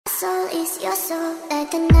soul is your soul.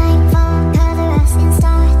 Let the nightfall cover us in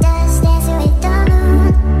stardust, dancing with the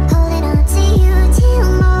moon, holding on to you till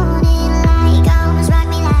morning light comes. Rock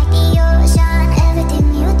me like the ocean, everything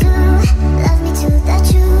you do, love me to the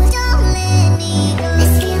truth, don't let me go.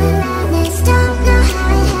 This feeling madness, don't know how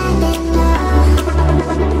it happened, no.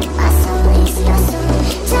 My soul is your soul,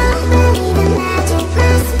 don't believe in magic,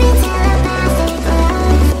 must be telepathic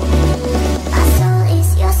love. My soul is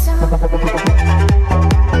your soul.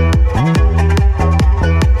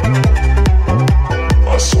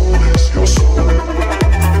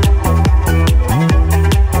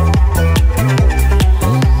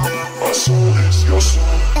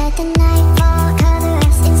 Let the nightfall cover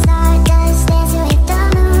us in stardust, dancing with the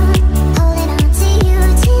moon, holding on to you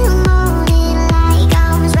till morning light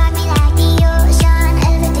comes. Rock me like the ocean,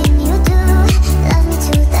 everything you do, love me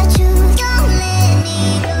to the truth, don't let me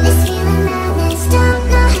go. This feeling madness, don't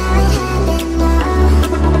know how it happened, no.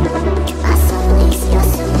 My soul is your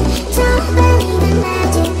soul, don't believe in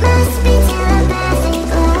magic, must be telepathic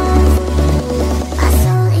love. My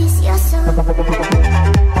soul is your soul.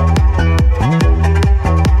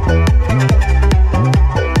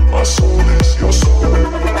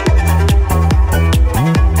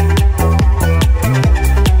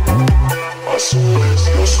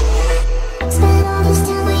 Spent all this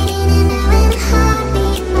time waiting and now in a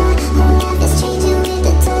heartbeat, my whole life is changing with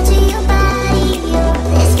the touch of your body.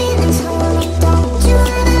 This feeling's holy, don't you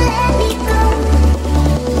ever let me go.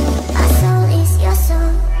 My soul is your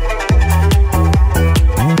soul.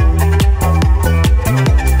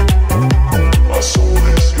 My soul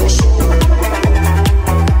is your soul.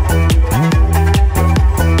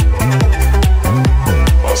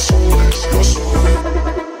 My soul is your soul.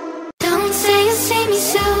 Don't say you see me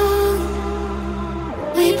so.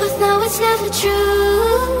 We both know it's never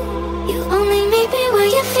true. You only meet me when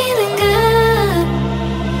you're feeling good.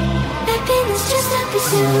 Happiness just happens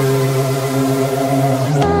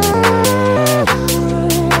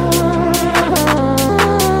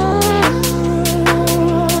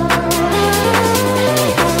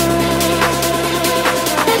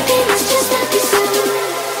Happiness just happens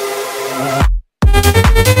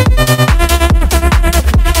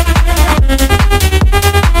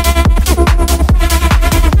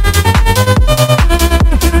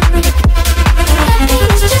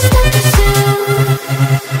Happiness just happens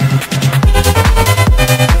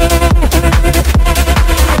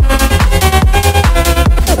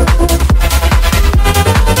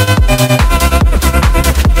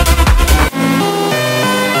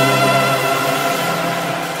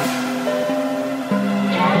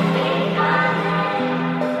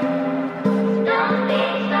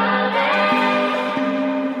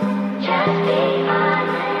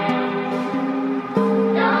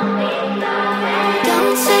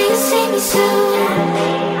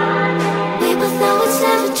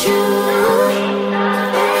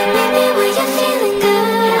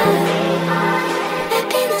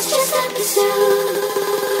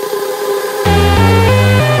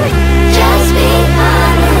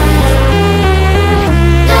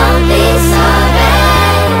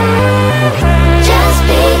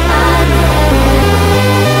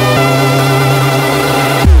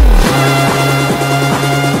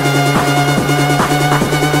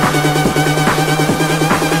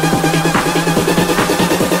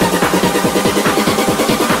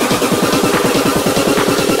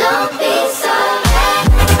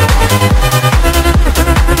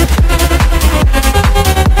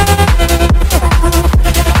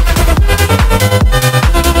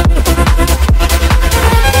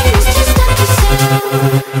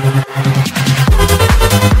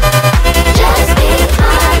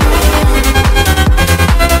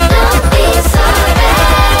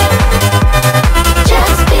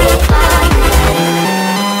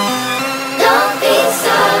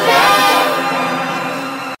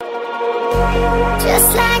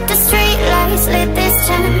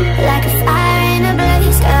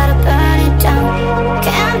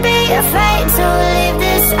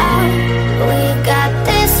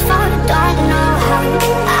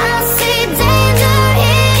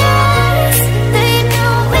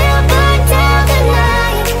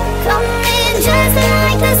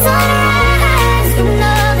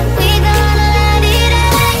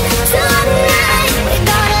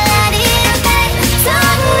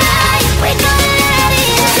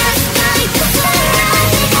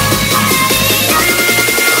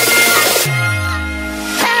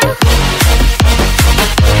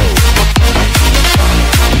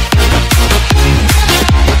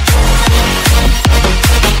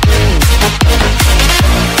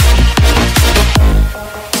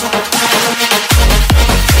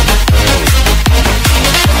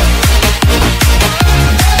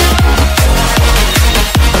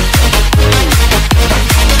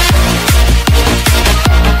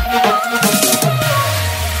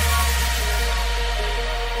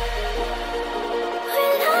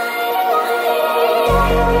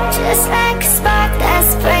just like a spark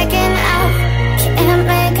that's breaking out. Can't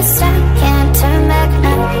make a stop, can't turn back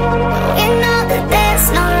now. We know that there's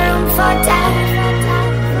no room for doubt.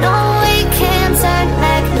 No, we can't turn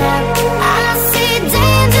back now. I see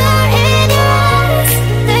danger in your eyes.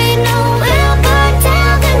 They know we'll burn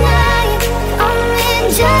down the night. Only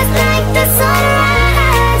just like the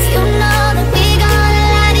sunrise. You know that we gonna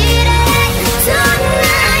light it up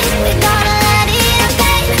tonight. We gonna let it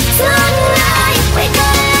up tonight. We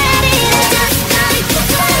gonna let it up just like the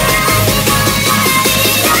sunrise. We gonna let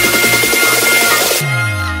it up.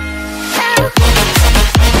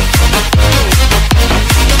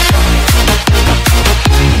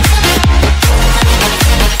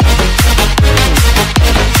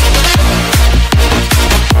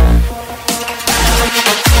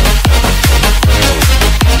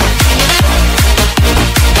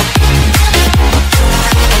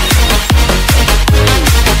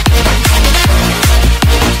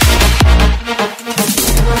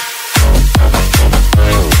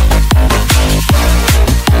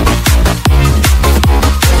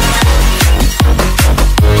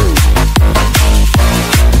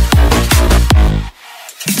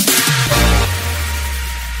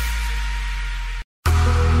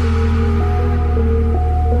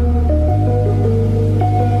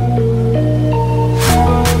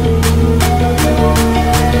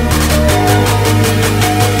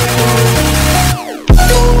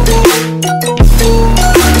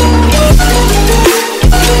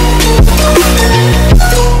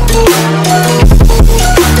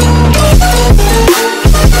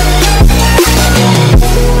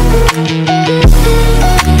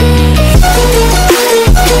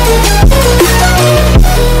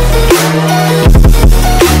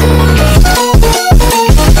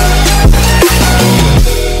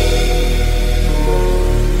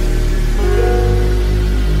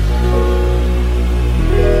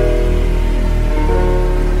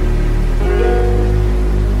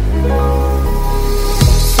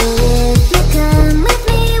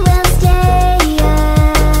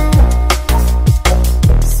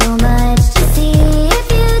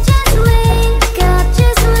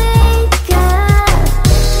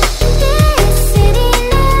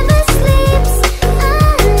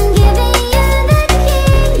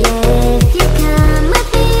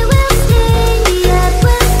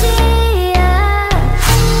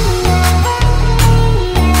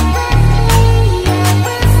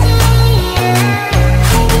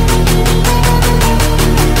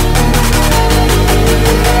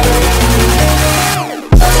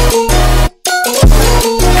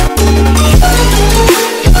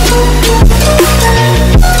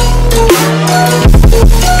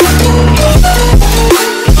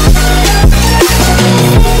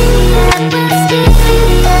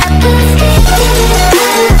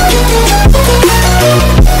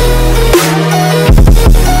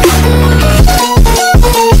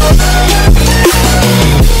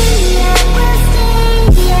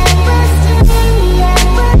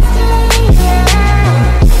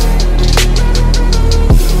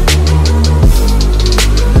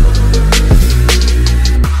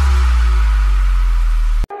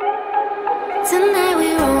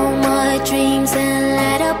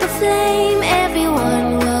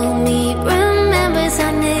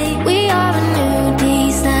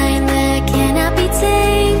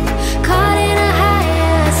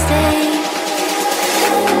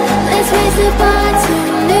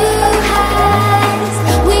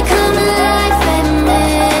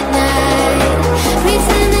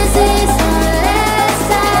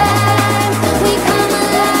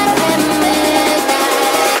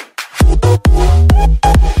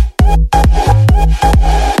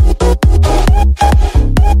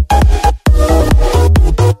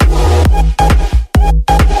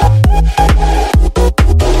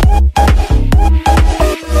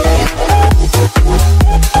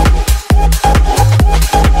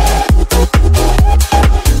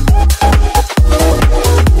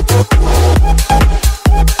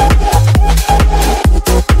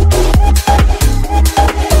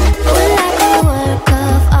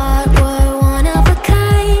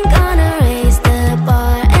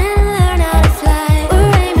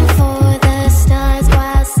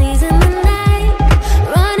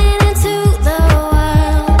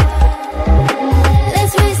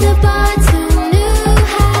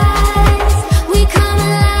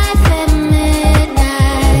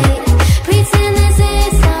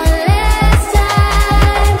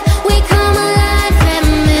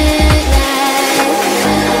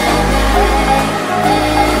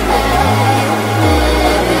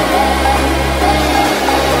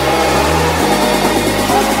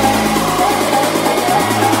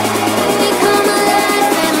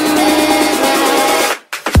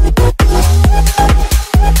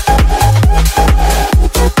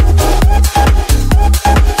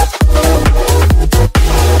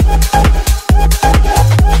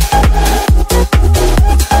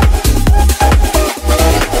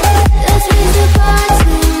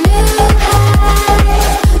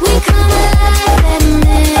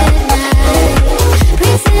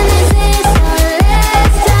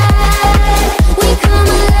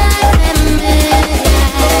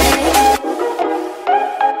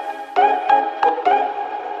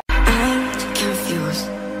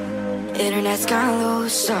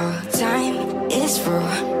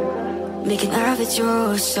 with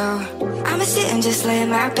you. So I'ma sit and just lay in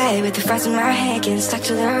my bed with the fries in my hand, getting stuck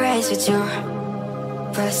to the race with you.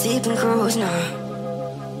 Fall asleep and cruise now.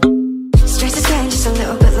 Stress is getting just a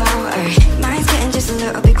little bit lower, mind's getting just a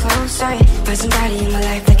little bit closer. Find somebody in my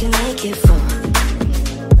life that can make it for.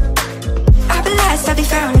 I'll be lost, I'll be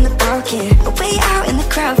found in the broken, way out in the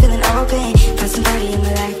crowd feeling open. Find somebody in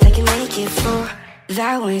my life that can make it for.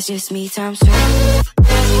 That one's just me times 2.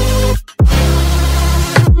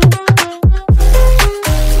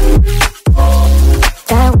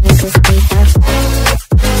 That one's just me times 2.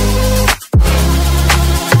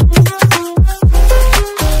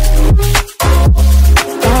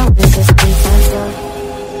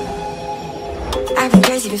 I've been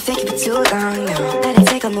crazy, been faking for too long now. Let it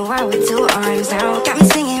take on the wild with 2 arms now. Got me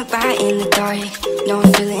singing right in the dark, no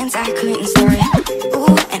feelings I couldn't start.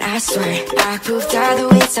 Ooh, and I swear I proved all the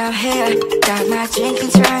ways I'm here. Got my drink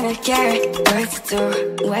and trying to get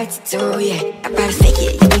what to do, yeah. About to fake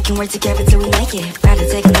it, yeah, we can work together till we make it. About to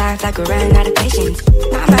take a life like we're running out of patience.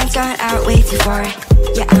 My mind's gone out way too far.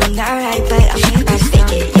 Yeah, I'm not right, but I'm about to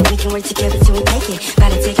fake it. Yeah, we can work together till we make it.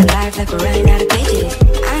 About to take a life like we're running out of pages.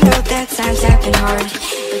 I know that times have been hard,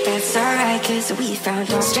 but that's alright, cause we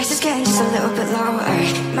found out. Stress is getting just a little bit lower,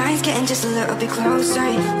 mind's getting just a little bit closer.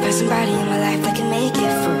 Find somebody in my life that can make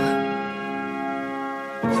it through.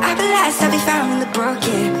 I'll be lost, I'll be found in the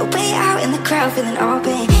broken, way out in the crowd feeling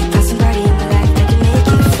open. Find somebody in my life that can make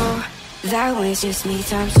it through. That one's just me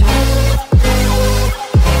times 2.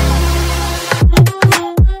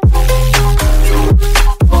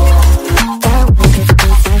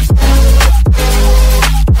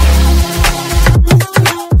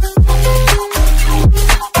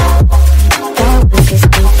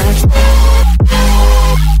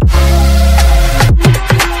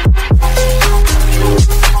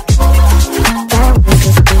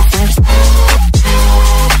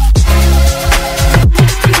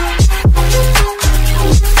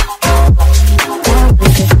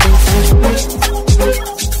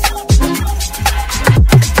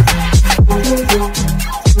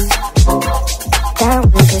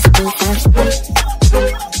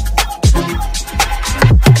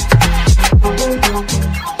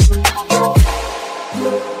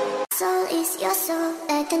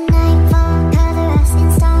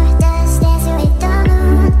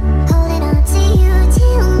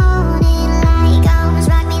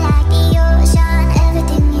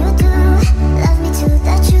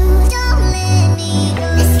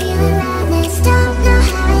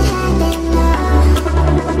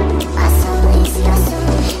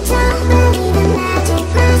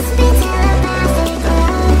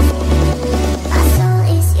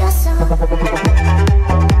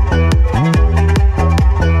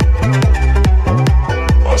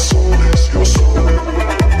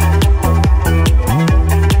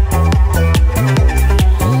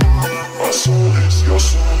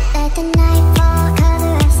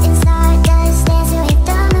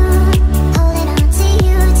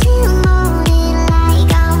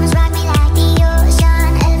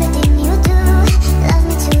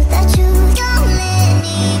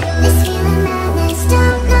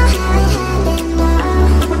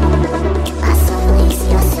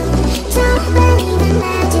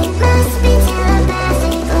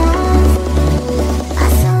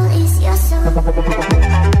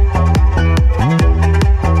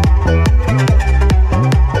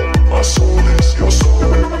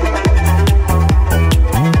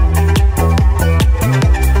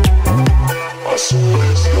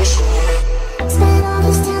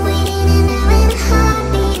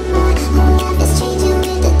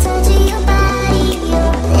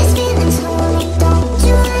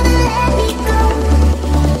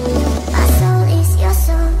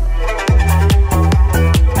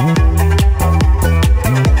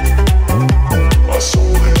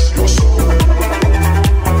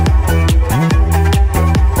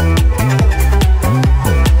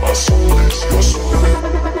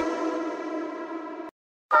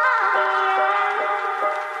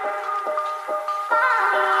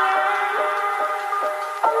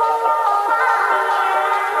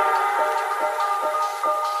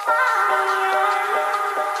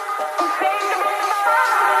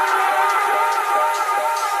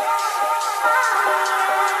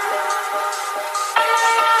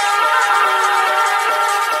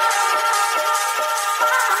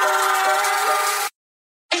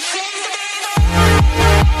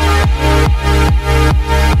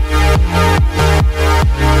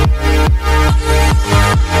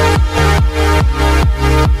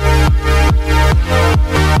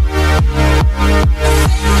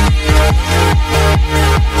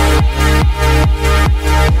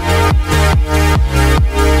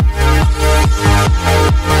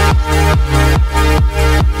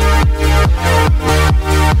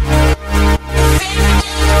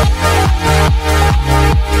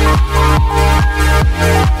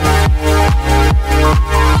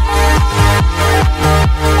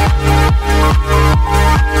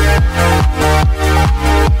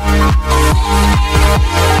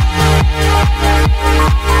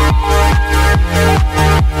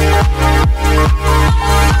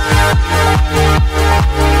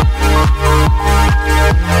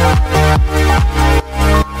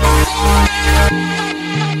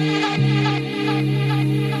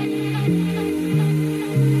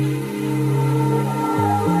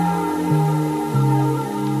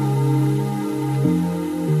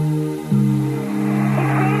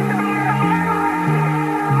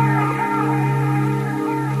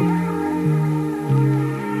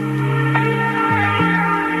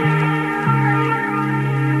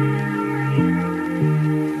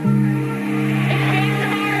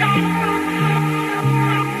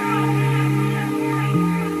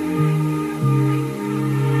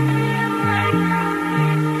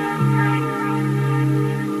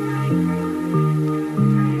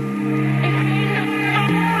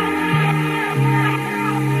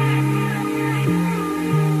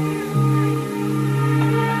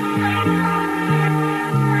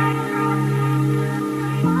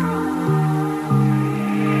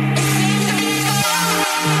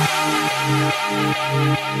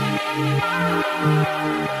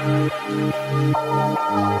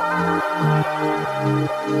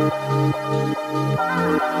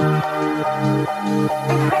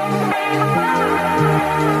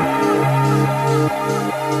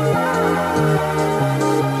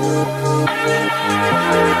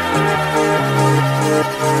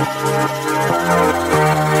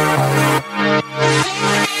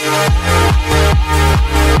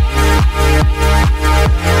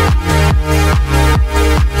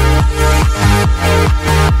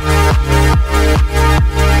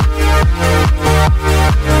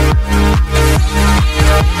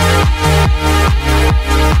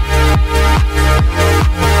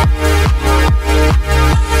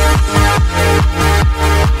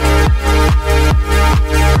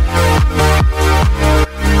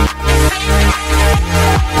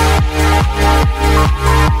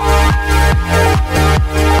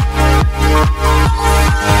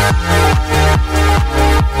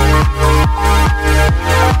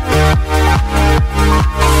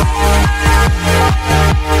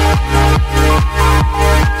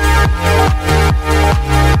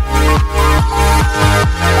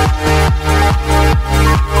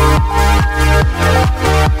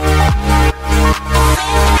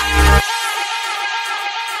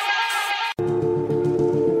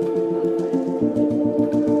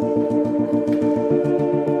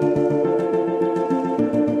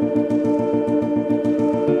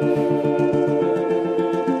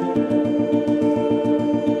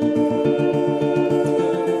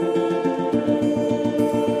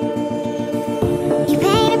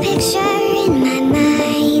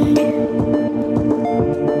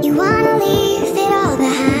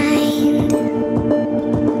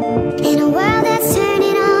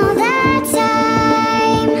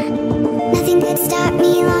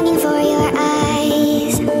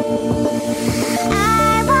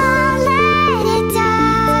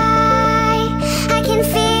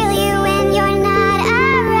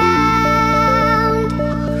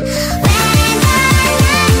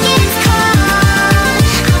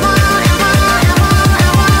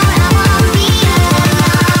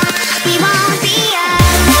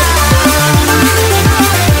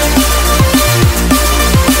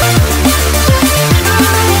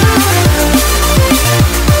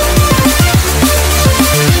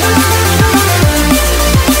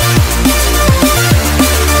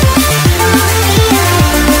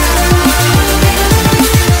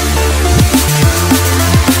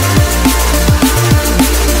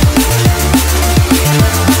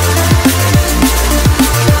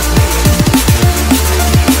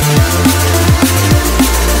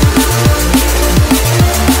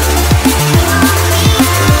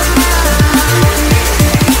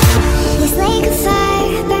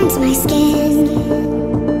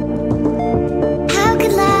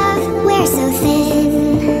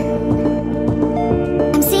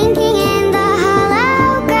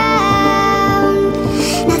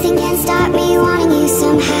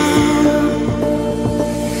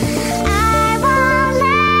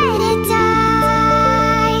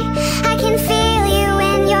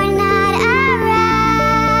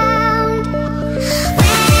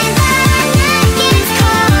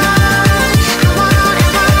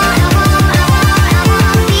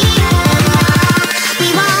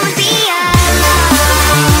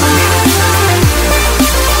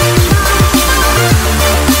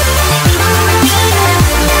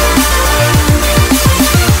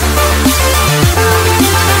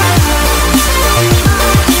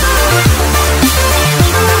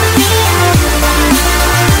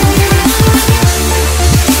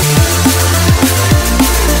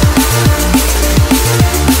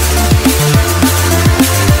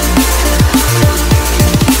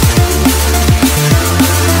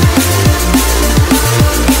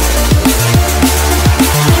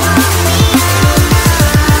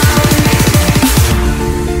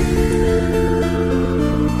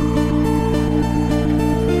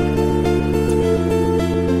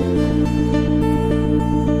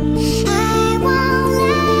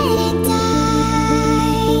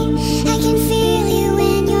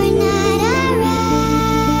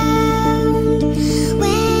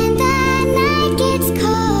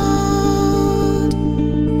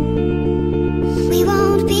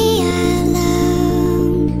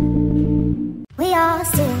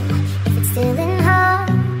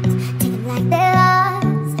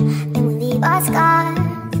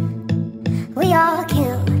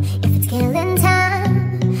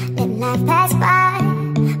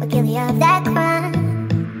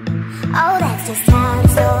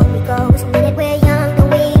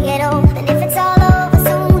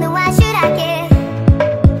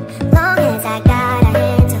 Long as I got a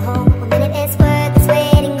hand to hold, one minute it's worth this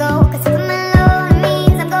waiting go. 'Cause if I'm alone,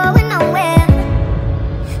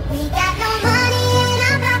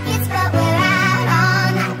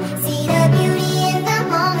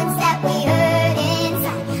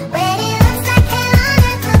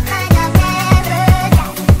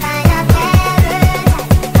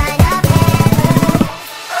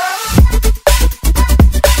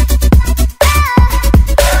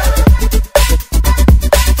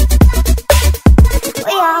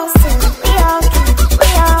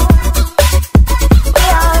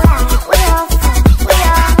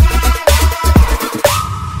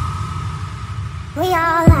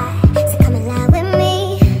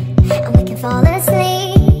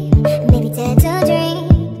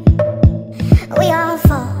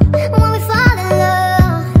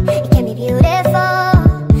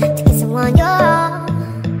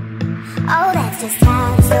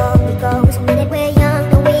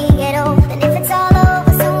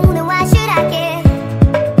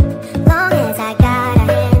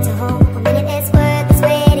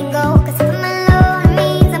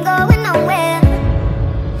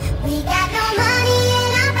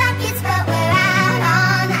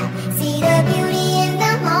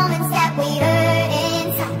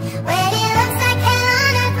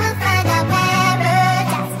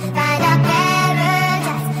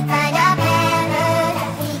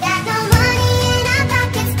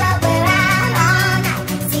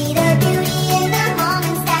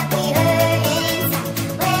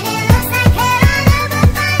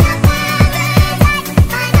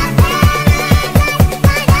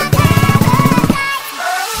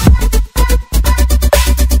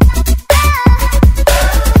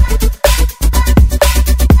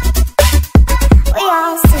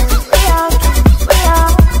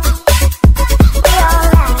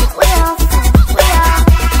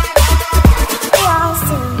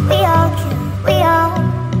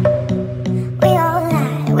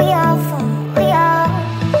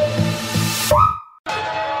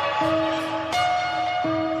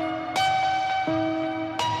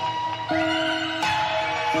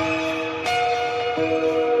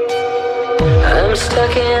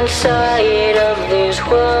 inside of these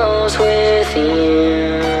walls with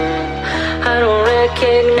you. I don't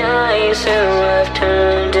recognize who I've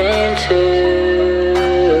turned into.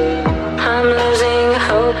 I'm losing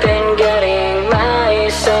hope and getting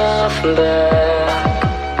myself back.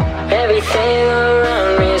 Everything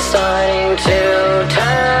around me is starting to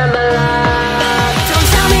turn black. Don't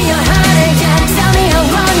tell me you're hurting yet. Tell me how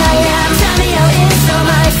wrong I am. Tell me how it's all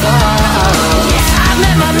my fault. Yeah, I've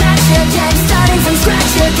met my match again, starting from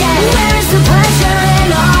scratch again. Where is the pleasure in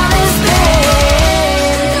all this pain?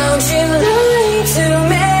 Don't you lie to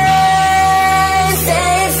me. Say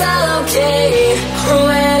it's all okay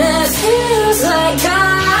when it feels like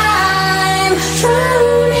I'm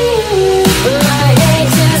drowning. I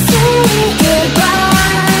hate to say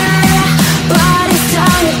goodbye, but it's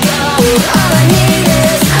time to go. All I need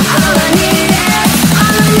is someone else.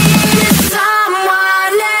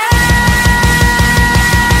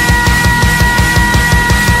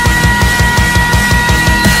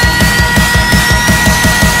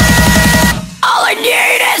 All I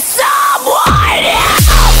need is someone else.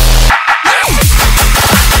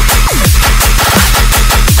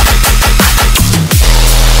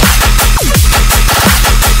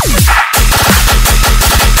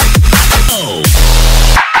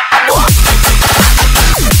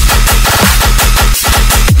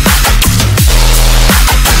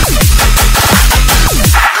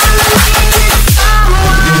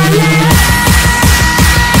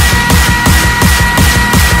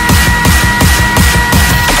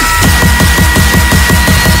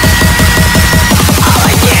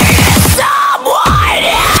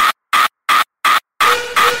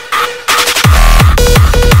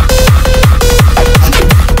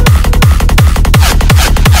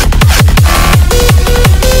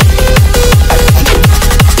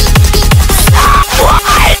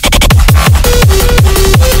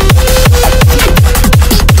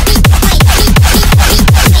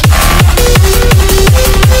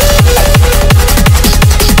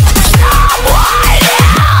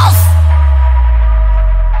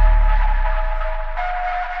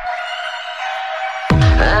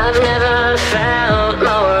 I've never felt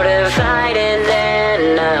more divided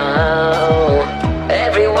than now.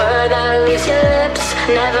 Every word that leaves your lips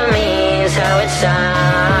never means how it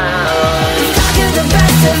sounds. Thought you're the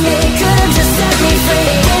best of me, could've just set me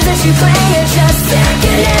free. Is that you claim you're just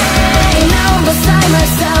second hand? Now I'm beside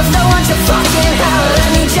myself, don't want your fucking help.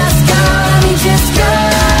 Let me just go, let me just go.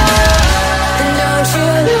 And don't you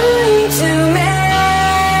lie to me.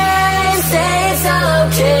 Say it's all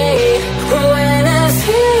okay when it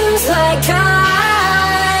feels like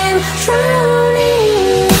I'm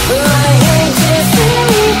drowning. I hate to say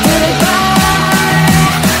goodbye,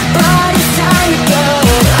 but it's time to go.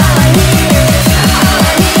 All I need is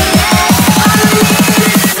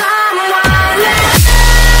someone else.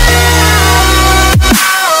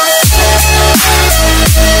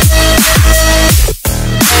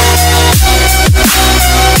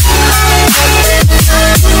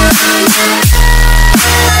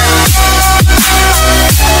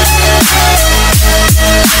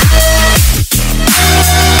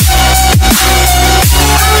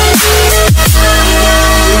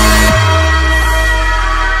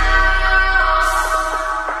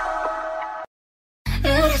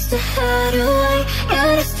 The hideaway,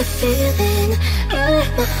 and it's the feeling. You let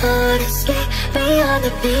my heart escape beyond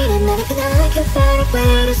the beating. Anything I can find a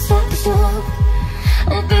way to stop the show.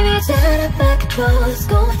 Oh baby, it's out of my control, it's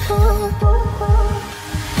going home.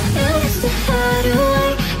 And it's the hideaway,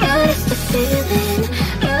 and it's the feeling.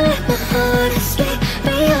 You let my heart escape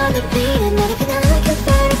beyond the beating. Anything I can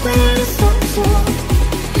find a way to stop the show.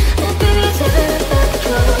 Oh baby, it's out of my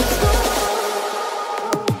control, it's going home.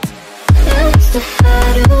 And it's the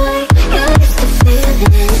hideaway, and it's the feeling.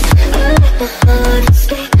 You let my heart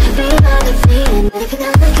escape beyond the beating. Anything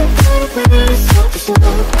I can find a way to stop the show.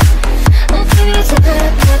 Oh baby, it's out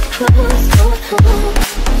of my control, it's going home.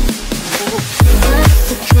 What's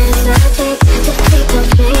the chance I take to keep on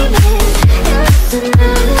dreaming? It's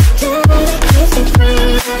another day that keeps me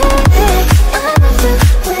breathing. I'm the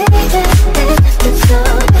way that it's so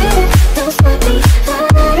bad. Don't stop me,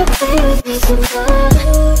 hide away with me some more.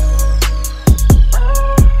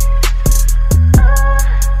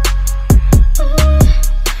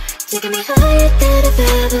 Taking me higher than I've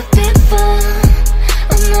ever been before.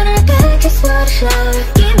 I'm on a back, it's what a shower,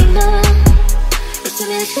 give me more. It's a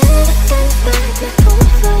minute that I can't find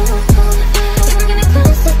my phone. You're bringing me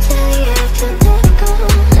closer till you have to let it go,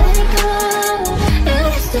 let it go. And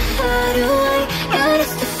it's the hideaway, and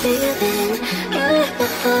it's the feeling. You let my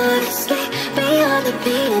heart escape beyond the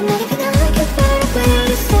beating. Anything I can find a way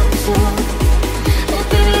to stop the show. Oh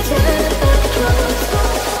baby, it's out of my control, it's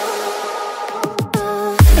going home.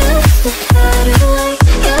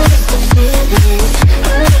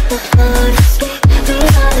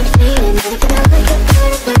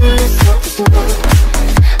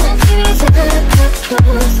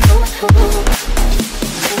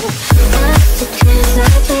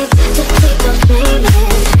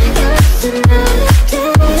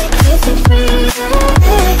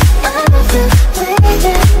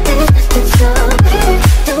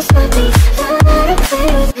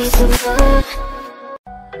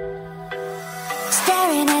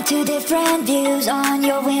 Staring at two different views on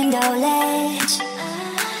your window ledge.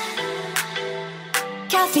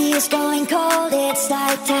 Coffee is going cold, it's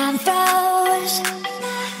like time froze.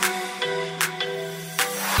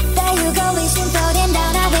 There you go, wishing, floating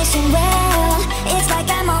down, I wishing well. It's like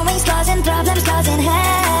I'm always causing problems, causing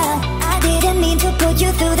hell. I didn't mean to put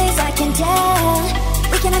you through this, I can tell.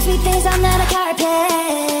 We cannot sweep this under the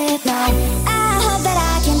carpet, no. I hope that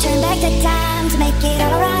I can turn back the time to make it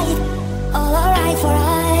all alright for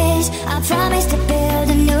us. I promise to build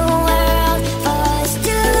a new world for us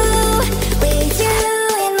two, with you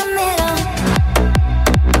in the middle.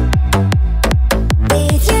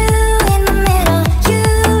 With you in the middle, you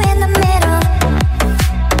in the middle.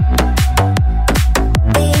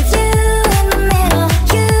 With you in the middle,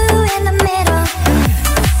 you in the middle.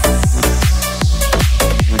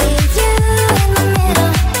 With you in the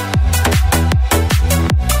middle.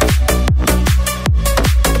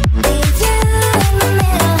 With you in the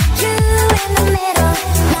middle, you in the middle.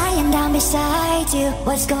 Lying down beside you,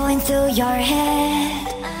 what's going through your head?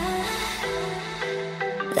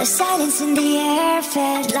 The silence in the air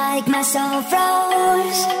felt like my soul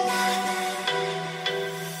froze.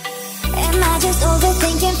 Am I just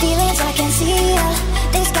overthinking feelings I can see?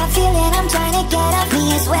 This gut feeling I'm trying to get off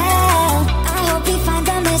me as well. I hope we find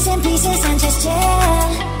the missing pieces and just chill.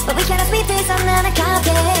 But we cannot sweep this under the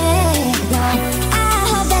carpet, no. I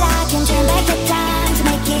hope that I can turn back the time to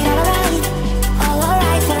make it all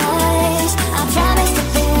alright for us. I promise to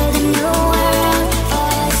build a new world for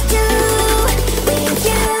us two, with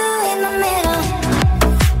you in the middle.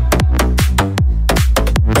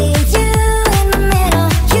 With you in the middle,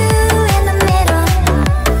 you in the middle.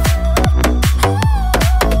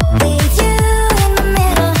 With you in the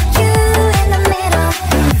middle, you in the middle. With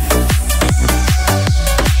you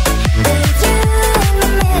in the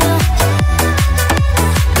middle. With you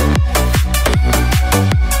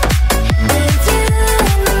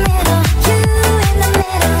in the middle, you in the middle. With you in the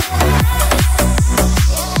middle.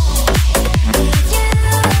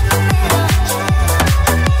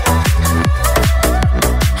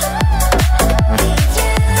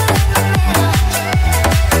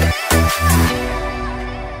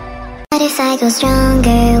 What if I go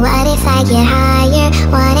stronger? What if I get higher?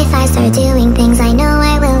 What if I start doing things I know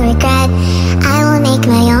I will regret? I will make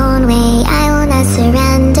my own way, I will not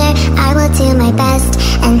surrender. I will do my best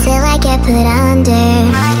until I get put under.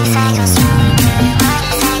 What if I go stronger? What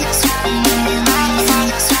if I go stronger? What if I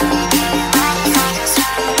go stronger? What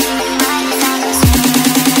if I go stronger?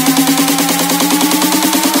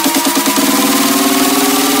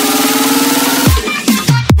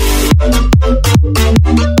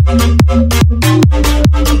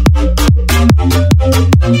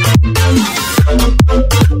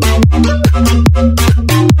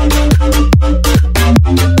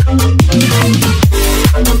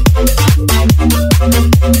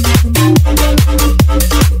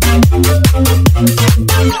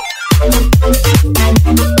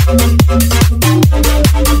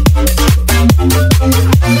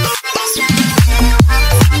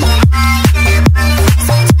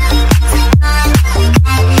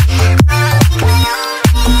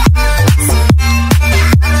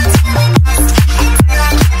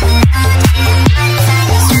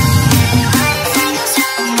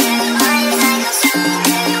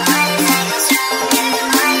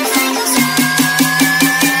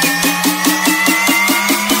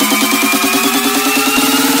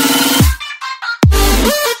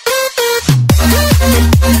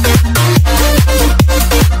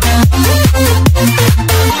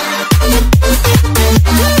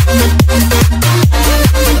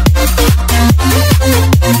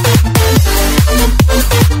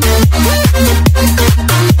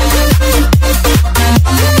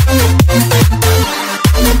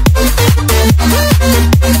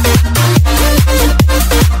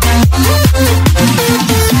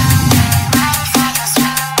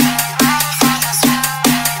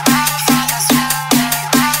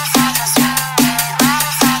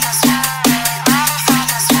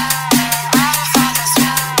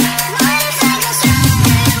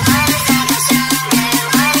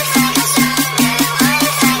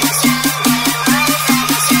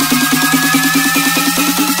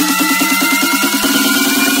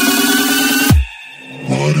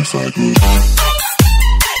 What if I go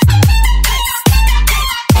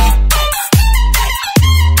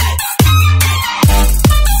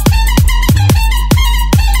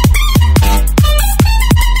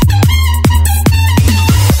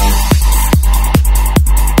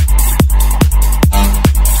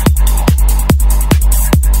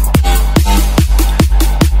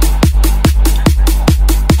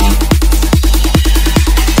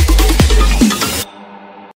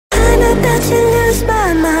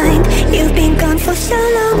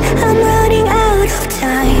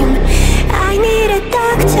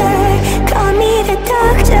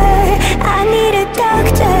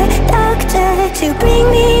bring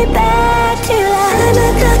me back to life.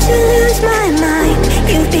 I'm about to lose my mind.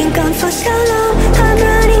 You've been gone for so long, I'm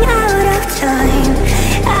running out of time.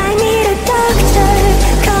 I need a doctor,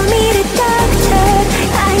 call me the doctor.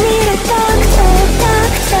 I need a doctor,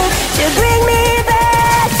 doctor, to bring me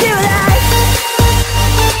back to life.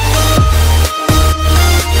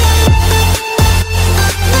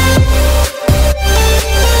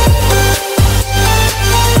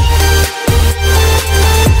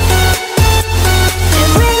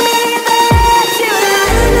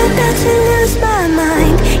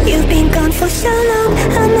 For so long,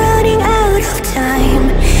 I'm running out of time.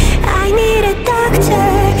 I need a doctor,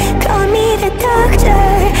 call me the doctor.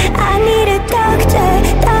 I need a doctor,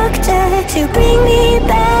 doctor, to bring me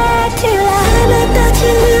back to life. I'm about to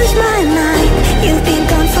lose my mind. You've been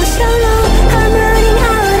gone for so long, I'm running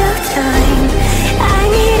out of time. I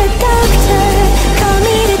need a doctor, call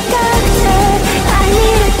me the doctor. I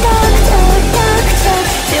need a doctor, doctor,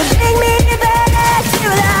 to bring me back to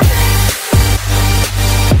life.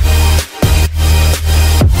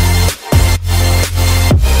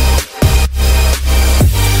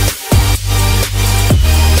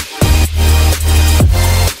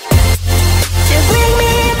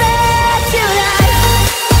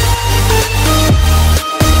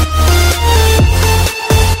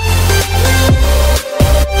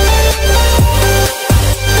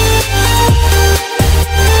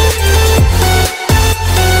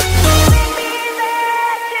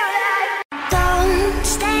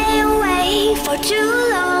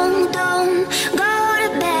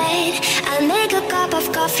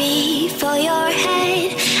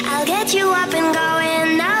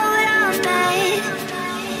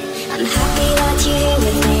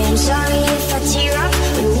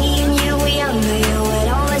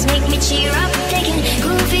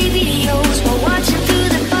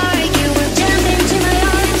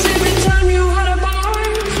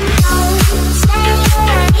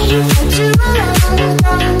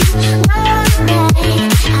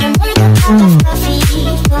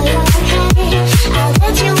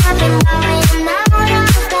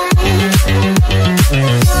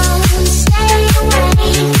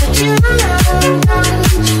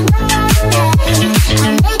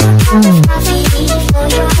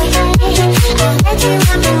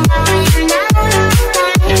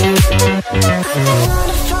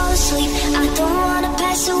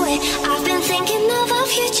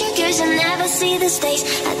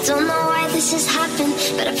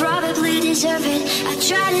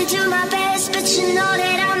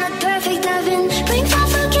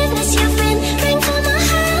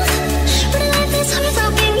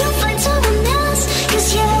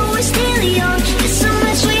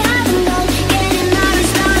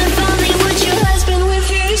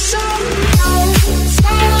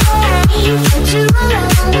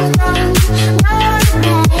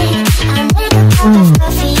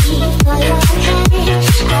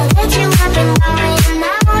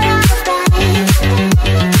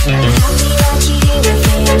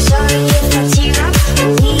 Sorry if I tear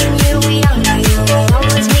up.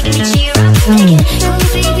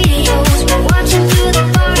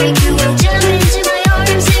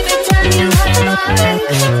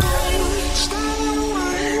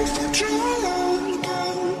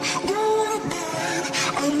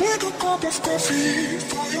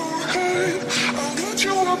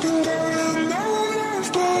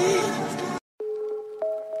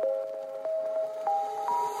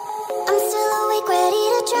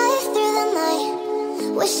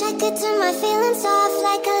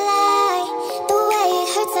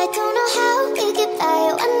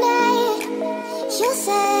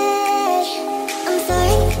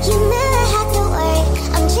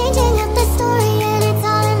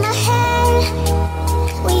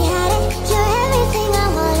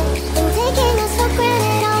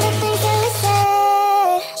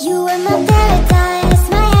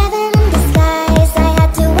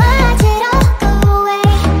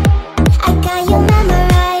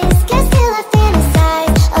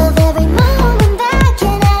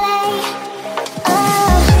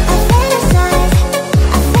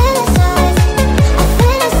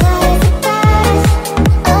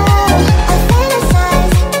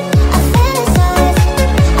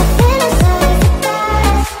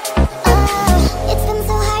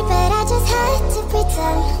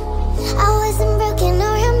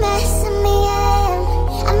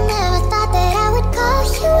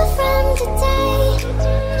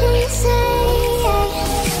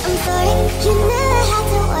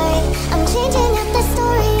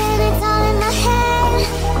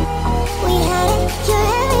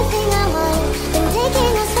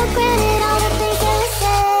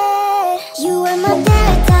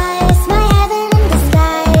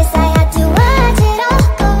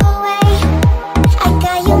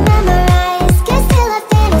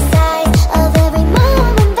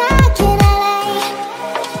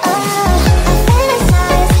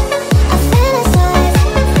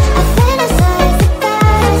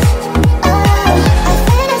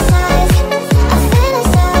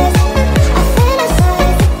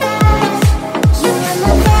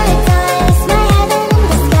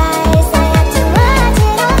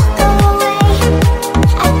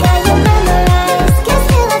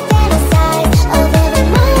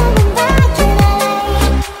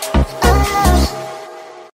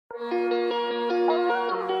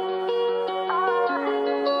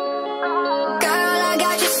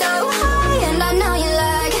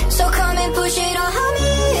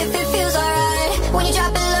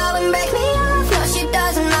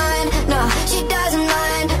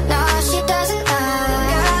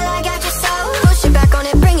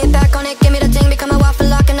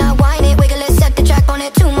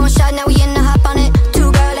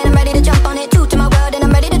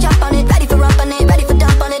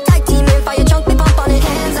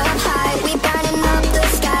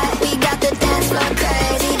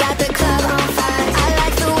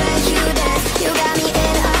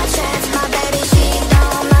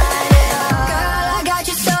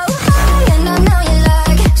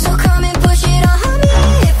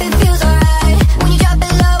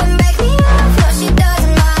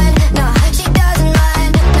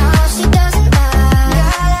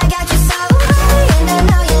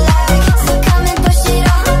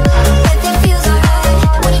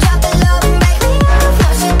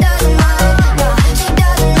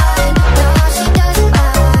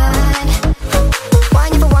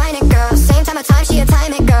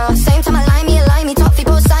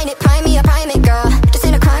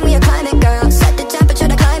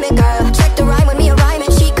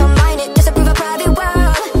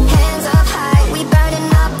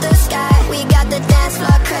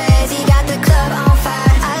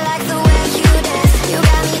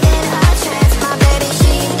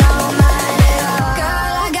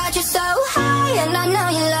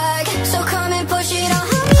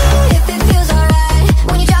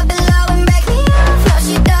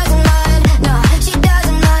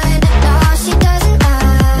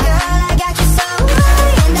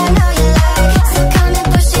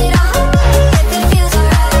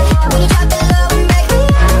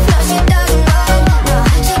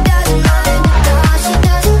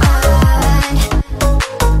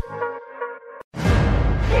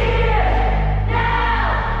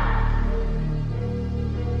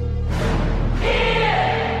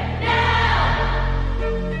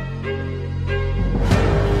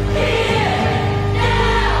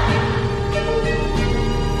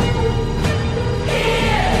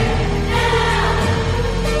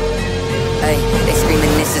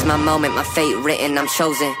 omen. This is my moment, my fate written, I'm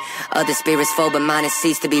chosen. Other spirits fall, but mine has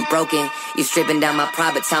ceased to be broken. You stripping down my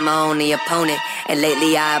pride, but I'm my only opponent. And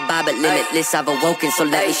lately I abide, but limitless I've awoken. So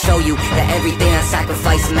let me show you that everything I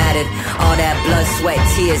sacrificed mattered. All that blood, sweat,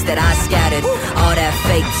 tears that I scattered. All that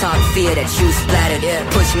fake talk, fear that you splattered.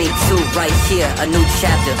 Push me to right here, a new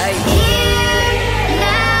chapter. Here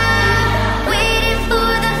now, waiting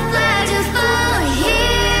for the flag to fall.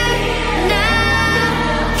 Here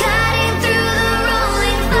now, cutting through the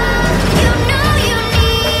rolling fog. You know you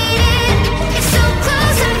need it. It's so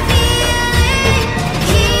close, I feel it.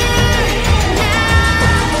 Here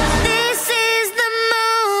now, this is the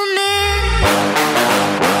moment.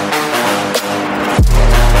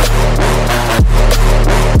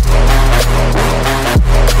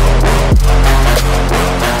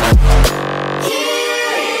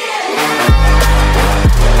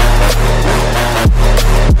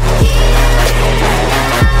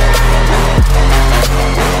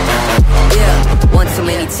 One too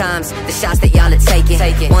many times, the shots that y'all are taking.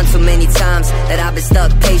 One too many times that I've been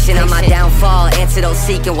stuck patient on my downfall. Antidote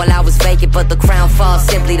seeking while I was vacant, but the crown falls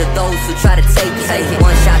simply to those who try to take it.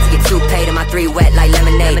 One shot to get two paid and my three wet like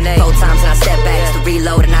lemonade. 4 times and I step back to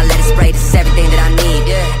reload and I let it spray. This is everything that I need,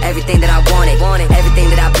 everything that I wanted, everything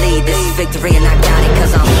that I bleed. This is victory and I got it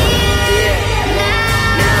cause I'm here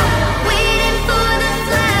now, Waiting for the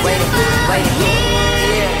flag to fall. waiting.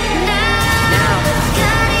 Here now,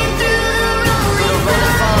 cutting through the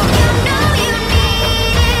rolling fog. You know you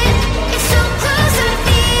need it. It's so close, I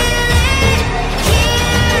feel it. Here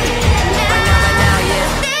now,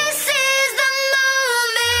 this is the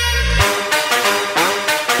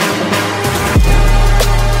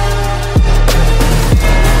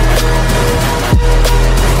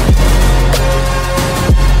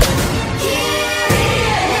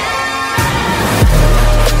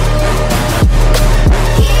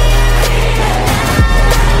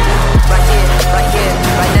Right here,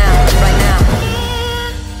 right now.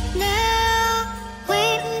 now,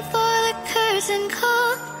 waiting for the curtain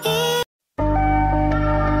call.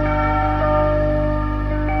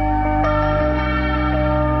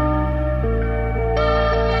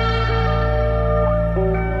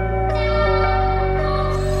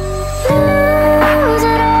 Lose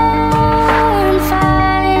it all and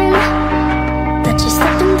find that you're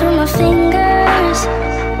slipping through my fingers,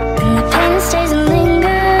 and the pain stays and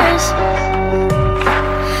lingers.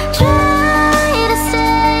 Try to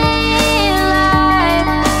stay alive,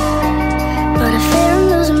 but I fear I'm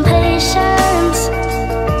losing patience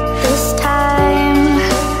this time.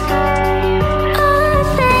 All the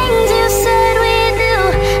things you said we'd do,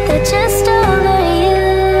 they're just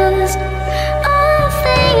overused. All the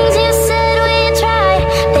things you said we'd try,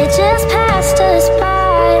 they just passed us by.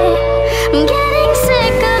 I'm getting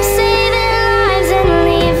sick of saving lives and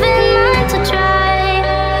leaving mine to dry.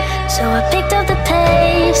 So I picked up the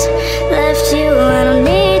pace, left you, I don't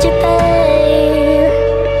need you, babe.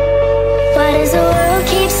 Why does the world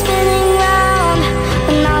keep spinning round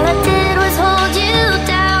when all I did was hold you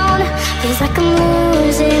down? Feels like I'm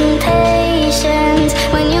losing patience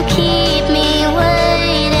when you keep me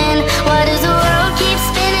waiting. Why does the world keep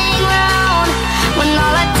spinning round when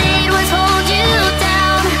all I did was hold you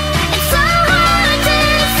down? It's so hard to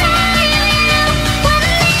save you when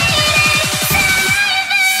I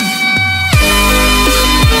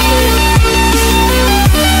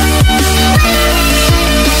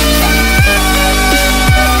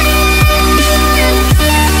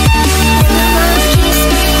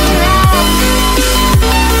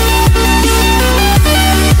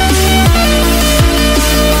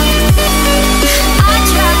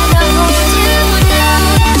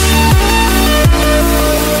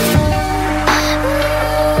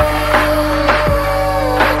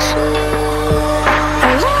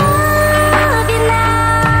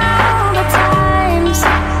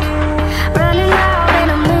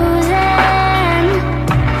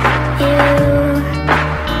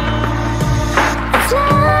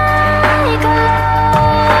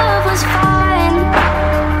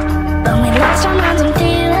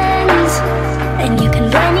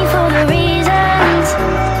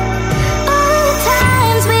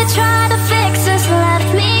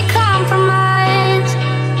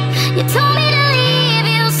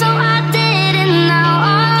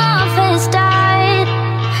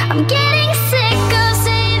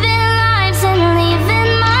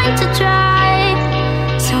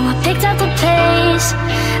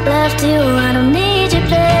left you, I don't need you,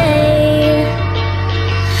 babe.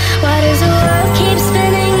 Why does the world keep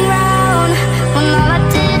spinning round when all I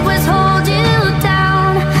did was hold you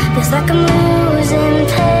down? Feels like I'm losing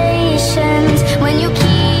patience when you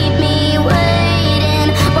keep me waiting.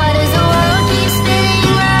 Why does the world keep spinning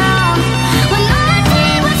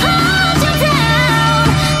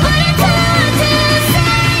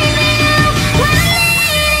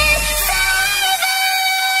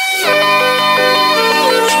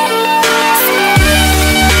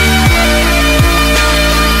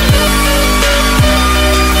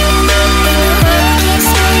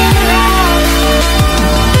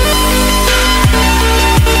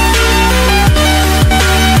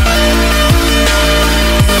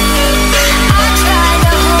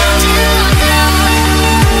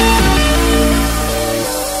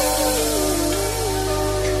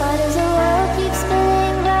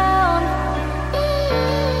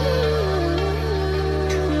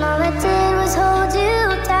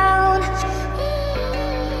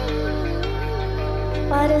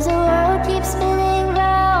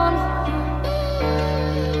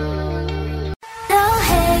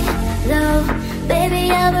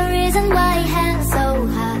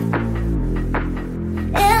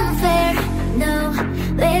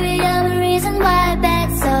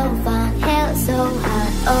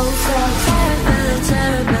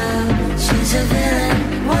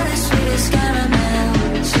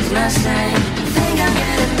last night. Think I'm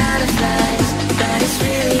getting butterflies, but it's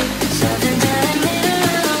really something telling me to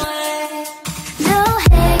run away. No,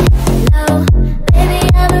 hey, no, baby,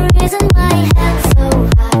 I'm a reason why your head's so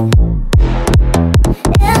hot.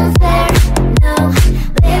 Unfair, no,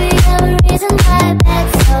 baby, I'm a reason why your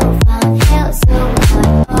bed's so fun. Hell so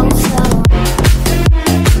hot, oh so hot.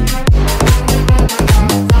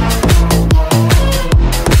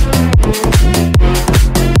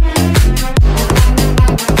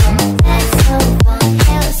 That's so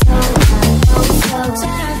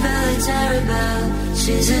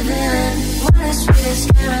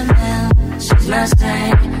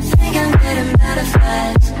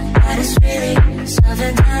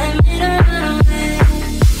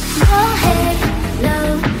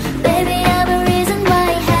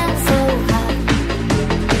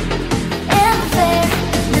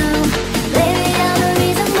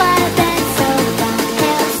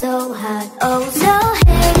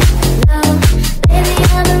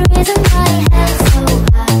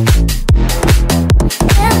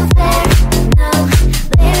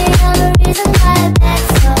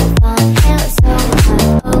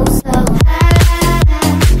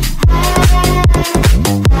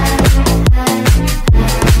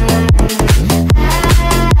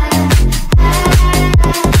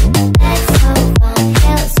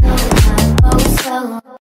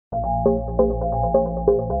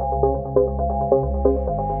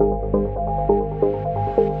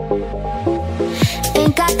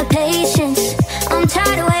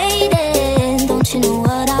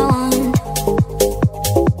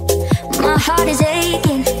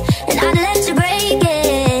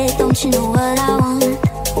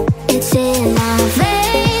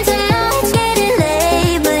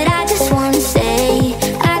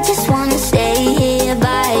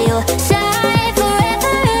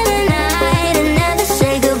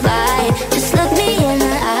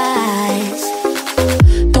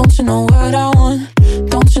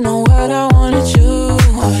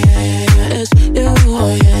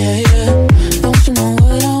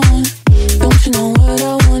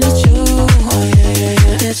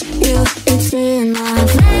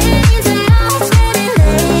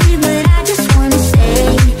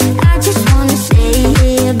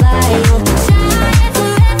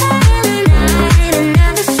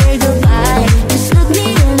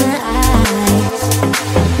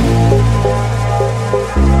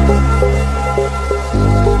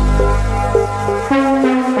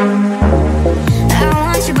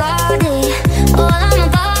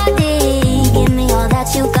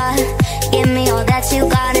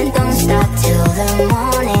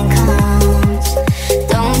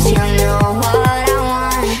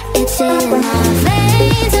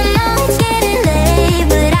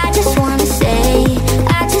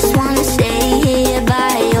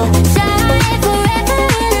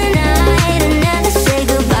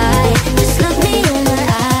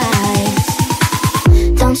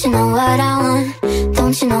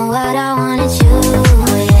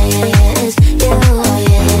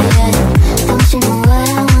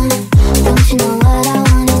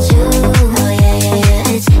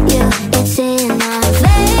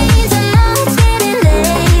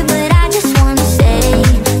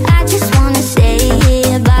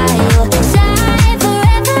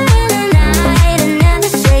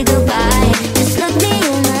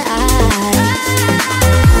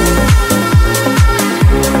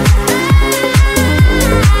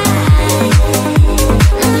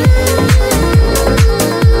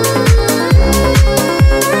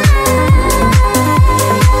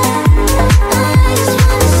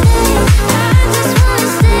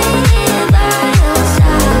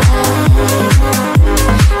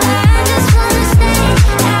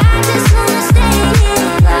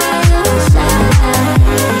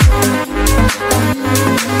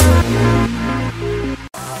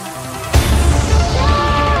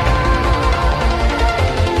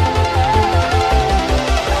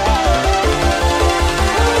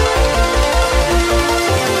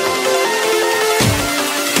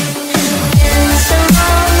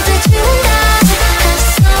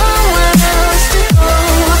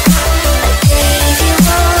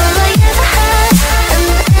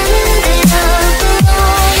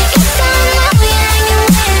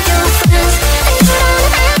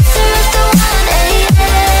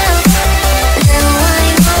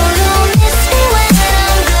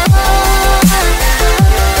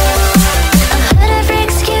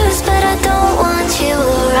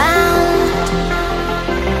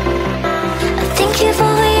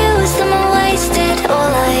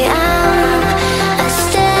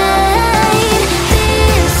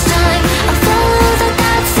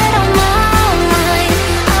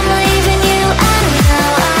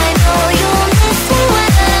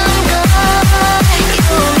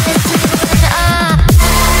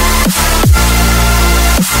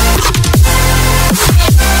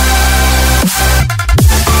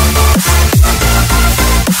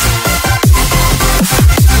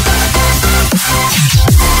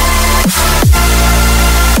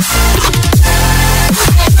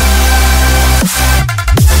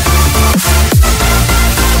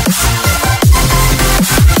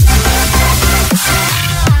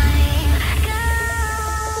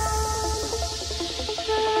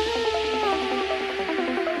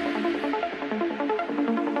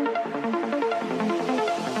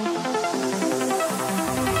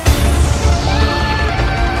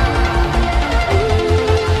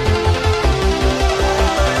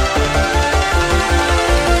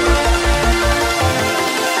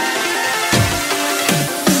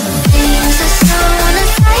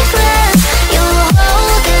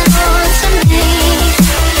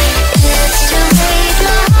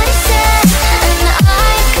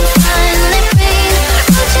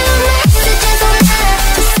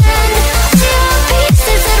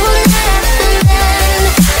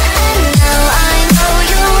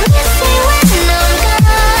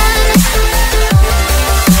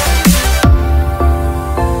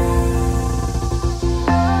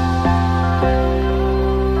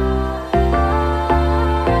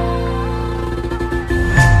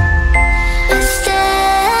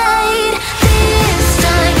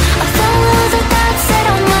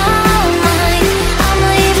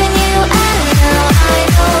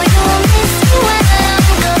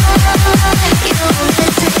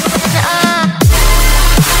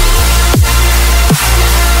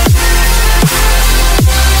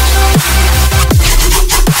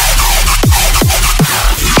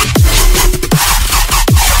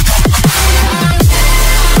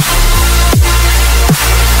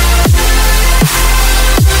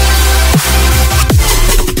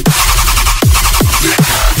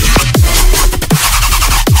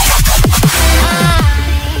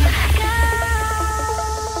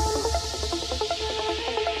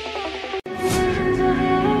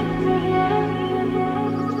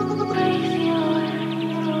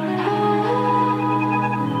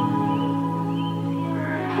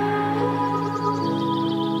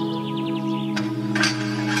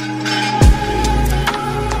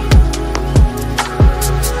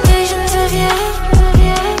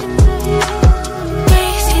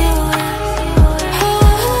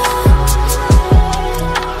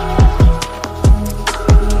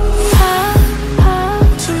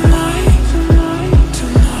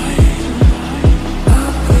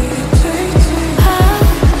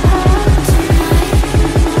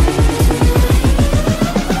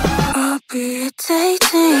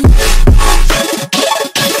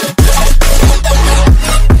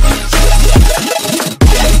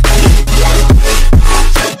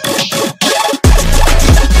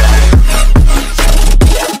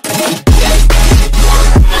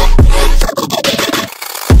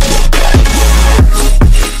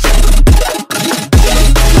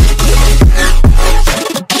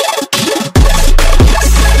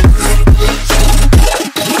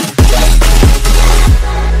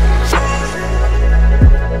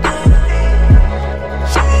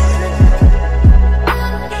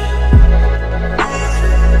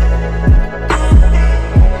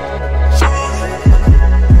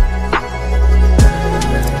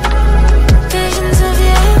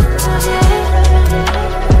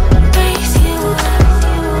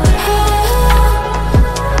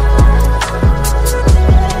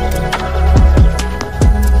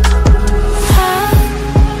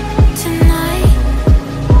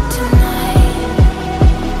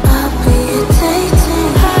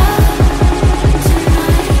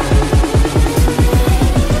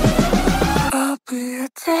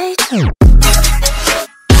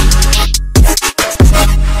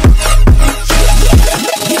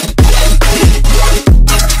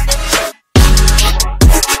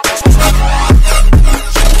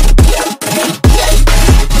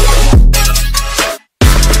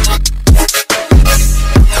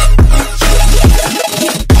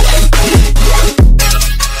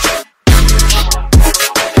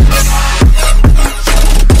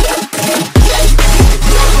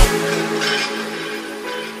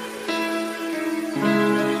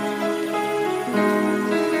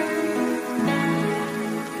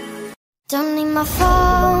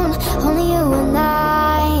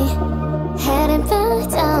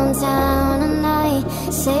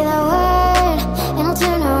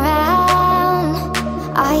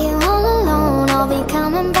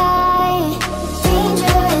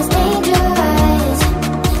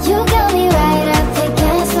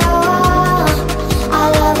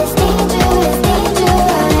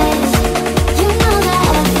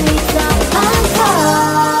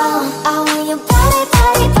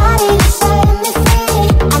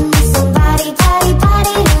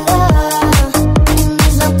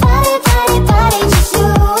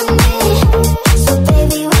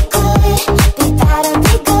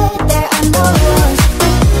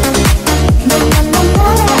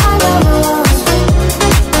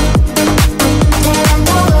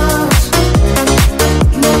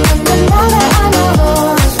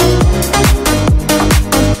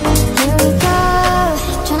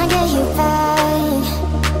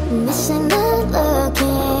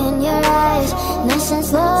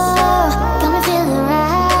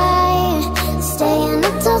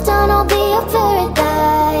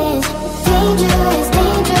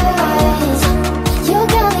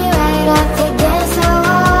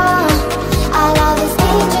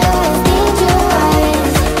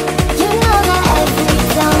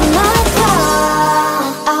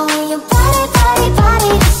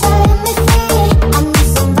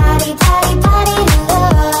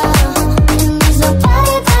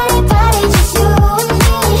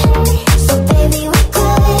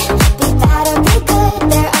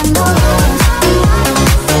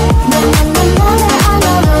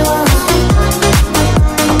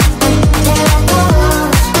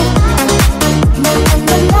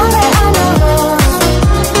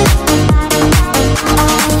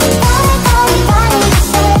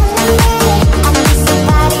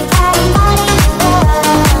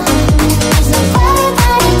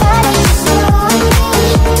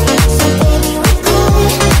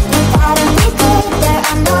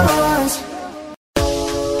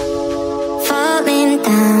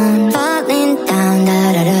down, falling down,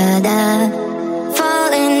 da da da da.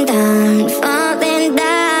 Falling down, falling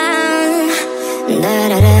down, da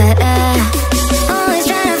da da da. Always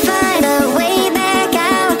trying to find a way back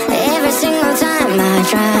out. Every single time I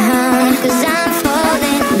drown, 'cause I'm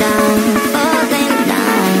falling down, falling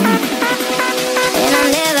down, and I'm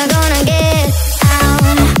never gonna get out.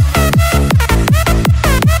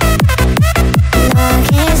 No, I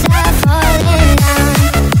can't stop falling down.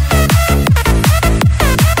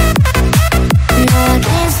 No, I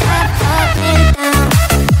can't stop falling down.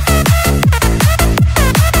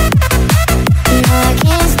 No, I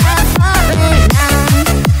can't stop falling down.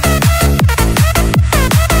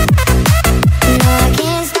 No, I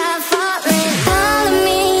can't stop falling. All the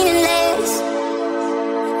meaningless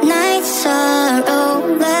nights are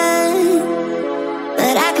over,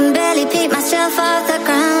 but I can barely pick myself off the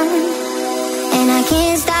ground, and I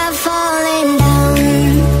can't stop falling down.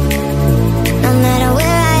 No matter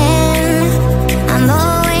where I am, I'm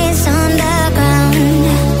always on the ground.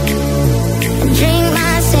 I drink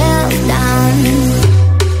myself down.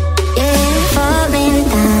 Yeah, falling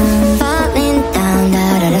down, da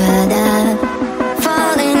da da da.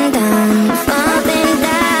 Falling down,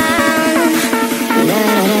 da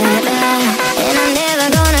da da da. And I'm never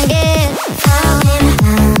gonna get falling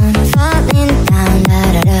down, da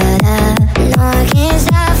da da da. No, I can't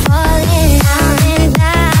stop falling down,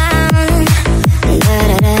 da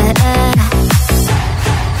da da da.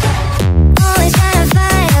 Always trying to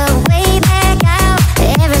find a way back out.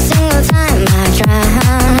 Every single time I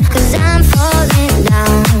drown, 'cause I'm falling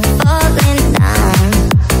down, falling down.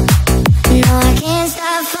 No, I can't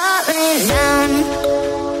stop falling down.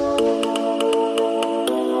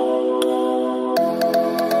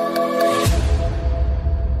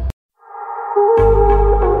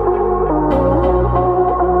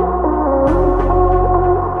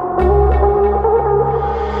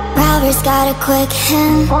 Robert's got a quick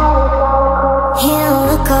hand. He'll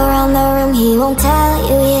look around the room, he won't tell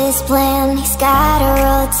you his plan. He's got a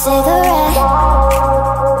rolled cigarette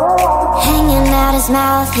hanging out his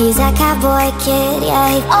mouth. He's that cowboy kid,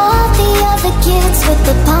 yeah. All the other kids with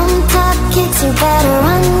the pumped up kicks, you better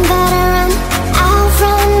run, out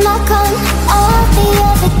run, knock on. All the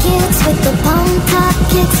other kids with the pumped up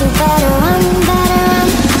kicks, you better run,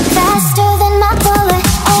 faster than my bullet.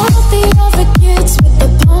 All the other kids with the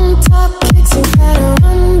pumped up kicks, you better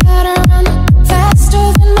run, faster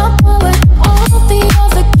than my bullet. All the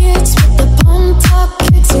other kids with the pumped up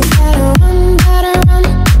kicks, you better run, out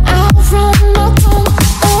run, knock on.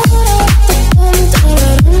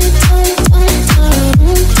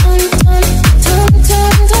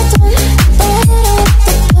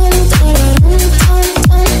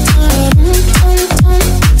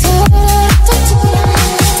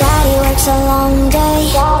 Daddy works a long day.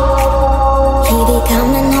 He be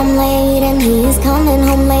coming home late, and he's coming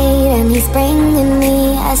home late, and he's bringing me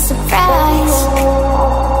a surprise.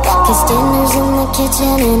 'Cause dinner's in the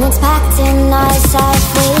kitchen and it's packed in ice. I've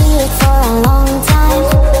waited for a long time,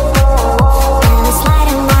 and this light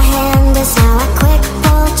in my hand is how I quick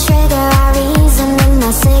pull trigger. I reason with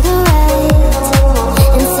my cigarette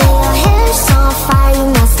and say your hair's on fire, you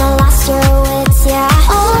must have lost your wits,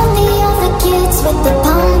 yeah. All the other kids with the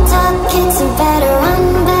pumped up kicks, you better run,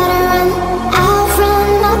 out run,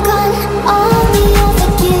 knock on. All the other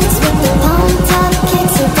kids with the pumped up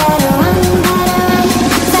kicks, you better run,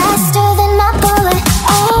 faster than my bullet.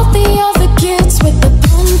 All the other kids with the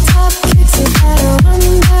pumped up kicks, you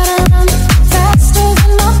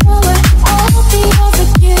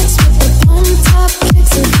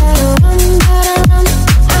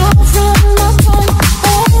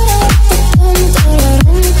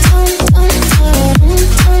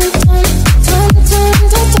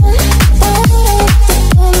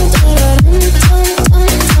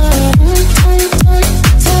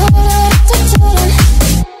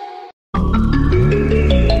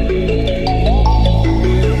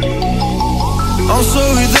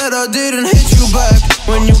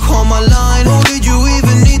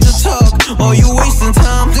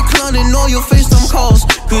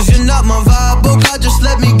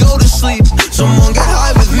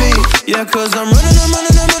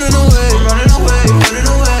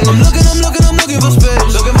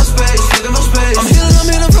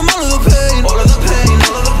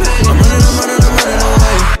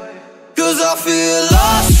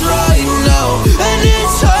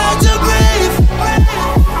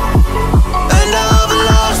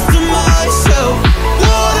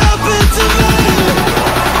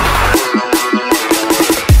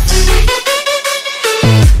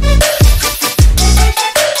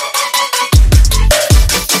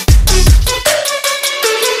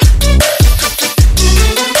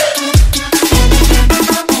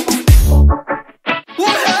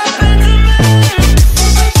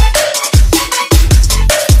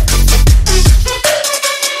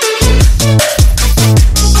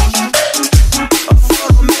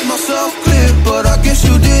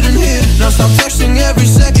I'm texting every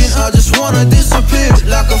second, I just wanna disappear.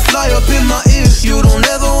 Like a fly up in my ear, you don't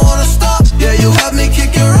ever wanna stop. Yeah, you have me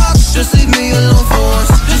kicking rocks, just leave me alone for once.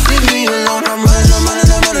 Just leave me alone, I'm running away.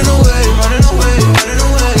 Running away, running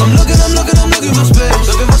away. I'm looking for space.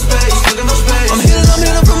 Looking for space. I'm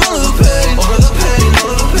healing from all of the pain. All of the pain.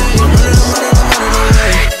 I'm running away.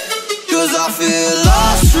 Cause I feel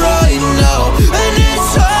lost right now, and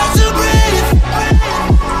it's hard to breathe.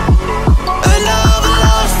 And I've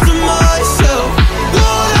lost myself.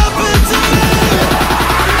 What happened to me?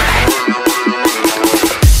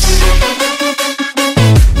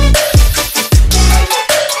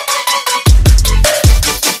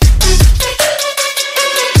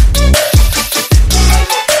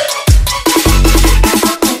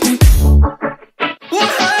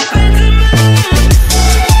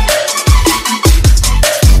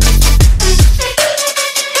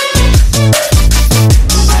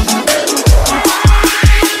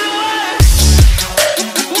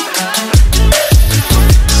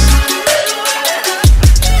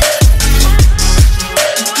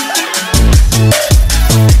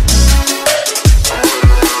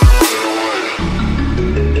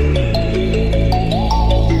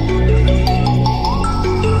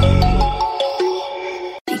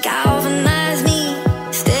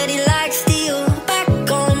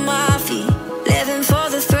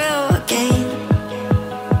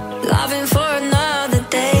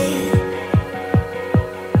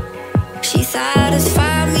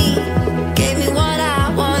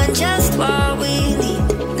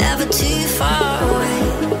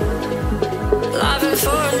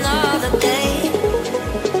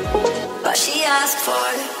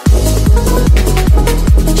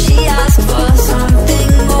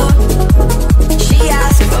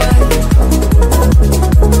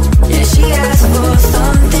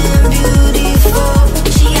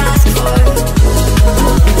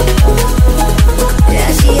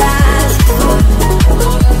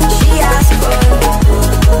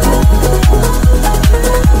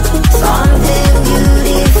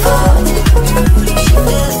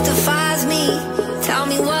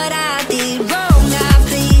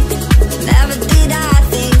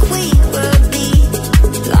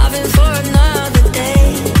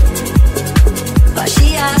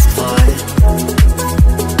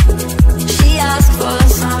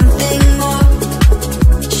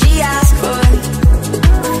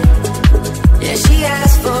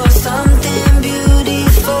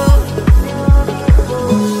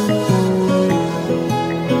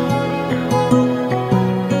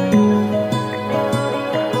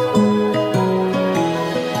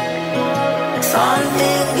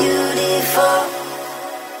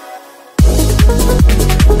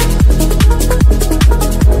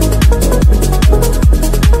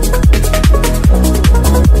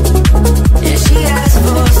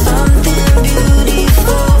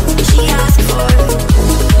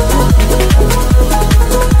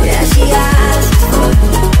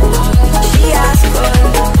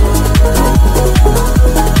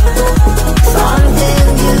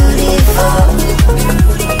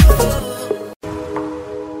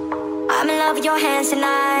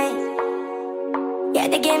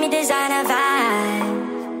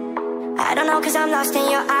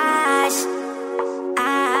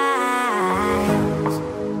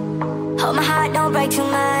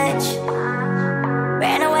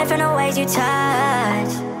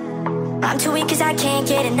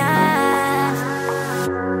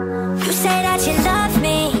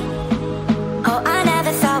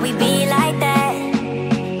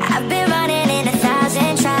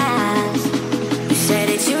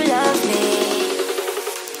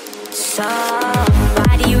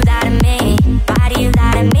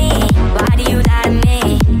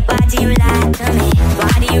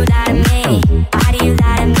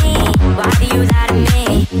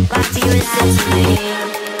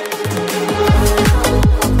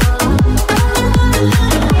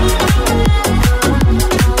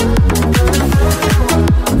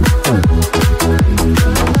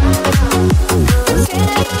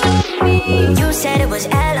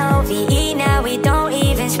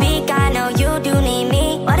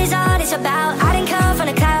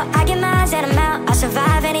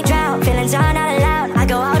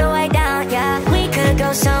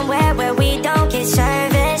 Somewhere where we don't get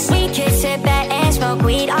service. We could sit back and smoke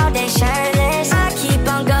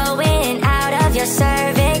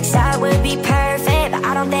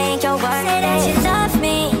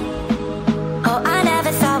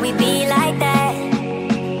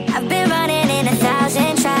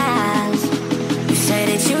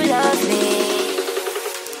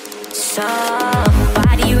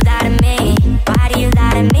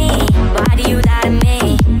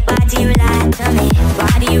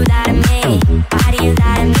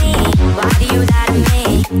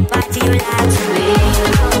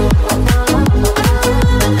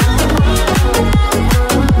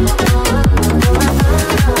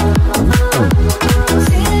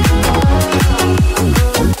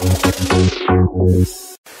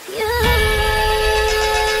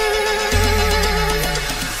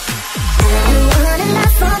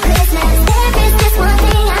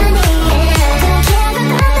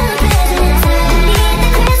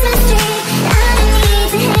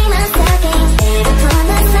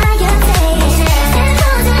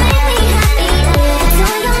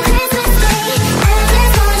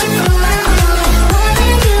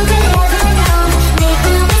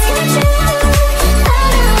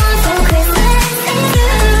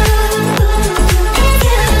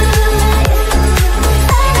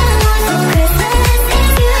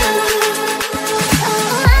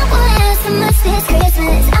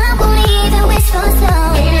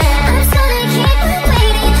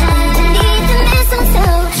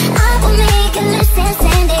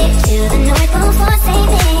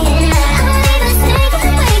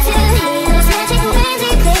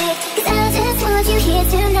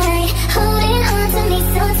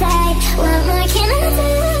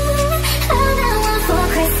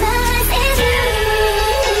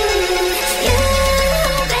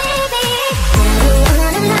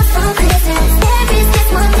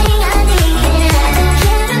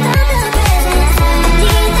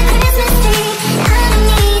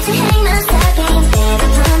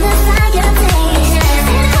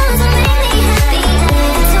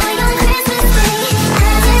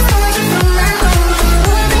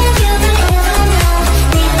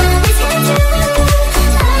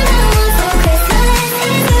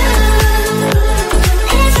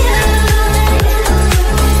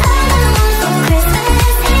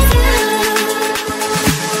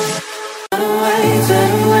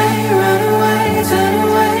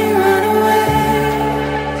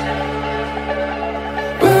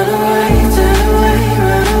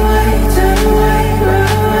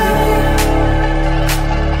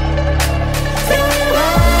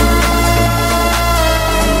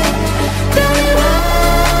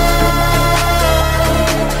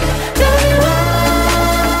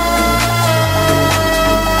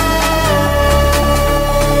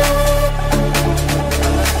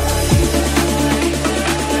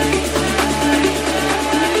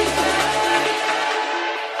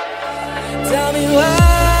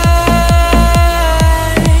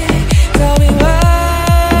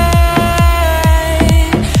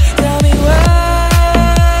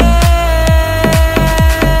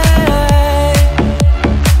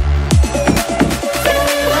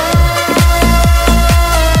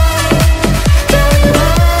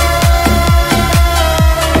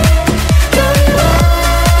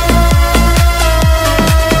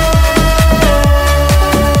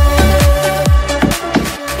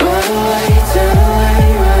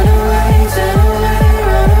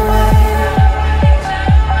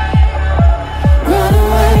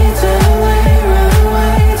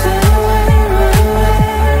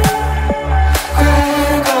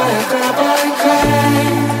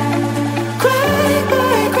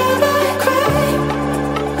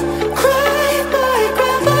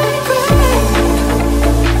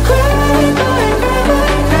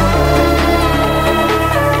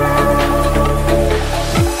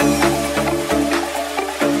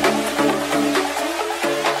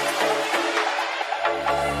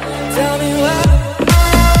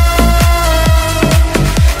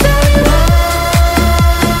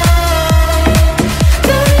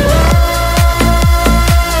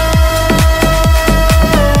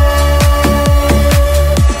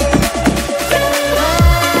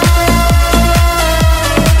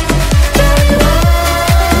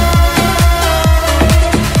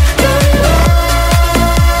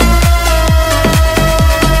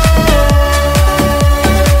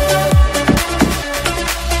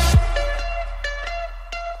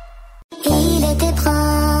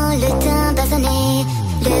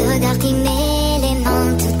regard qui met les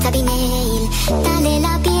mains tout abîmées. Il talait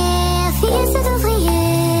la pierre, fils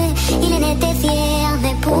d'ouvrier. Il en était fier,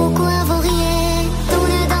 mais pourquoi vous riez?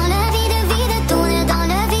 Tourne dans le vide, tourne dans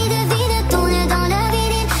le vide, tourne dans le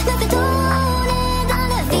vide. Me fait tourner dans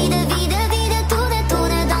le vide, tourne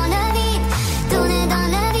dans le vide, tourne dans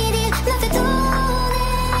le vide. Me fait tourner.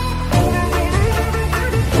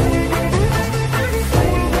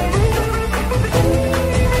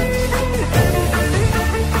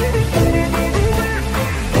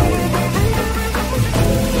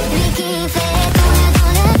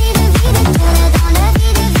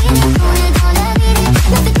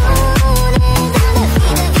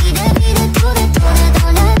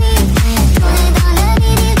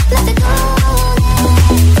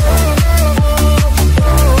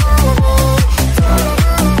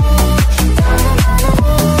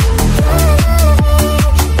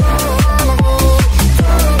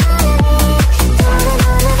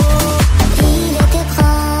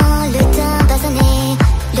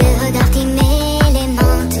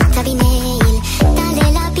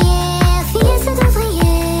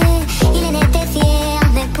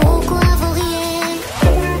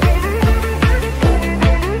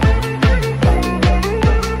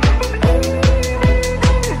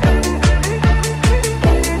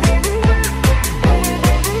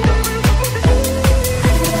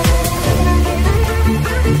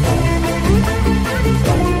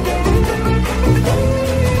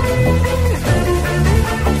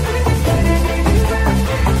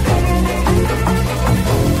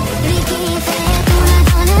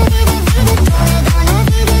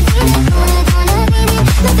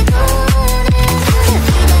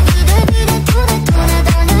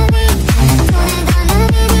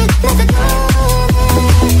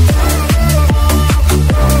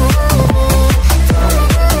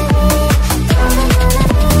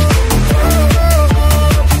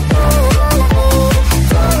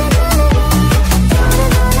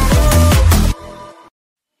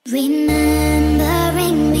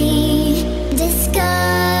 Remembering me,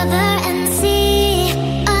 discover and see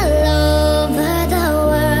all over the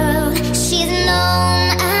world. She's known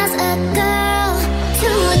as a girl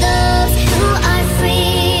to those who are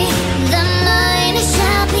free. The mind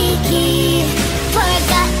shall be key,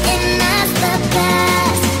 forgotten as the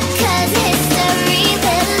past, 'cause history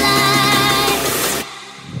will last.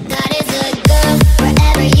 God is a girl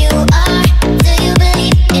wherever you are. Do you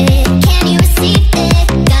believe it? Can you receive it?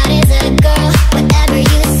 God is a girl, whatever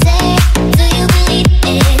you say. Do you believe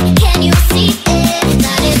it? Can you receive it?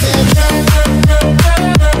 God is a girl.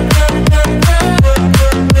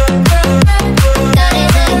 God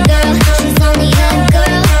is a girl, she's only a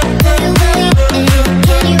girl. Do you believe it?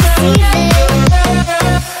 Can you receive it?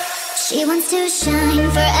 She wants to shine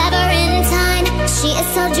forever in time. She is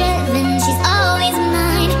so driven, she's always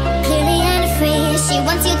mine. Clearly and free, she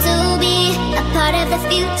wants you to be a part of the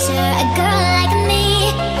future, a girl like me.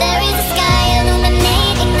 There is a sky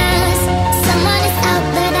illuminating us. Someone is out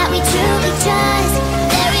there that we truly trust.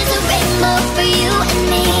 There is a rainbow for you and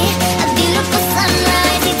me, a beautiful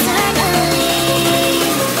sunrise eternally.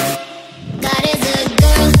 God is a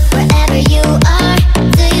girl wherever you are.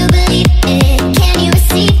 Do you believe it? Can you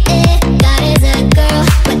receive it? God is a girl,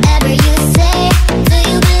 whatever you say. Do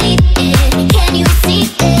you believe it? Can you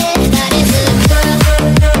receive it? God is a girl.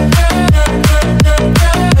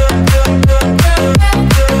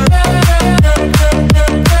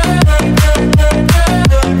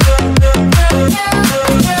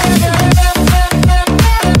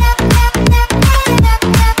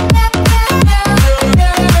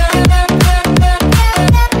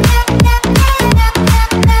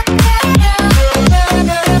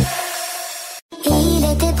 Il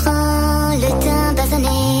était prend le teint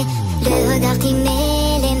basonné, le regard qui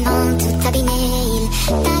met les mains tout abîmées.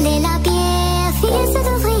 Il talait la pierre, fils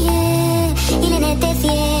d'ouvrier. Il en était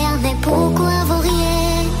fier, mais pourquoi vous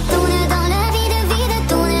riez? Tourne dans le vide,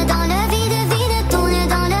 tourne dans le vide, tourne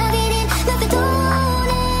dans le vide. Me fait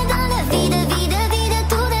tourner dans le vide,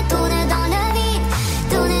 tourne dans le vide,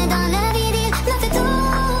 tourne dans le vide. Me fait tourner.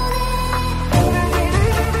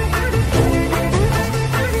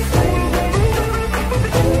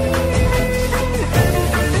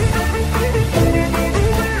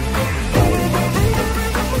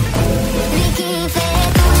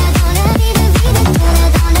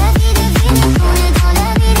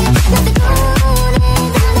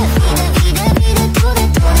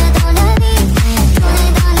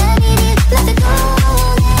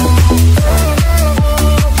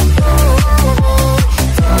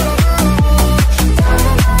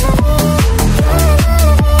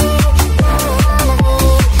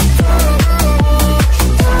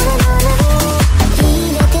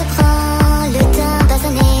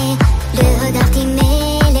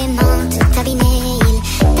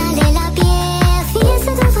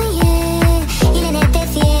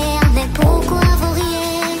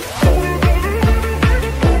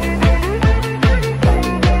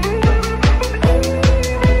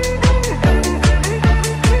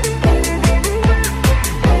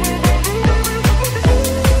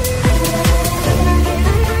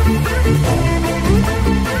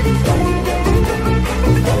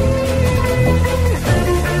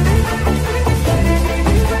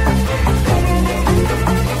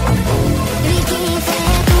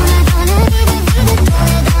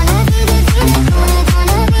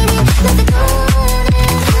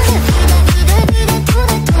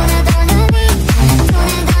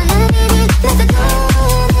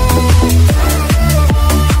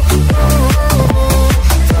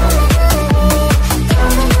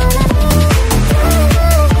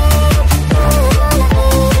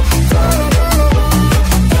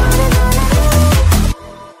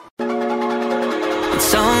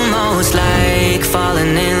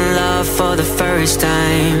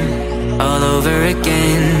 all over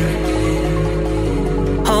again.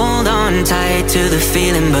 Hold on tight to the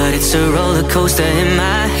feeling, but it's a roller coaster in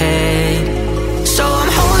my head. So I'm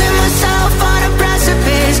holding myself on a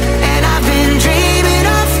precipice, and I've been dreaming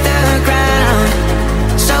off the ground.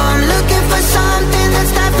 So I'm looking for something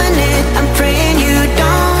that's definite. I'm praying you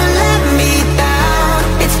don't let me down.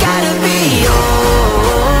 It's gotta be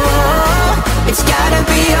all, it's gotta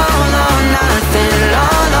be all or nothing,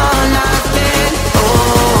 all or nothing.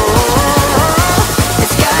 Oh,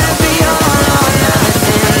 it's gotta be all or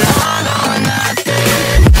nothing, all or nothing.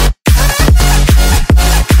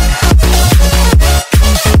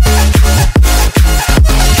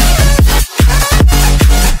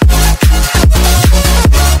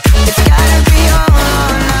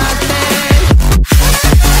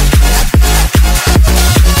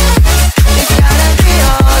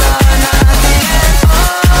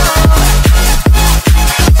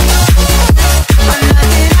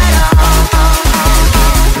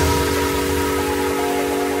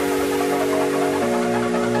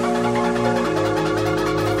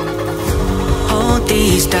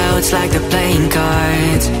 These doubts like they're playing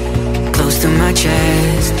cards close to my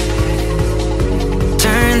chest.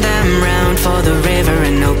 Turn them round for the river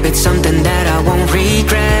and hope it's something that I won't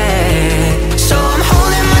regret. So I'm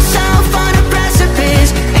holding myself on a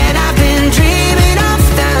precipice, and I've been dreaming off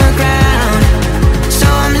the ground. So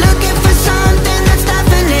I'm looking for something that's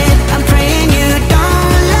definite. I'm praying you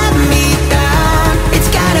don't let me down. It's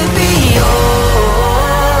gotta be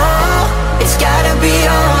all, it's gotta be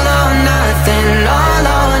all or nothing, all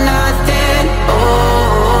or nothing. Oh,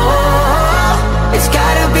 it's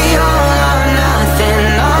gotta be all or nothing,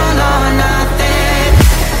 all or nothing.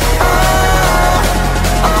 Oh,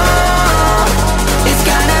 oh, it's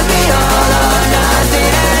gotta be all or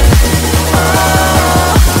nothing.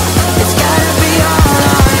 Oh, it's gotta be all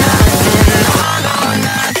or nothing, all or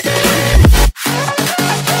nothing.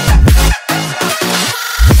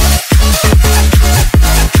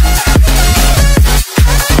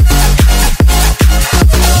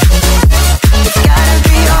 It's gotta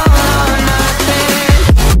be all or nothing.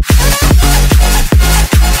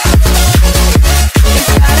 It's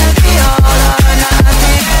gotta be all or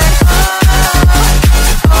nothing.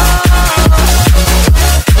 Oh,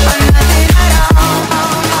 or nothing at all.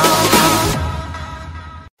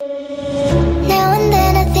 Now and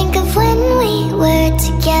then I think of when we were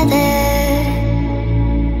together,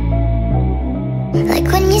 like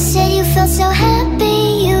when you said you felt so happy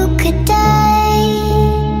you could die.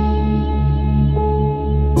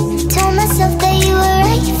 Told myself that you were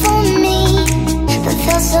right for me, but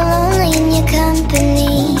felt so lonely in your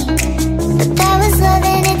company. But that was love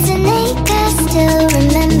and it's an ache I still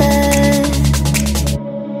remember.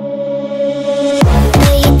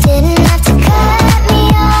 But you didn't have to cut me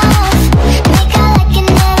off, make out like it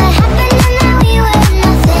never happened and that we were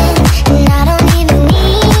nothing. And I don't even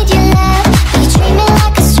need your love, you treat me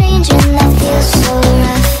like a stranger and that feels so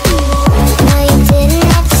rough. No, you didn't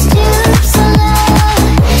have to stoop so low,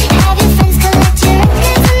 have your friends collect your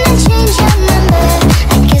records and then change your number.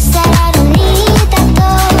 I guess that I don't need that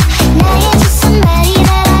though, now you're just somebody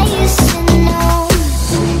that I used to know.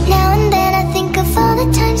 Now and then I think of all the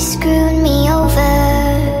times you screwed me over,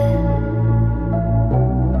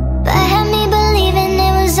 but had me believing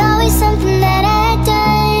it was always something that I had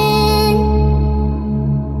done.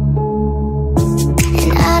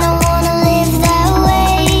 And I don't wanna live that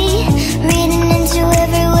way, reading into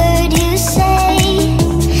every word you say.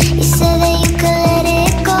 You said that you could let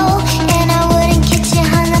it go, and I wouldn't get you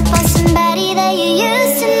hung up on somebody that you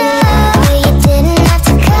used to know. But you didn't have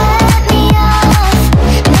to cut me off,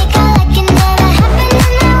 make out like it never happened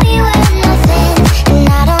and that we were nothing. And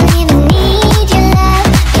I don't even need your love,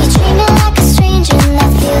 you treat me like a stranger and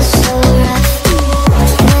that feels so rough.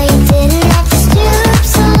 No, you didn't have to stoop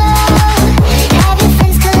so low, have your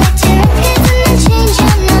friends collect your records and then change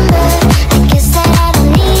your number. I guess that I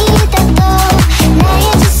don't need that though, now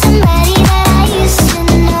you're just somebody that I used to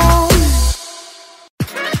know.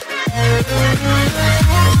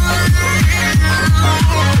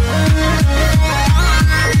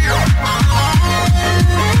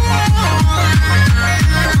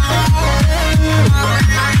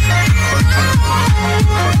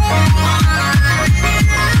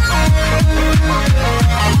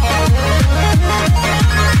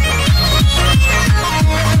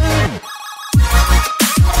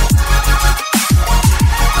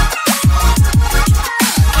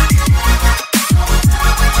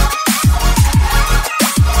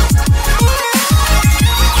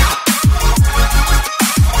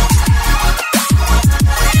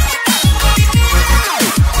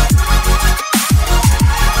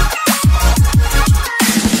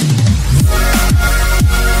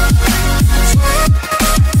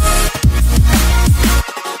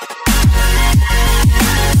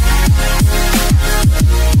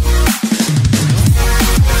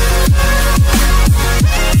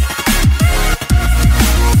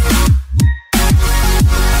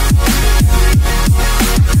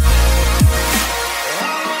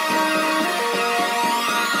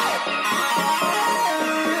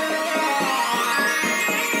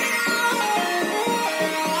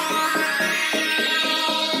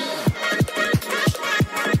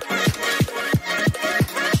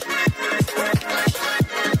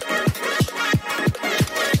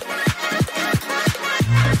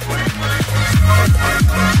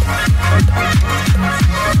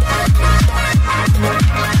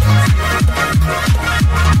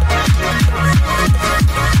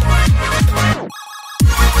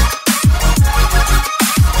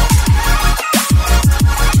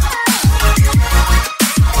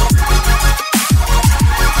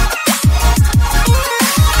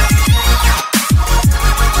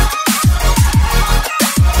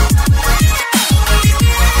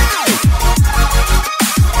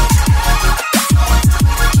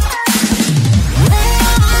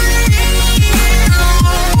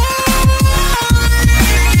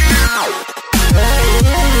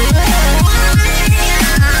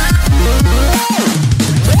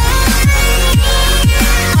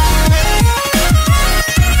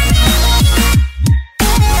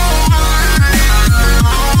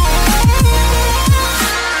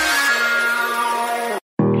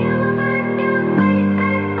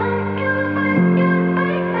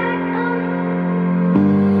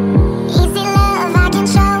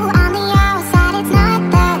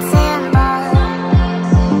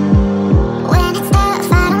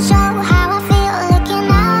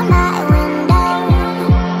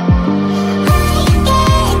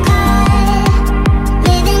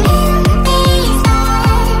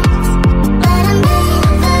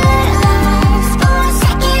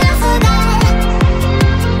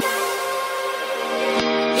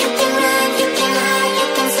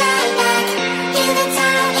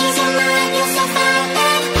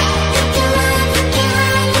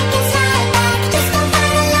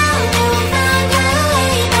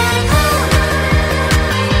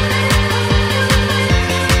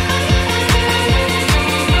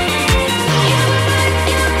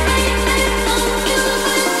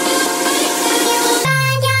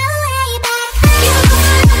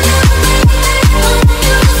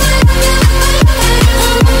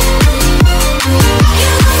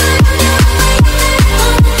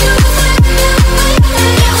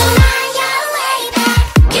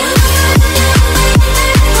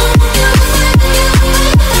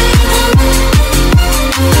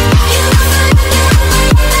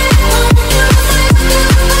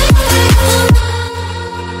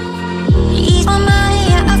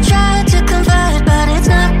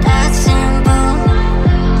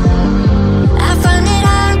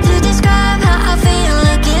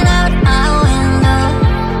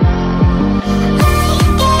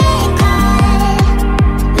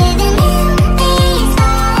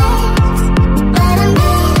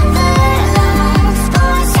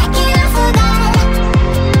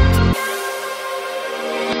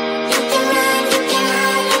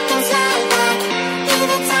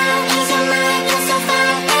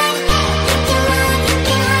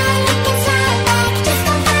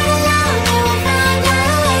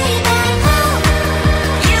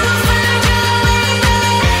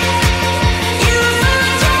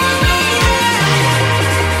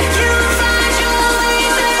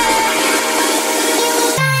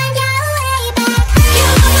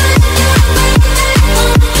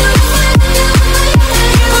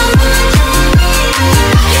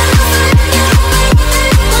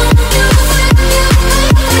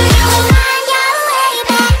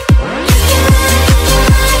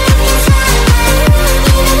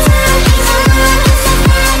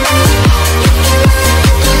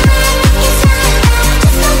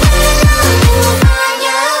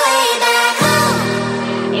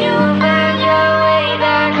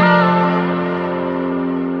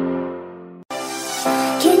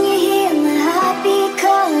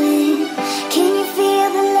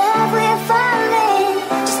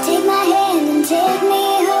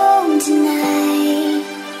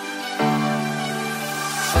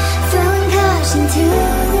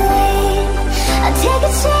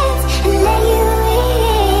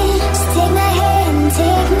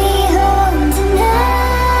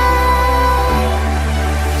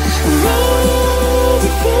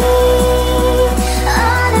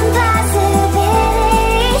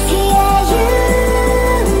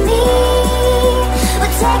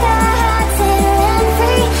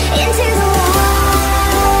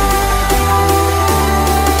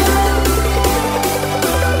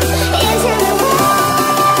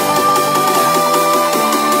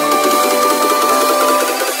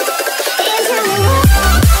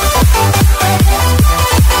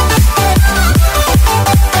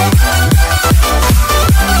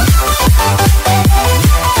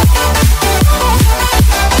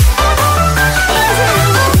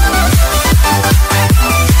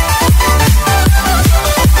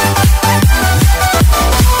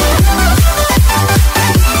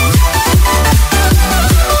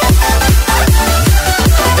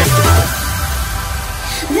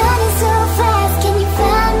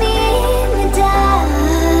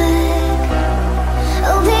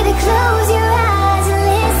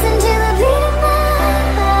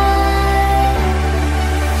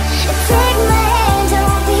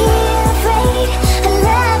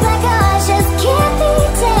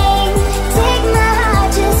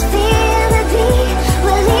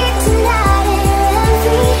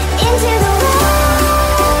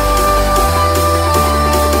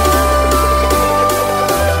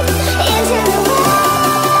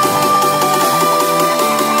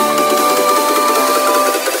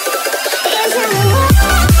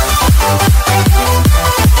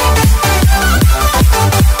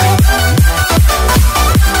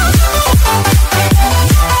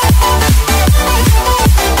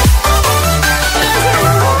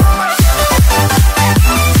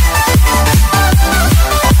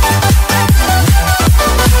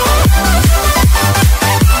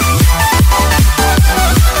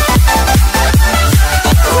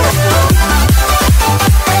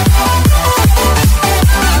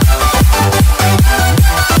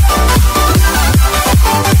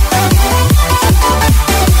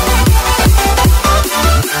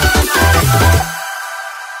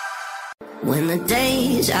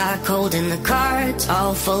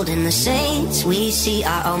 unfolding. The saints we see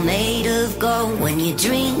are all made of gold. When your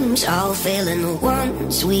dreams all fail and the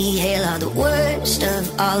ones we hail are the worst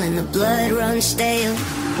of all, and the blood runs stale.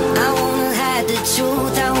 I wanna hide the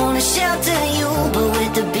truth, I wanna shelter you, but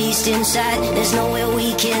with the beast inside, there's nowhere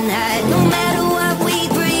we can hide. No matter what we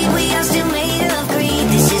breed, we are still made of greed.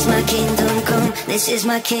 This is my kingdom come, this is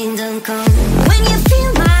my kingdom come. When you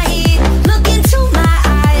feel my heat, look into my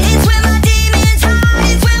eyes. It's where my demons hide,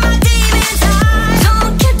 it's where my demons hide.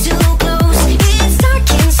 Don't get too close, it's dark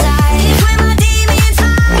inside. It's where my demons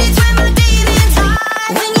hide, it's where my demons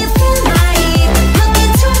hide. When you feel my heat, look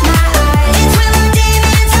into my eyes. It's where my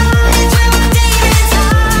demons hide, it's where my demons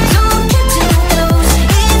hide. Don't get too close,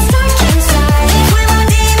 it's dark inside. It's where my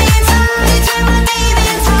demons hide, it's where my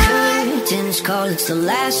demons hide. Curtains call, it's the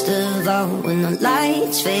last of all. When the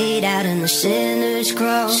lights fade out and the sinners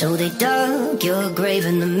crawl, so they dug your grave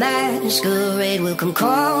and the masquerade will come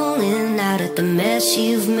crawling out at the mess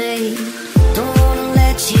you've made. Don't wanna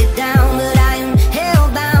let you down, but I am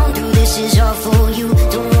hellbound. Through this is all for you,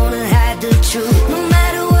 don't wanna hide the truth. No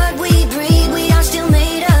matter what we breed, we are still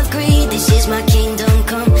made of greed. This is my kingdom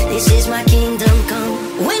come, this is my kingdom come.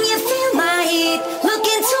 When you feel my heat, look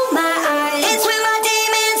into my eyes. It's where my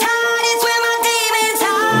demons hide, it's where my demons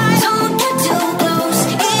hide. Don't get too close,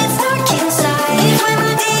 it's dark inside. It's where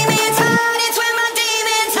my demons hide, it's where my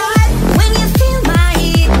demons hide. When you feel my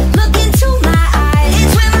heat, look into my eyes.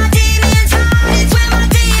 It's where my demons hide, it's where my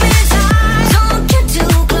demons hide. Don't get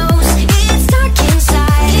too close, it's dark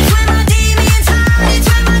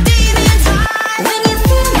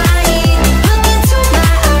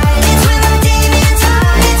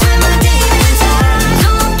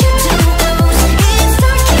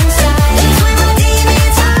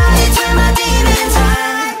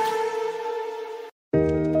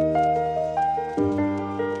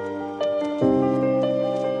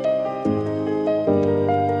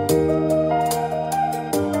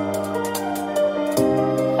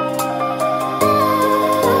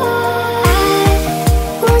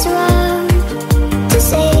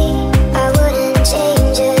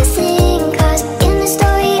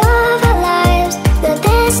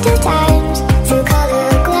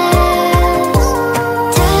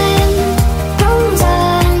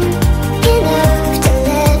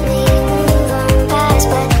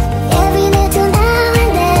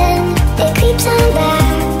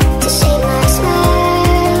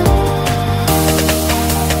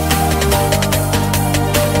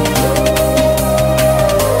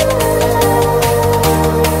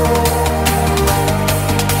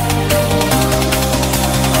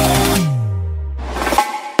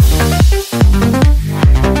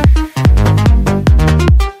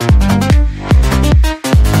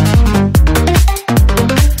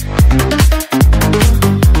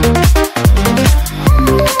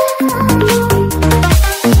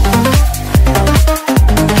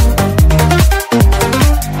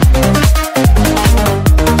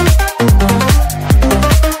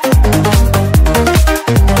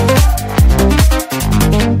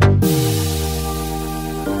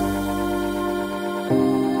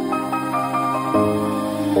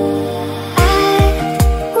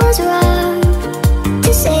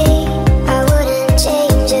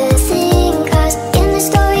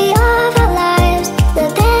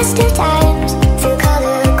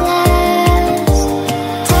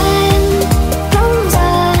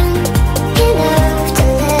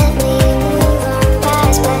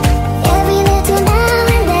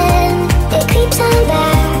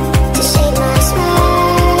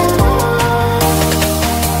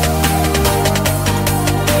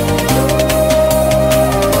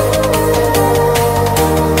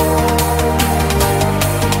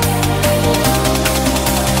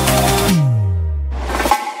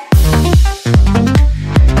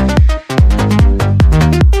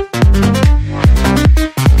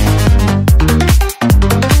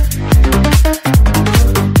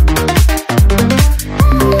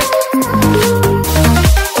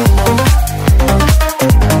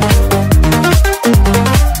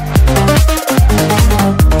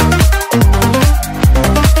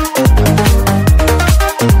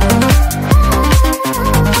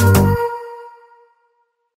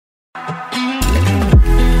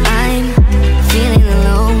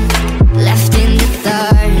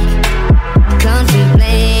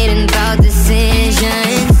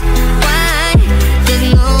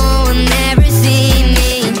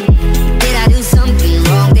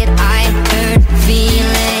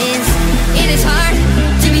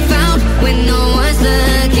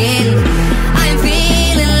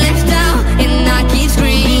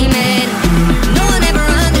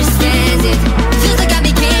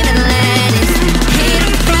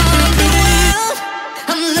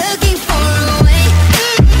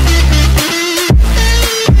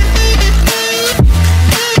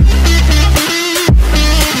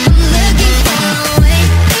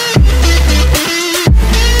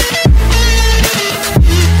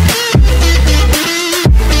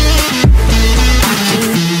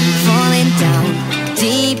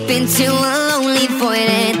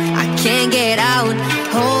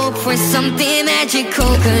something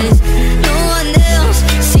magical, cause no one else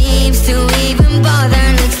seems to even bother.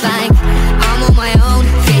 Looks like I'm on my own,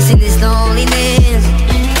 facing this loneliness.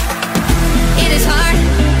 It is hard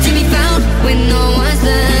to be found when no one's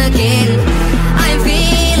looking. I'm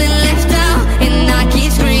feeling left out and I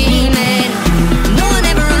keep screaming. No one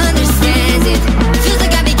ever understands it. Feels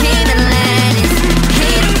like I became the latest.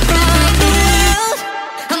 Hated from the world.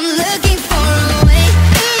 I'm looking for a way.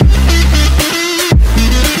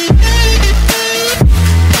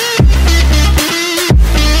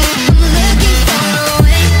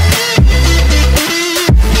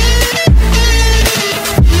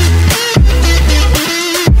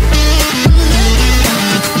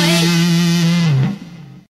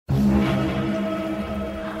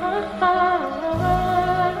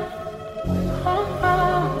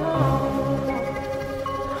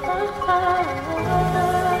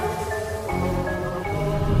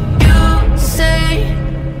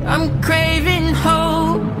 I'm craving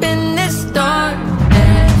hope in this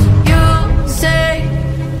darkness. You say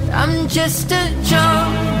I'm just a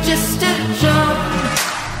joke, just a joke.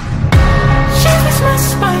 Shivers my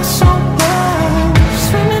spine so bad.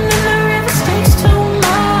 Swimming in the river takes too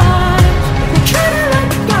much. We try to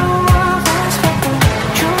let go of us, but the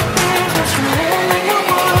truth is what's really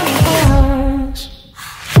on us.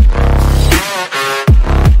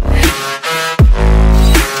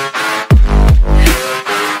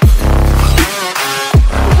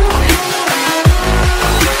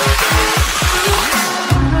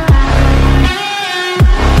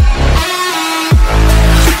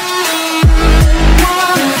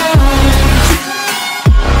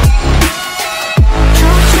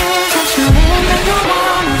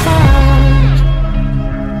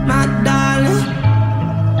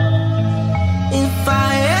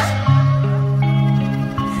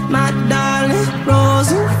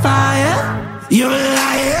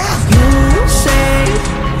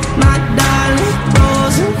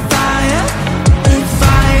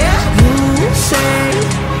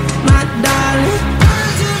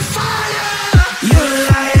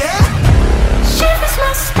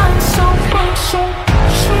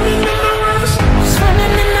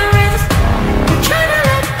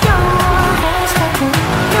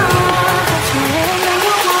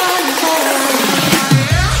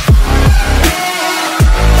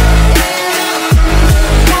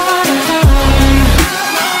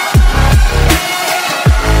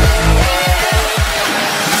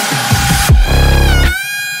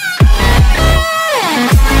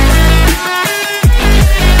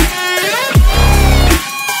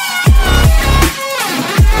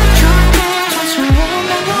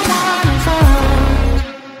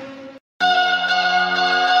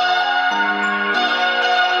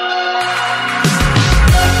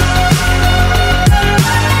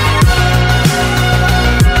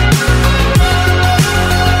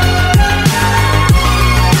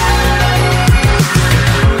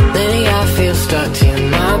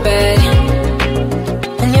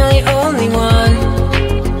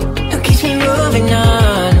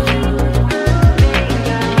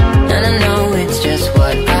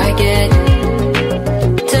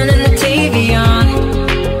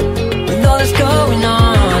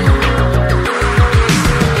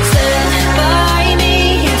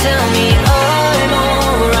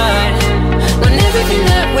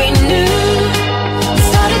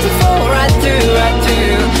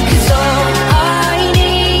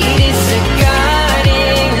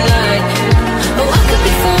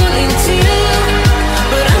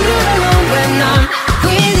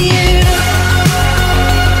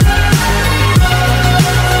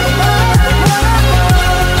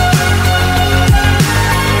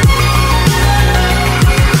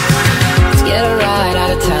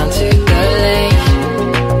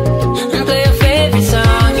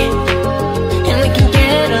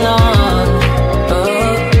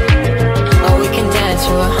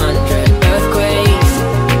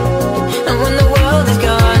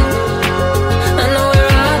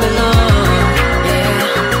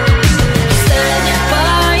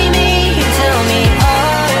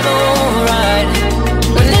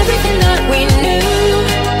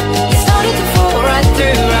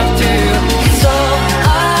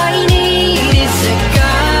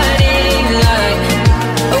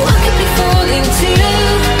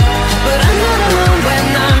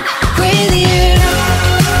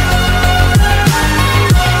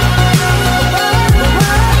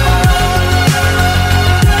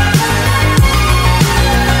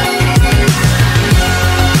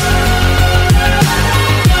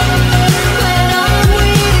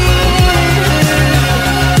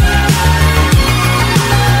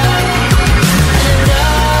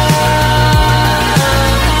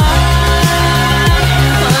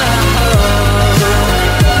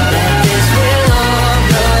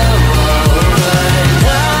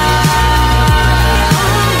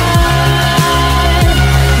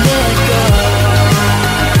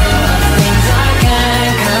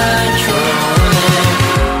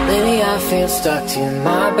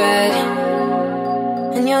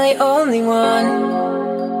 the only one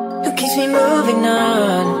who keeps me moving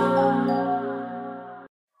on.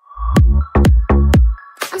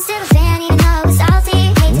 I'm still a fan even though it's salty.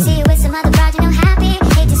 Hate to see you with some other broad you know happy.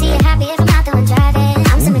 Hate to see you happy if I'm not the one driving.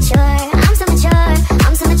 I'm so mature, I'm so mature,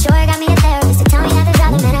 I'm so mature. Got me a therapist to tell me that there's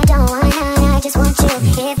other men I don't want none. I just want you.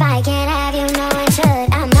 If I can't have you, no one should.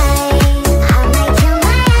 I might kill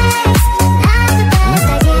my ex. Not the best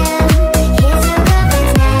idea. Here's your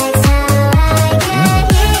girlfriend's next. How I get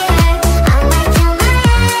here. I might kill my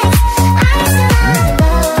ex. I still love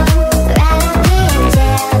you,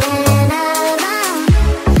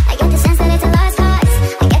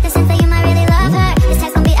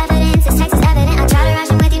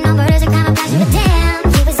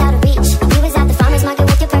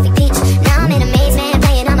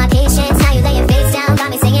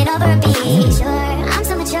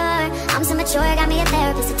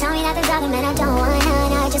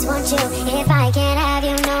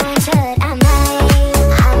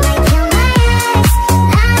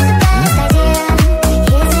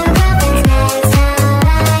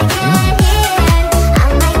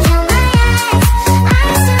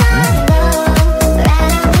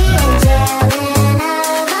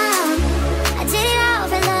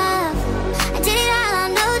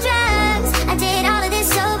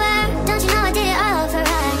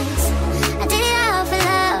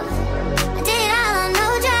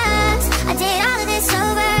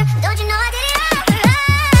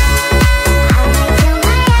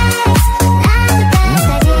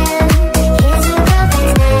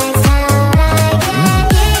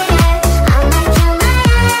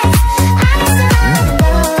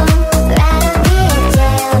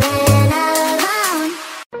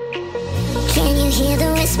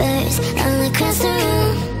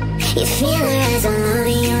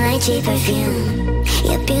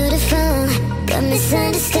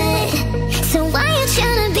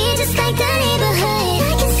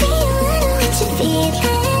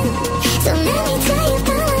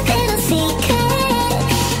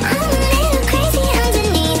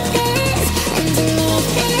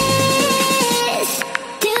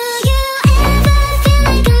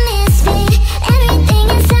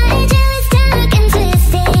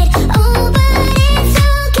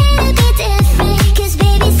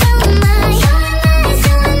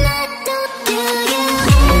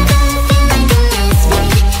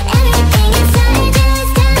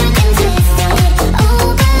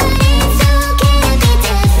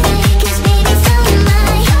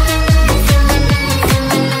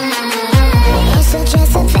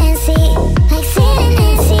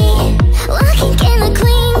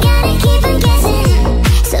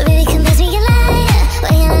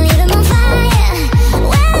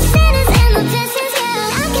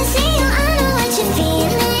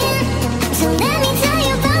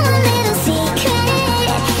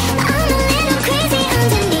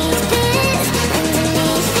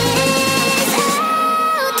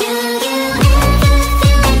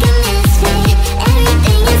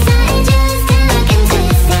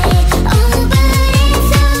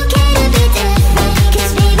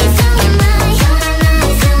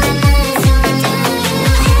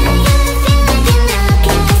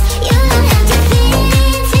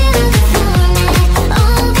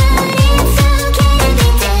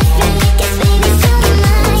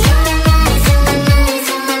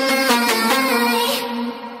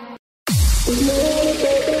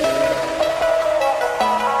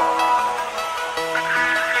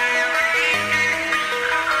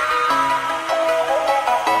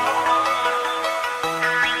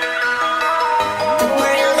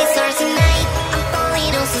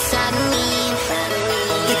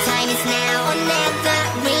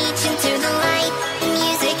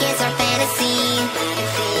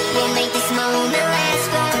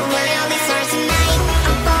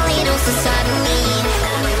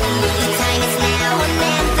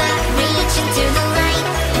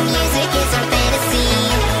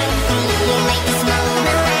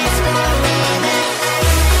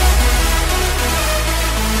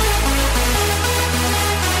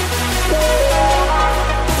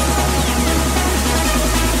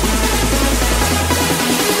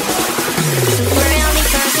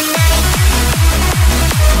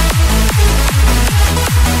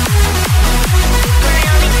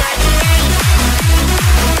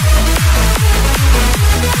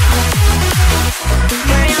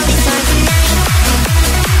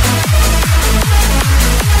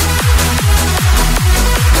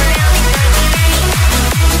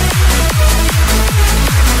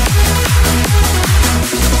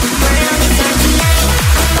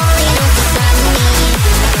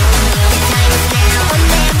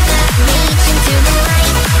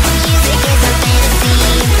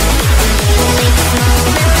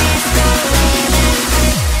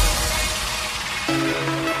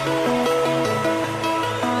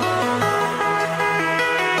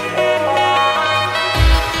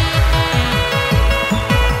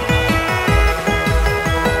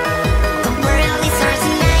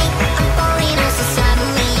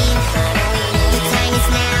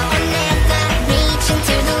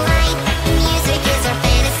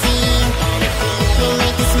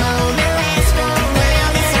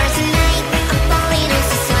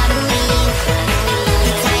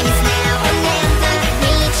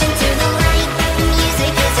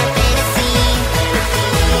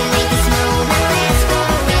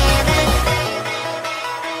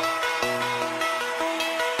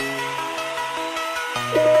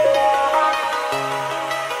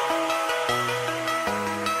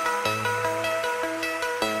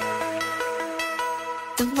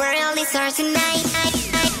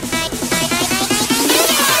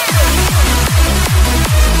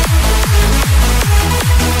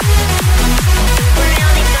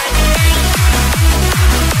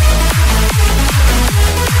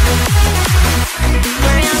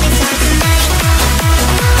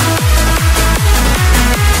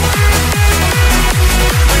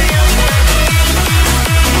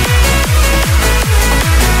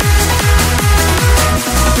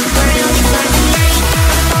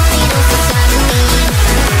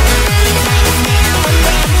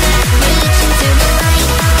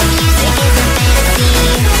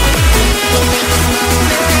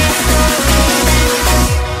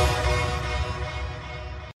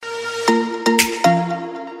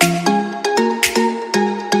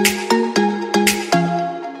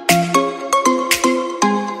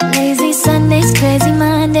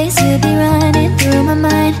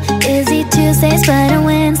 Tuesdays, but on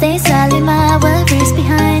Wednesdays I leave my worries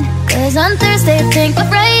behind. Cause on Thursday, think of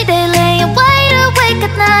Friday, laying wide awake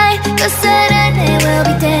at night. Cause Saturday we'll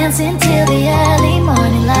be dancing till the early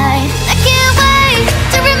morning light. I can't wait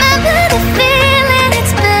to remember the feeling.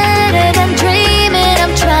 It's better than dreaming.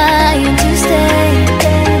 I'm trying to stay.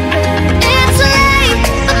 It's late,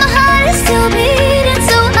 but my heart is still beating,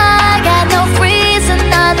 so I got no reason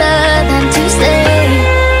other than to stay.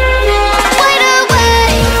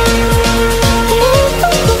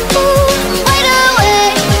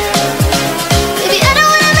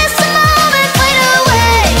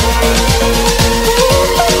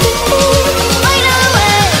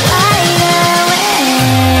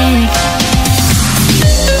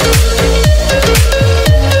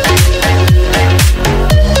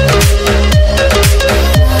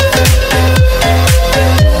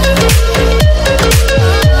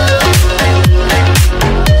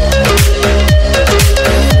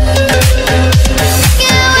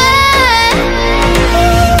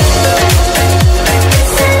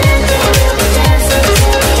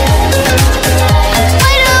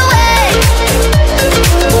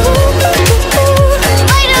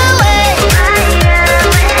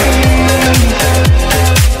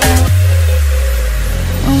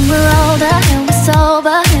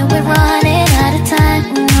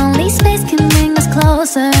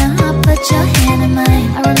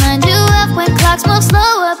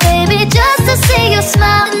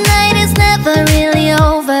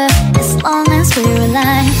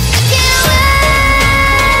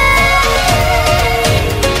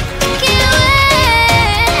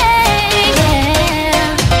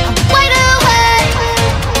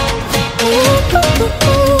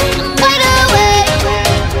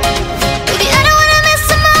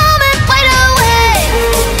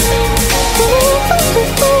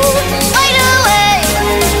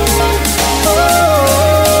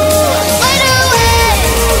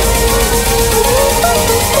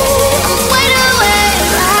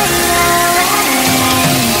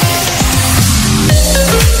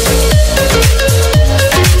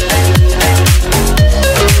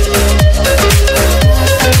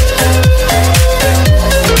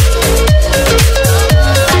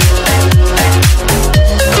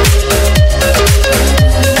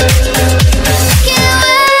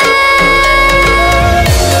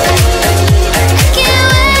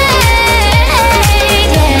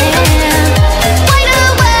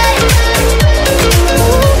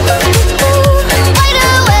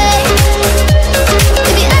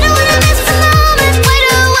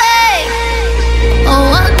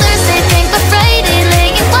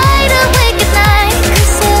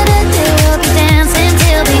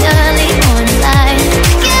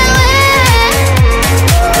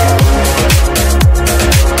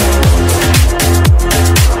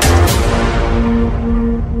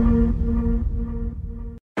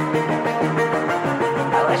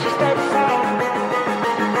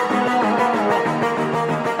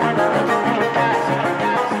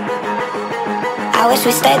 wish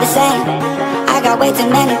we stayed the same. I got way too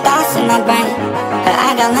many thoughts in my brain, but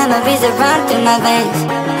I got memories that run through my veins.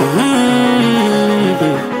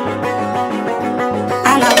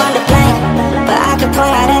 I'm not one to blame, but I can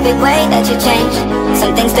point out every way that you change.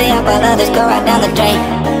 Some things stay up while others go right down the drain,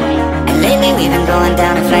 and lately we've been going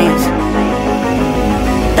down in flames.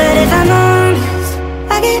 But if I'm honest,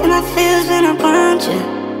 I get my feels when I want you.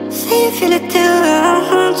 Say you feel it too, I'll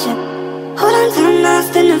haunt you. Hold on till I'm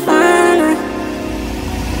lost in nirvana.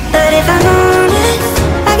 But if I'm honest,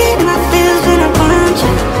 I get my feels when I want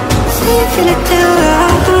you. Say you feel it too,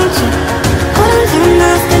 I'll haunt you. Hold on till I'm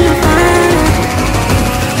lost in nirvana.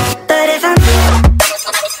 But if I'm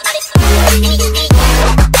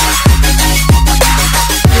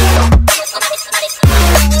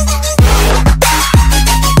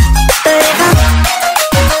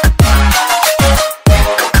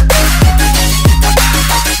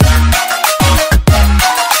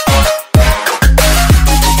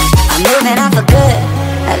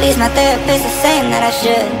my therapist is saying that I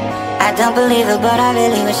should. I don't believe it, but I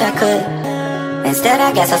really wish I could. Instead,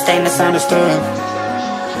 I guess I'll stay misunderstood.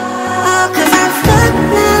 Oh, cause I'm stuck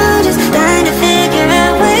now, just trying to figure a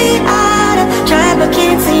way out of. Try but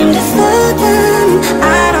can't seem to slow down.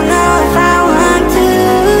 I don't know if I want to.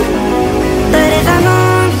 But if I'm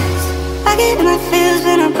honest, I get my feels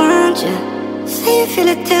when I want you. Say you feel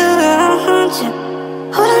it too, I'll haunt you.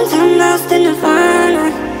 Hold on till I'm lost in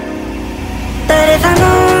nirvana. But if I'm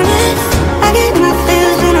honest, I get my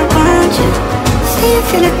feels when I want you. See you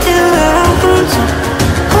feel it too, I'll haunt you.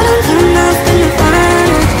 Hold on till I'm lost in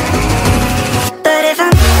nirvana. But if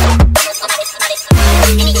I'm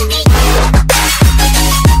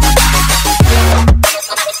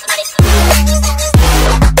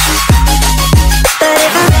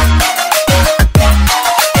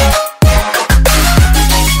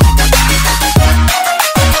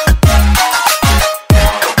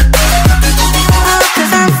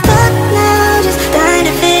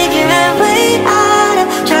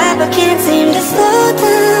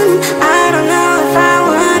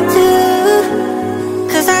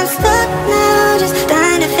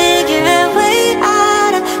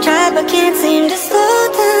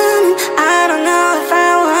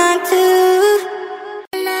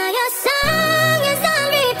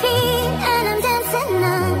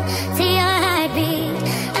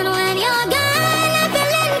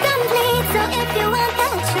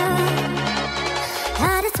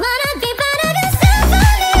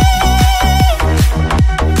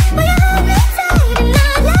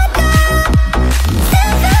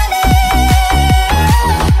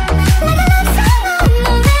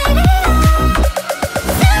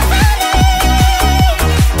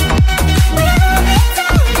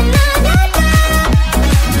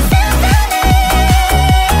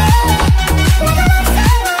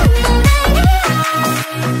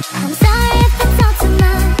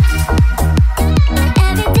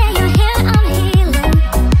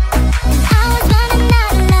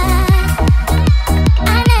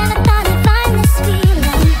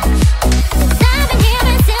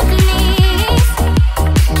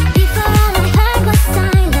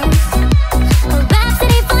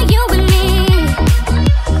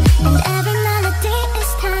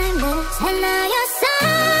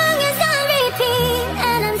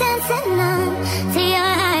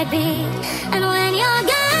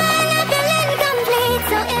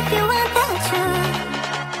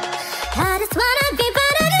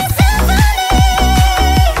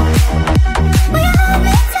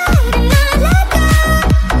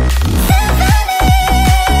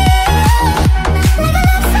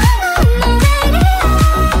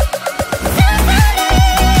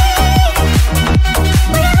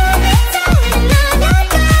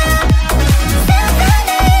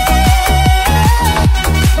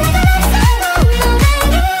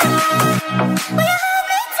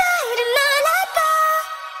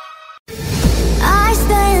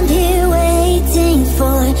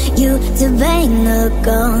to bang the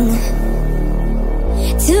gong,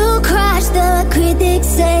 to crush the critics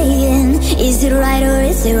saying, is it right or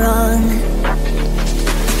is it wrong?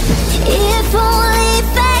 If only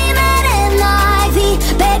fame and ivy,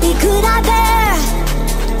 baby, could I bear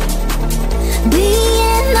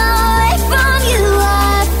being away from you?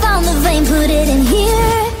 I found the vein, put it in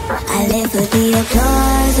here. I live for the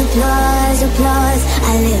applause, applause, applause.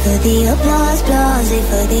 I live for the applause, applause. Live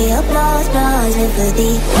for the applause, applause. Live for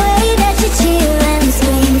the way that you cheer and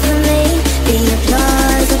scream for me. The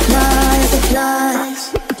applause, applause, applause.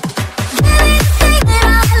 Everything that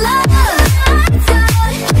I love, put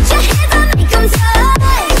your hands up, make 'em touch.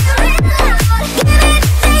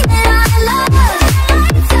 Everything that I love,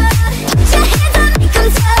 put your hands up, make 'em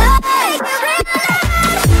touch.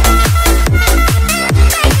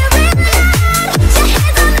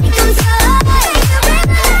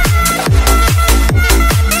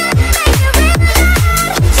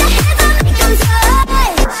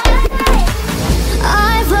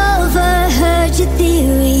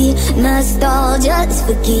 Nostalgia's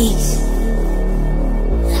for geeks,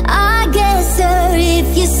 I guess, sir,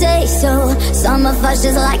 if you say so. Some of us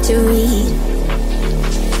just like to read.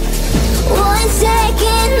 1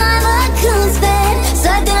 second I'm a coon's fan,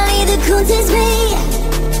 suddenly the coons is me.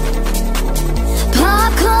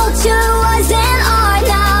 Pop culture wasn't art,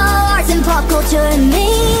 now art's and pop culture and me.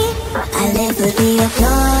 I live for the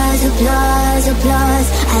applause, applause, applause.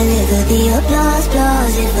 I live for the applause,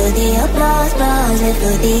 applause. Live for the applause, applause. Live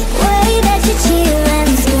for the way that you cheer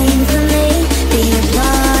and scream for me. The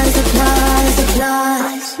applause, applause,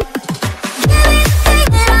 applause. Everything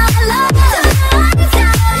that I love, put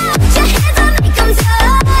your hands up, make 'em touch.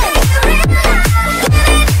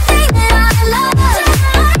 Everything that I love,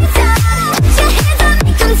 put your hands up,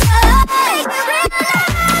 make 'em touch.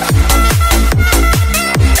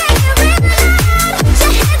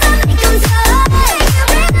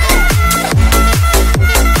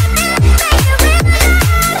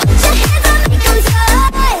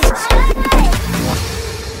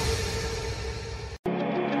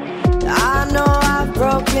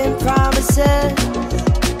 Broken promises.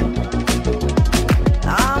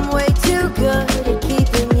 I'm way too good at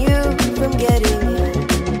keeping you from getting in.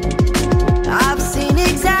 I've seen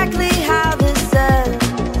exactly how this ends.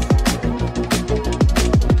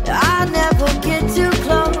 I never get too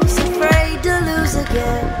close, afraid to lose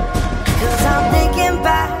again. 'Cause I'm thinking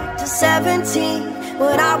back to 17,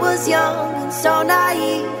 when I was young and so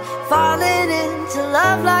naive, falling into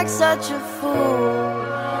love like such a fool.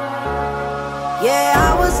 Yeah,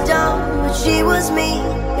 I was dumb, but she was me.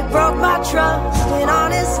 It broke my trust, and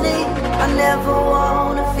honestly, I never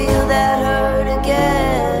wanna feel that hurt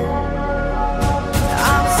again.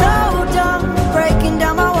 I'm so done breaking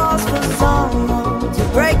down my walls for someone to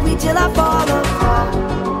break me till I fall apart.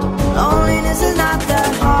 Loneliness is not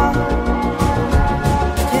that hard.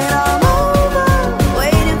 And I'm over,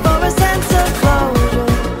 waiting for a sense of closure,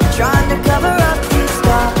 trying to cover up these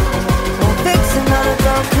scars, won't fix another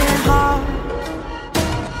broken heart.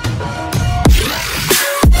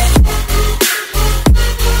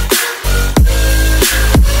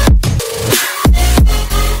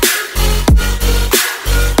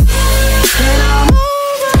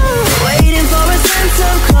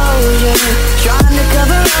 Trying to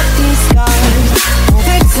cover up these scars,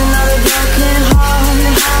 fix another broken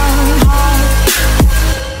heart.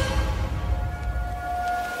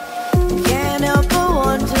 Can't help but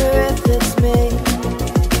wonder if it's me.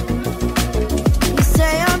 You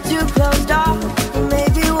say I'm too closed off, but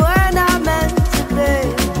maybe we're not meant to be.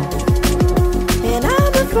 And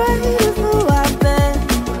I'm afraid of who I've been.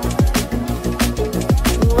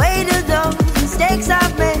 The weight of those mistakes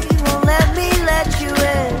I've made won't let me let you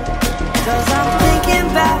in. 'Cause I'm thinking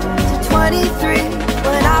back to 23,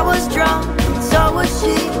 when I was drunk and so was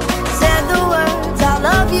she. Said the words, I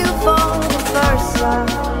love you, for the first time.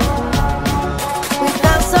 We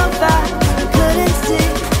felt so fast, we couldn't see.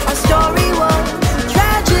 Our story was a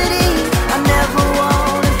tragedy. I never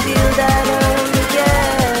wanna feel that hurt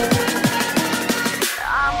again.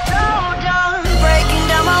 I'm so done breaking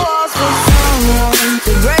down my walls for someone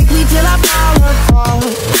to break me till I fall apart.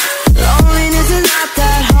 Loneliness is not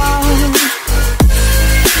that hard.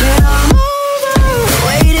 Yeah, I'm over,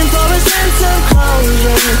 waiting for a sense of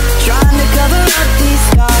closure, trying to cover up these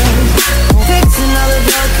scars, fix another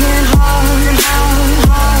broken heart.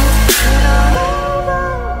 Yeah, I'm over,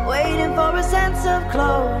 waiting for a sense of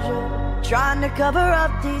closure, trying to cover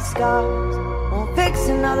up these scars, won't fix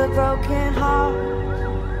another broken heart.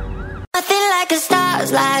 Nothing like a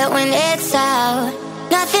star's light when it's out.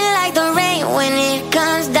 Nothing like the rain when it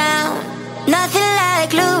comes down. Nothing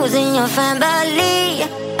like losing your family.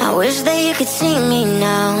 I I wish that you could see me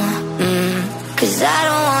now. Cause I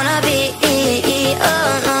don't wanna be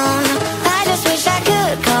alone. I just wish I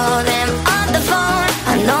could call them on the phone.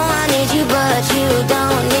 I know I need you, but you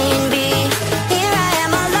don't need me. Here I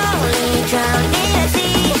am alone, drowned in a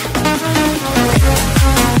sea.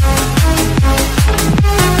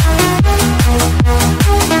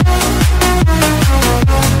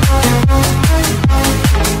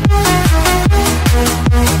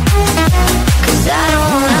 Cause I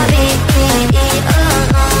don't wanna be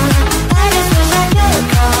alone. I just wish I could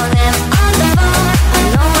call them on the phone. I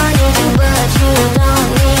know I need you, but you don't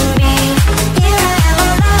need me. Here I am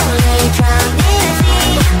alone, drowned in a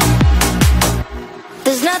sea.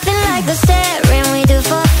 There's nothing like the staring we do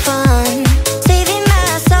for fun. Saving my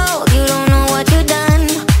soul, you don't know what you've done.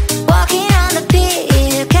 Walking on the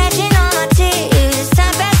pier, catching all my tears.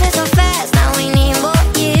 Time passes so fast, now we need more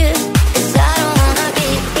years. Cause I don't wanna be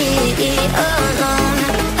alone.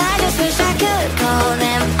 I just wish I could call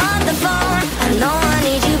them on the phone. I know I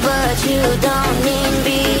need you, but you don't need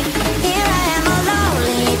me. Here I am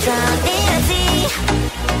alone, drowned in a sea.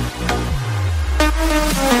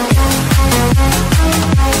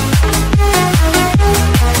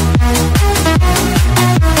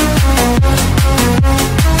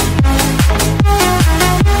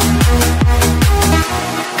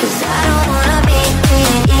 Cause I don't wanna be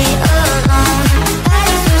alone. I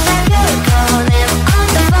just wish I could call them on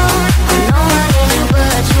the phone. I know I need you,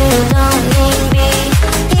 but you don't need me.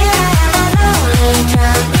 Here I am alone,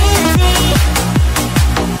 drowned in a sea.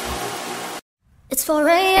 It's 4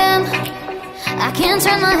 a.m. I can't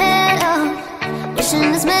turn my head up. Wishing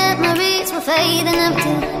these memories were fading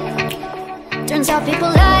empty. Turns out people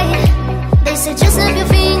lie. They say just snap your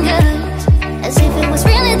fingers, as if it was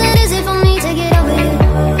really that easy for me to get over you.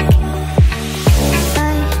 I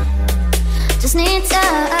just need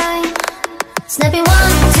time. Snappy 1, 2,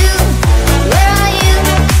 where are you?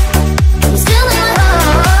 You're still in my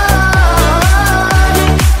heart.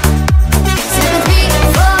 Snappy 3,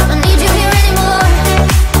 4, I need you here anymore.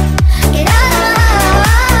 Get out of my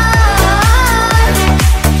heart.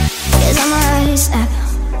 'Cause I'm already snap.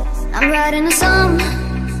 I'm writing a song,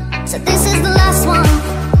 so this is the last one.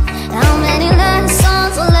 How many last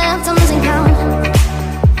songs are left? I'm losing count.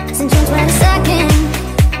 Since June 22nd,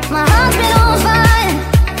 my heart's been on fire.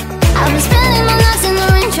 I've been spending my nights in the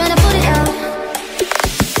rain trying to put it out.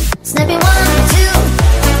 Snappy 1, 2,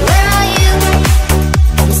 where are you?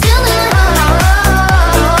 You're still in my heart.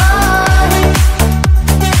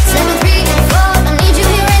 Snappy 3, 4, I need you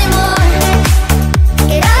here anymore.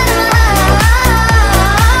 Get out of my heart.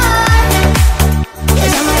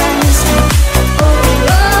 'Cause I'm already snap. Oh,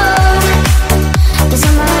 oh. 'Cause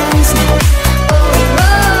I'm already snap. Oh,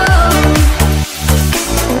 oh.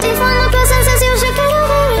 And if one more person says you should get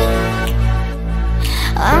over it,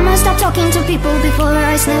 I must stop talking to people before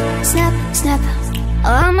I snap, snap, snap.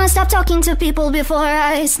 I must stop talking to people before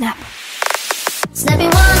I snap. Snappy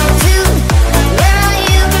 1, 2, where are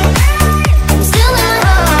you? You're still in my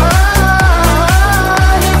heart.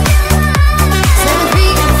 Snappy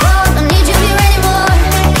 3, 4, I need you here anymore.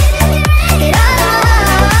 Get out of my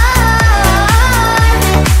heart.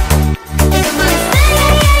 'Cause I'm gonna stay,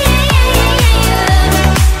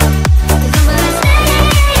 Cause I'm gonna stay,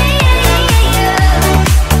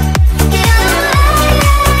 Get out of my heart.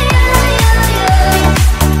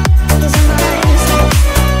 'Cause I'm gonna stay,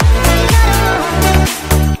 Get out of my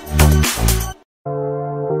heart.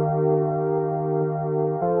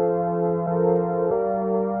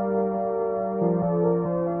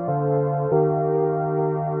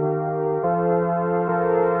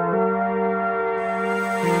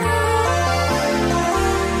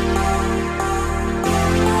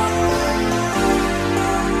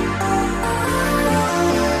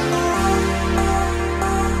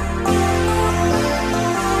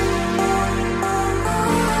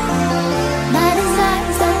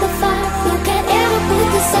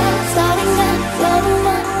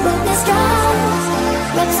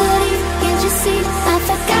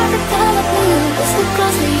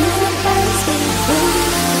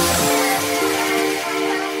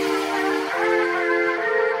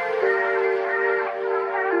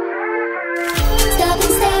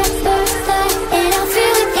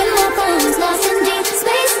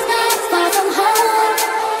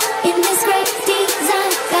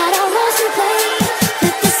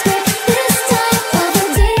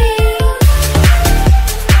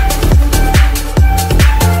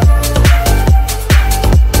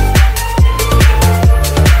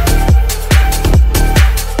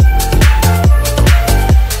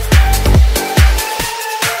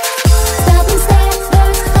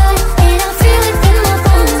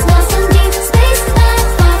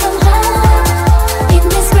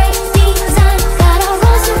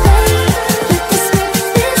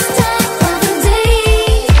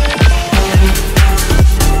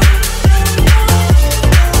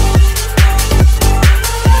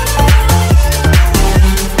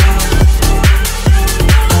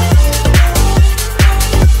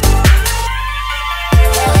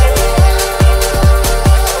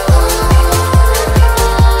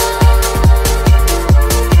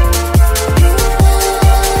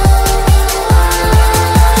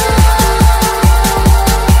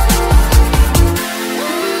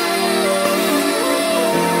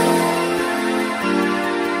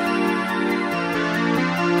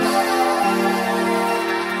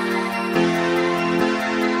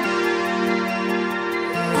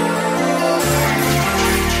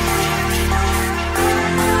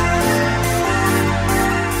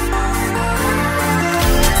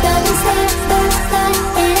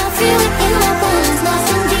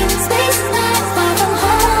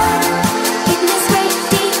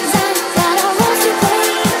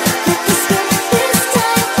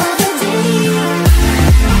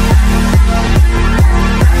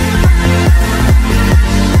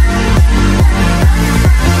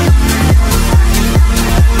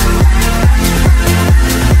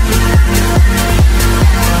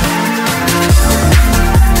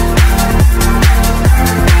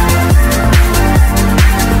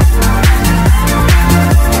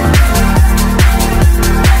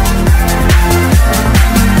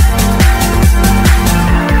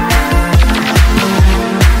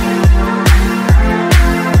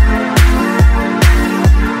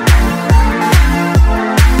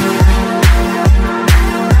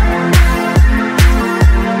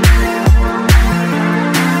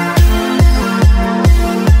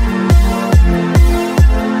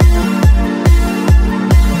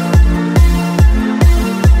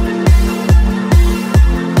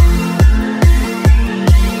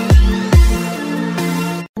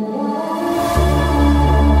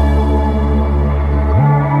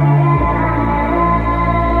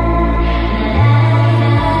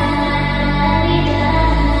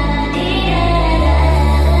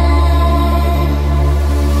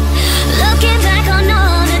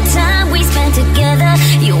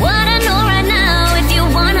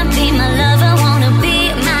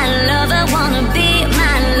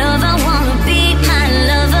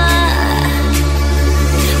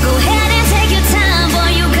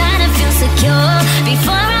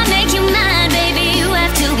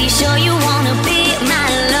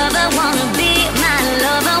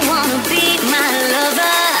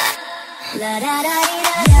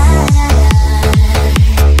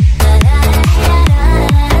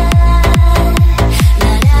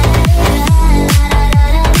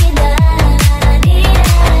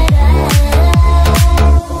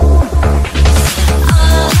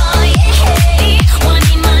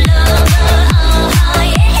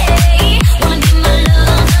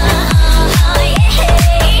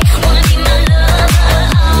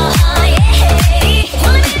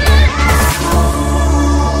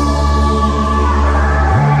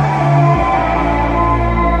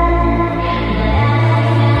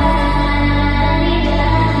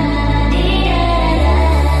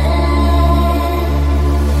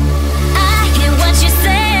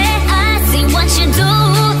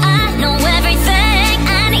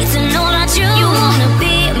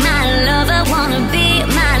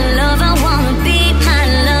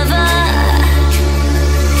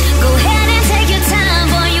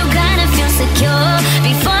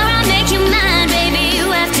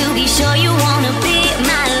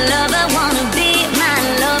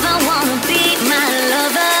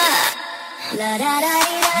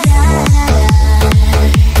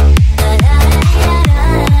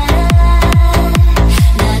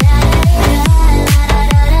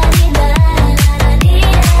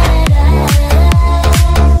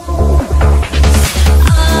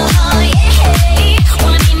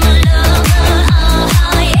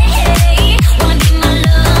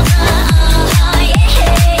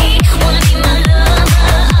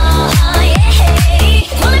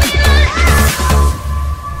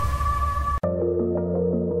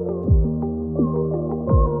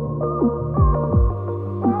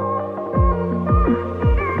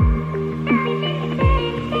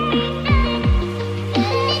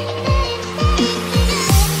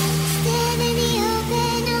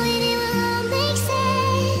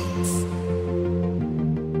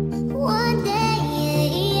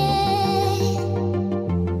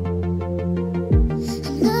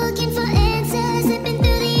 Looking for answers, slipping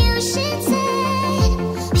through the ocean sand.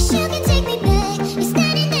 Wish you could take me back. You're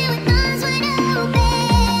standing there with arms wide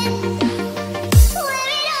open. Where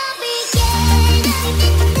it all began.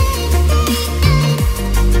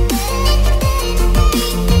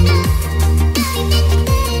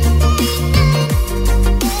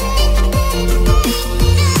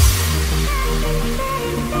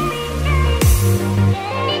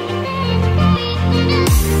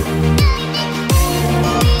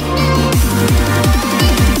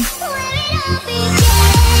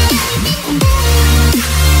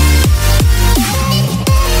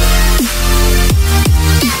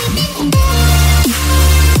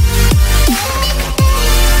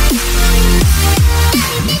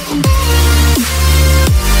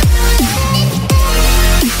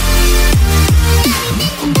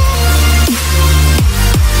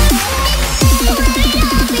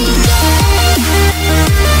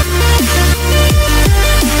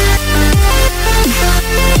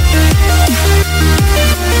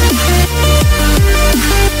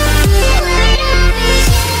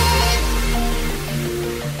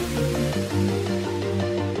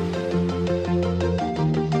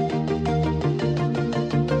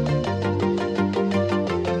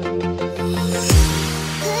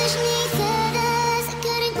 Push me further, so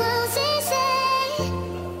couldn't close inside.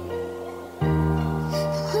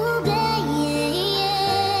 Oh,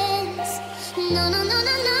 yes. No, no, no,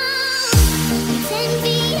 no, no. 10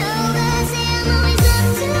 feet over, say I'm always up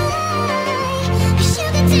too high. Wish you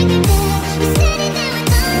could take me back. We're standing there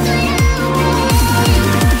with arms wide open.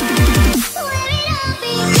 Where it all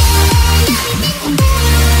began.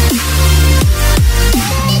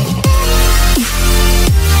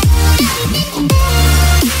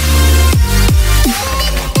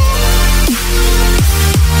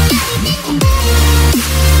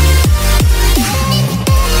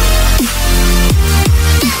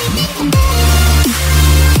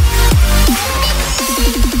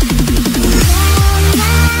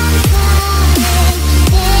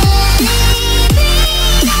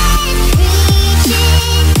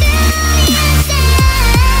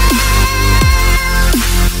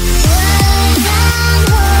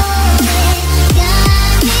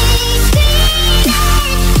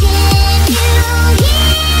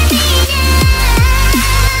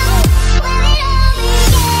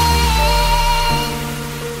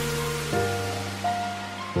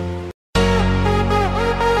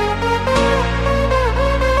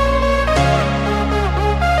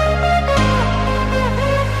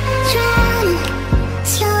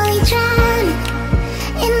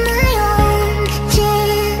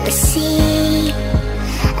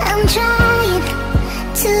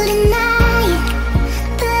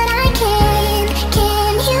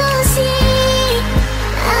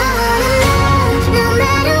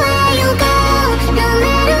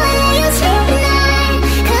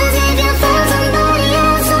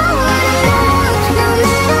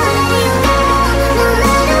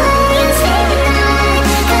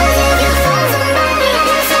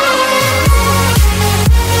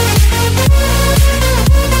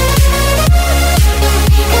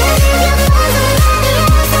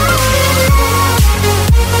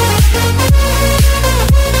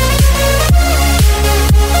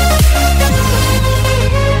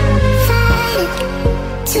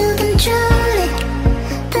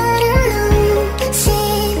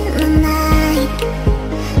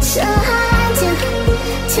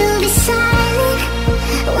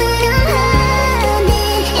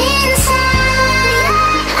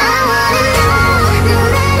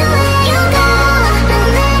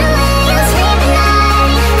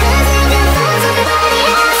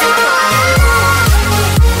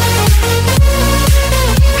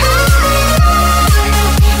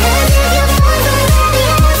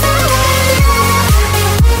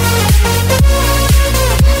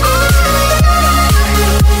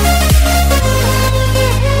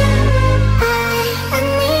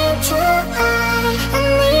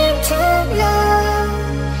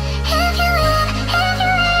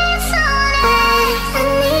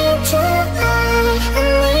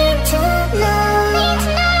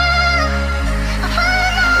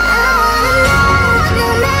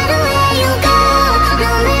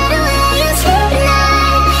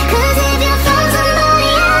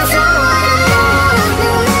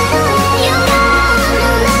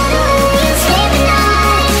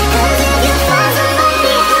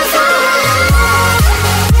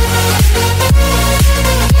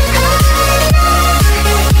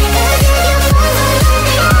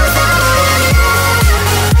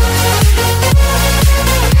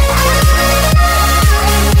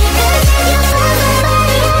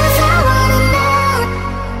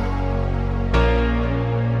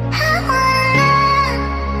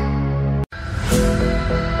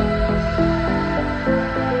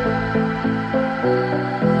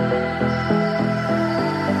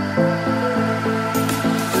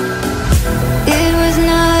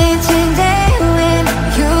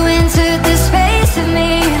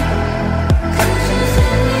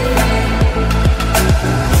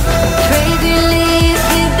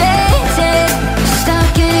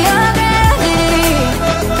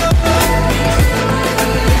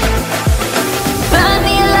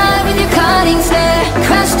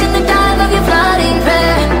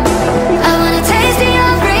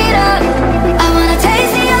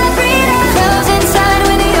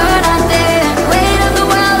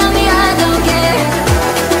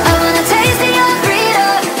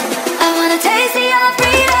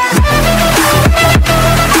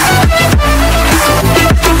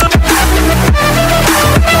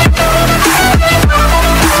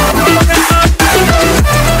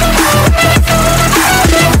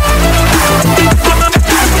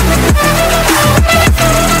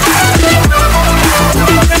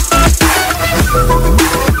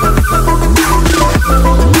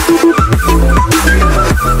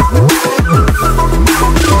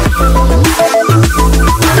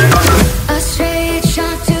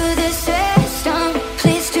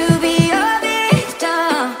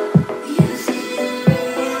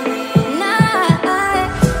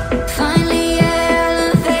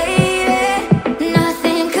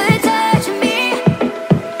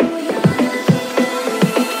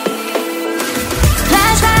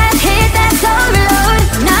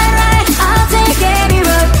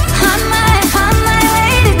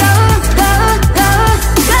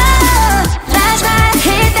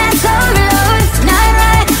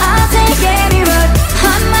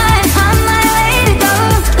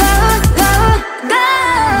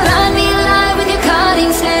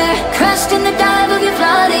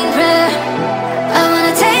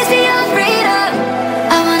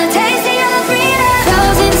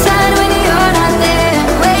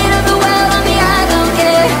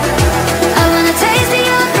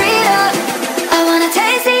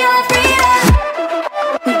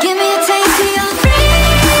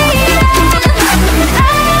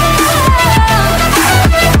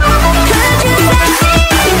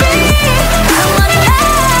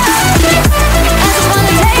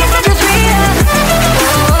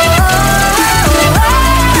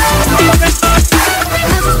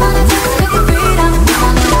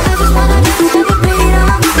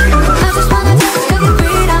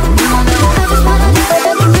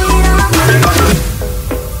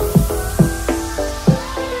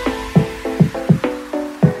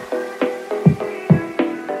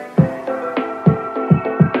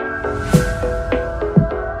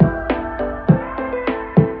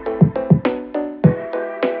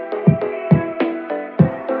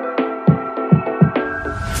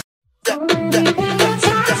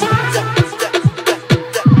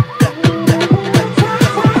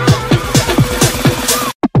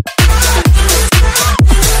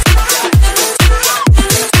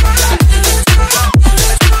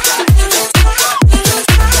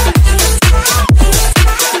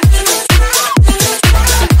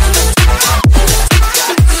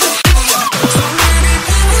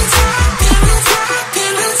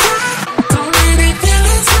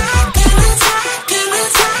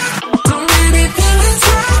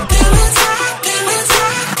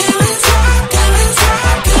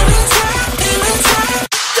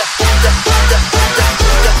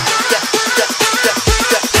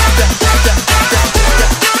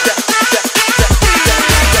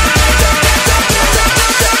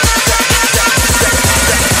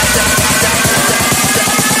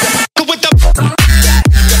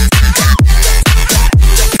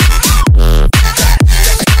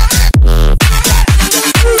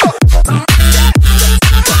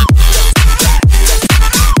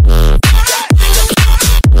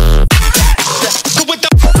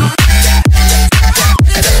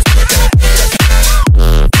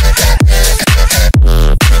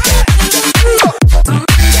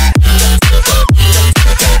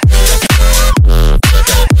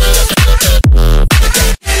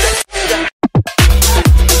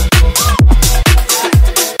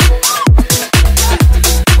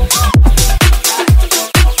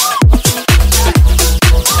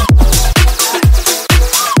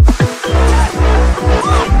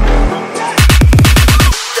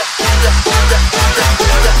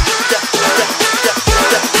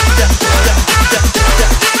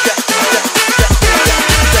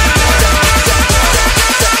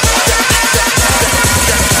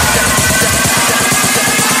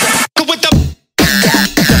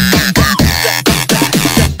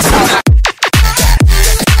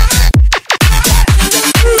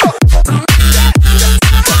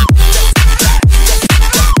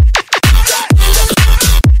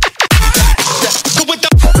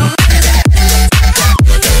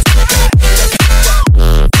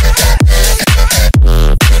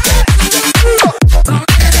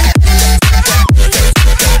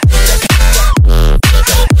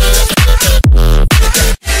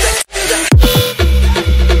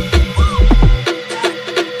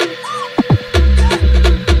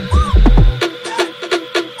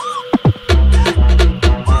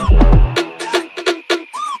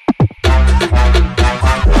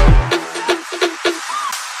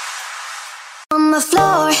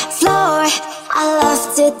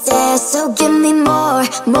 today, so give me more,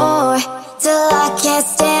 more, till I can't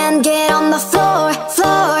stand. Get on the floor,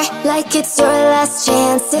 floor, like it's your last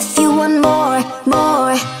chance. If you want more,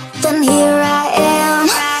 more, then here I am.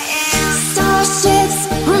 Starships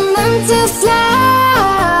were meant to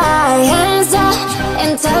fly. Hands up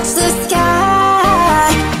and touch the sky.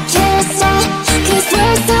 Can't stop, 'cause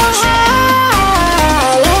we're so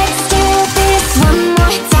high. Let's do this one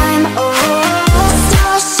more time. Oh,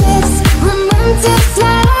 starships were meant to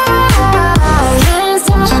fly. Hands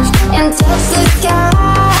up and touch the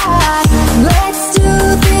sky. Let's do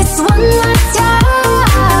this one more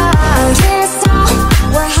time. Can't stop,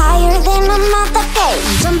 we're higher than a motherfucker.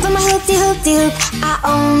 Jump on my hoopty hoopty hoop, I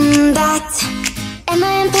own that. And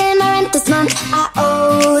I am paying my rent this month, I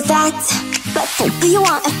owe that. But who you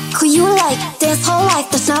want, who you like, this whole life,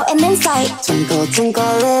 there's no end in sight. Twinkle,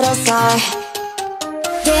 twinkle, little star.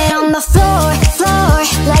 Get on the floor, floor,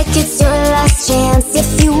 like it's your last chance. If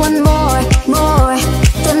you want more, more,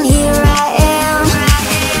 then here I am.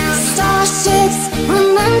 Starships were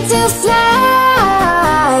meant to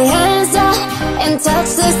fly. Hands up and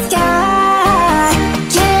touch the sky.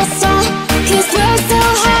 Can't stop, 'cause we're so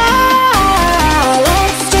high.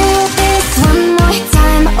 Let's do this one more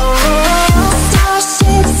time. Oh,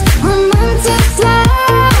 starships were meant to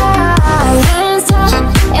fly. Hands up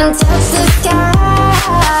and touch the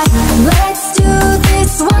sky. Let's do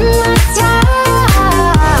this one more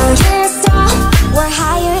time. Can't stop, we're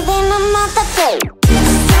higher than a motherfucker.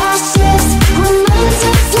 Starships were meant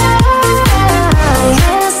to fly.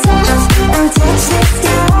 Hands up and touch the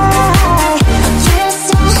sky. Can't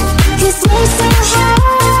stop, 'cause we're so high.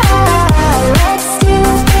 Let's do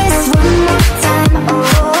this one more time. Oh.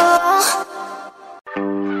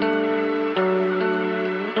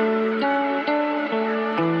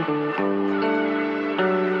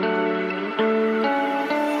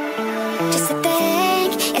 Just to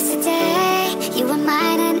think, yesterday you were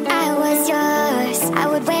mine and I was yours. I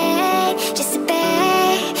would wait just to be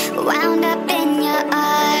wound up in your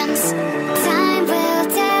arms. Time will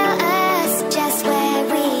tell us just where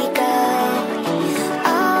we go.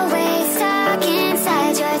 Always stuck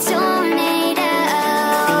inside your tornado.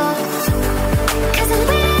 'Cause I'm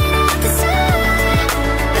waiting out the sun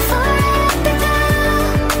before I up and go.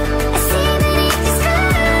 I see beneath the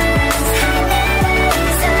scars I never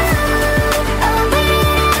saw. Oh, I'm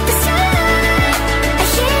waiting out the sun. I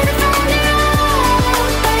hear the thunder roll,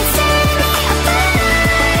 but it's setting me afire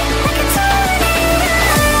like a tornado.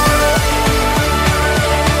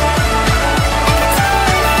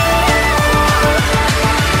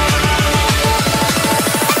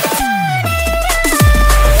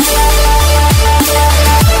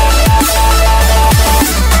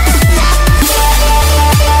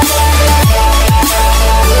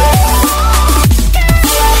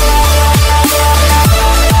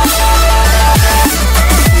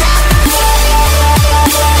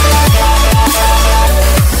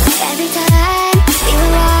 Every time we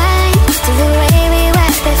rewind to the way we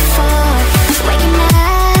were before, waking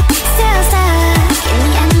up, still stuck in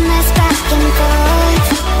the endless back and forth.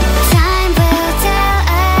 Time will tell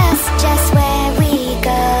us just where we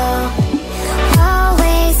go.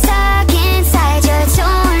 Always stuck inside your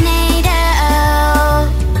tornado.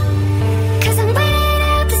 'Cause I'm waiting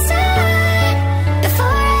out the sun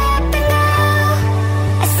before I up and go.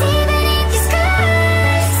 I see beneath the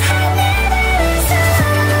scars I never saw.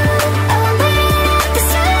 Oh, I'm waiting out the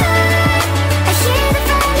sun. I hear the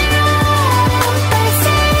thunder roll, but it's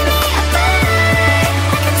setting me afire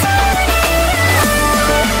like a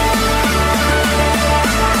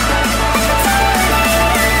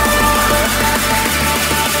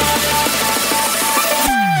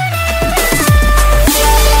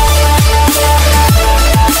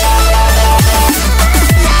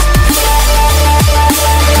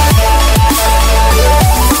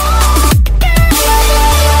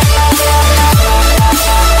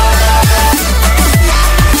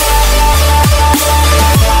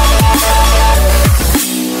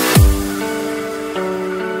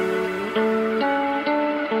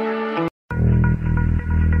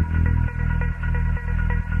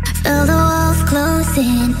Feel the walls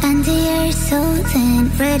closing and the air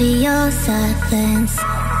soothing. Radio silence.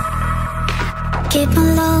 Keep my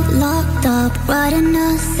love locked up, writing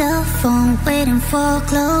a cell phone, waiting for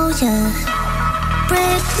closure.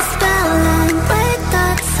 Break the spell and break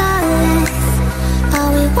that silence.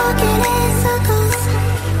 Are we walking in circles?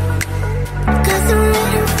 'Cause the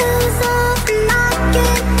rhythm feels off and I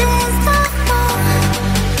can't dance no more.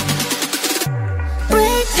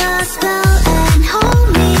 Break the spell and hold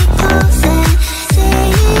me close and say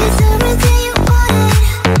it's everything you wanted.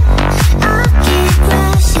 I keep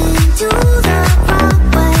crashing to the ground.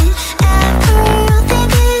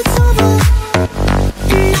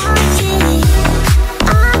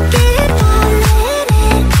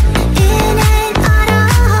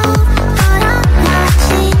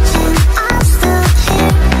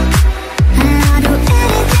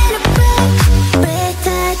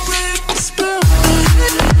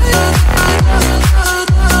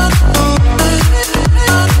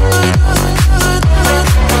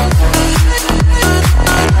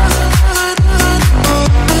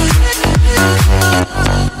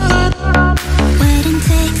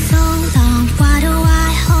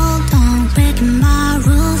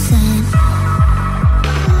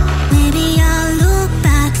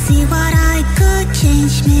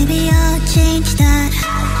 maybe I'll change that.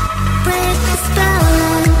 Break the spell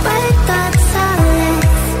and break that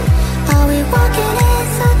silence. Are we walking in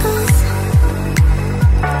circles?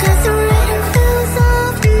 'Cause the rhythm feels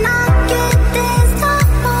off and I get this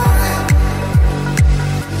normal.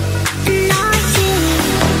 And I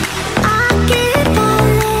keep on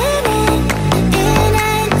living in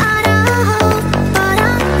and out of hope, but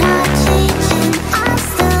I'm not changing. I'm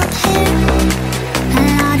still here,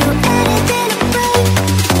 and I'll do anything to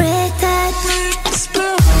break that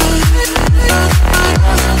spell.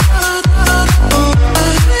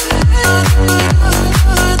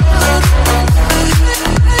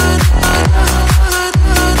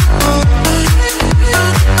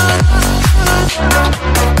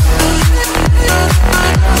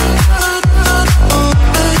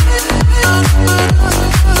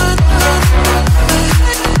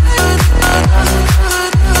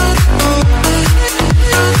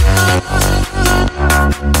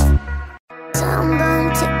 Time bomb,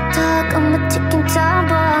 tick tock, I'm a ticking time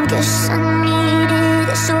bomb. Guess I needed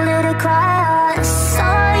a shoulder to cry on. I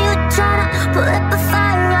saw you tryna put up a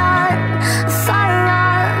firearm.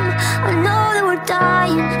 I know that we're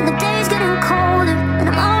dying, and the day's getting colder, and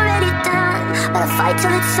I'm already done. But I fight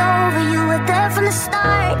till it's over. You were there from the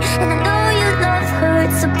start, and I know you love her.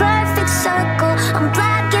 It's a perfect circle. I'm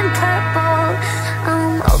black and purple.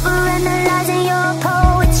 I'm overanalyzing your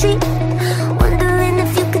poetry, wondering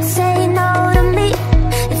if you could say no to me.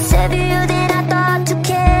 It's heavier than I thought to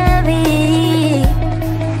carry.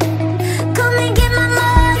 Come and get my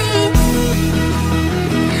money,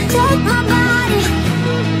 take my body,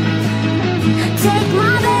 take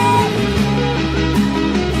my bed.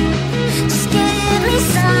 Just give me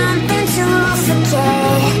something to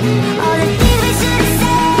forget. All the things we should have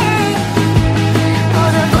said,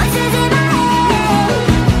 all the voices in my head,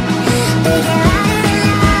 they get louder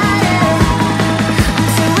and louder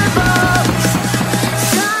until we're both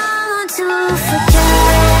someone to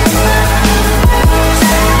forget.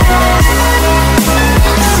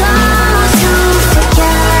 Someone to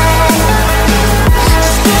forget.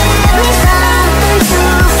 Just give me something to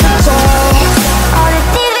forget. All the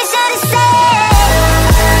things we should have said,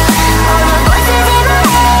 all the voices in my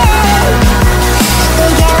head, they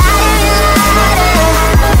get louder and louder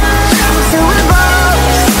until we're both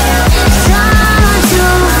someone to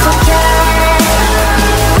forget.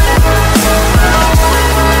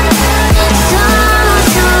 Someone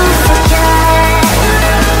to forget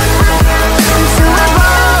until we're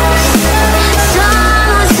both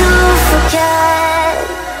someone to forget.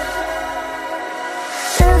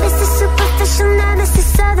 Love is the superficial, none is the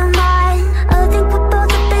southern line. I think we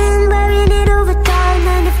both have been wearing it over time,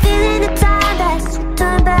 and the feeling of time that's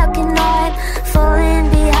turned back and I'm falling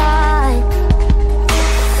behind.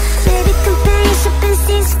 Maybe companionship and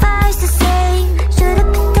ceasefires the same. Should've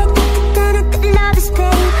protected the tenant that love is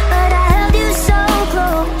pain, but I held you so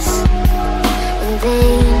close in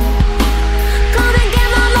vain. Come and get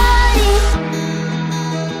my money,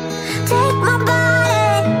 take my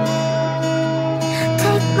body,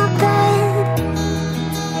 take my bed.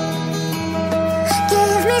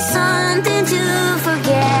 Give me something to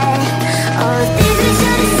forget. All the things we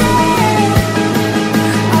should have said,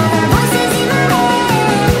 all the voices in my head,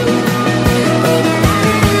 they get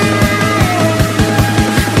louder and louder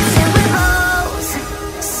until we're both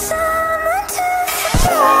someone to forget.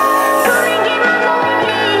 Come and get my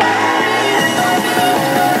money,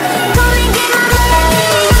 come and get my money,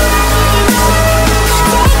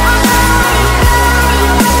 take my body,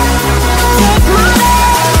 take my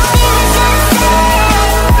bed. Things we should have said,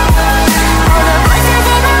 all the voices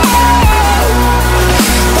in my head,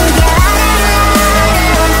 they get louder and louder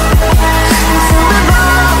until we're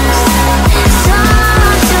both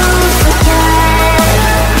someone to forget.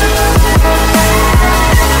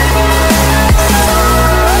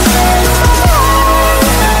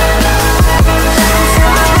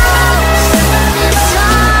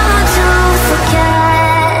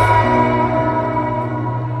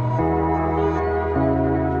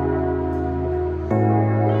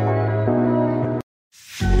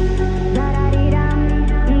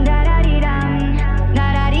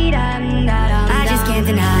 I just can't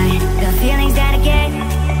deny the feelings that I get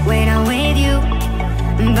when I'm with you,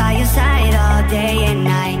 by your side all day and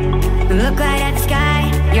night. Look right at the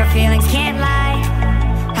sky, your feelings can't lie.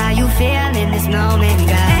 How you feel in this moment,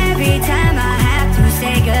 girl? Every time I have to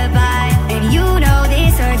say goodbye, and you know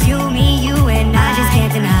this hurts you, me, you and I just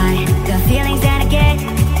can't deny the feelings that I get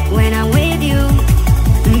when I'm with you,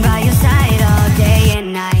 by your side all day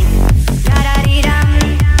and night. Da-da-dee-dum,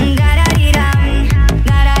 da-da-dee-dum,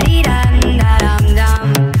 da-da-dee-dum, da-dum-dum.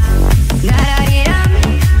 Da-da-dee-dum,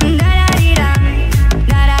 da-da-dee-dum,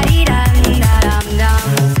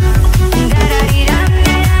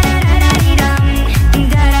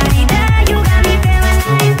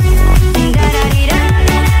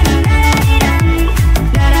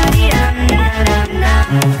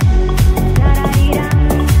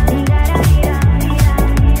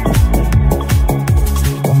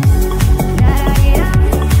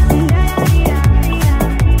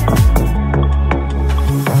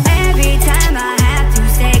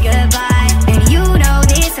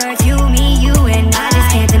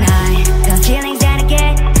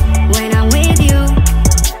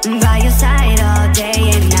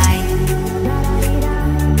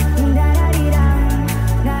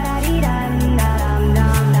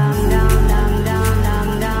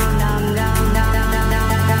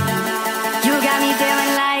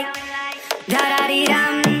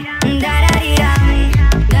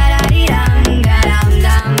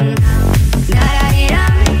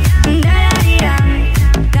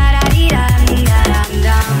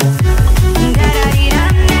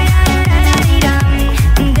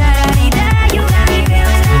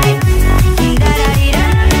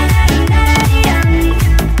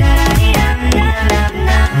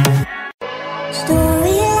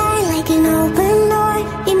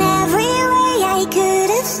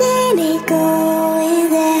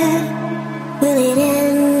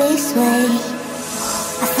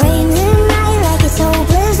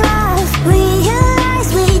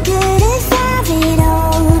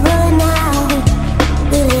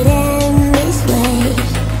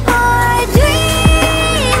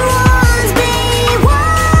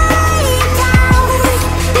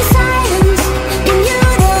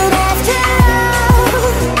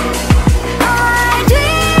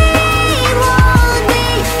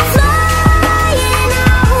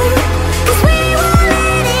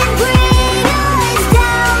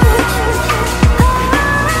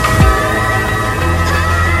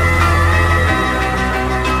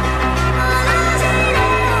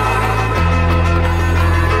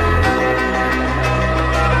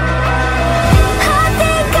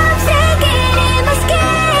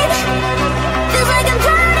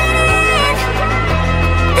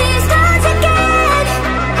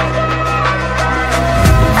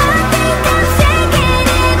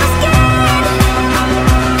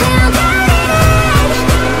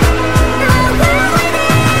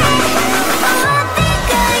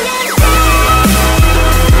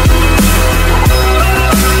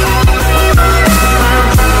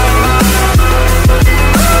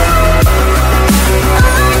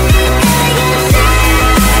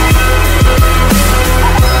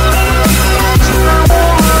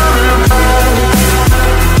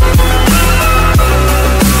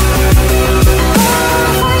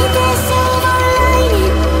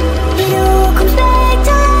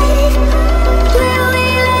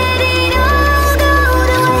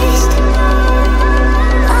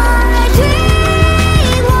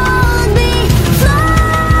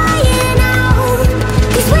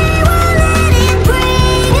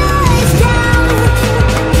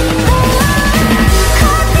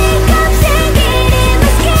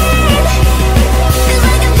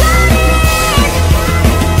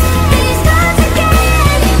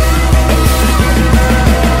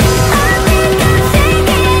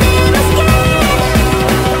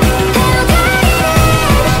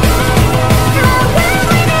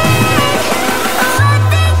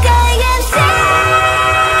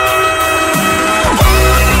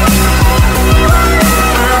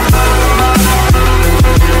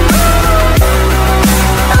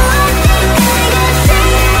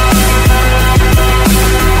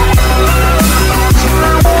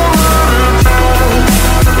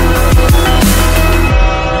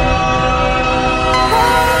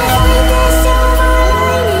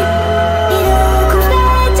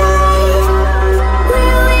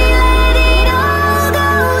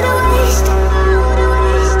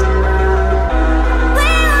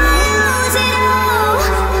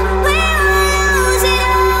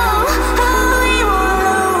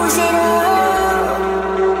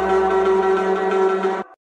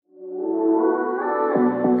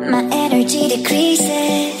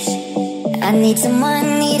 decreases. I need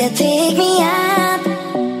someone, need to pick me up.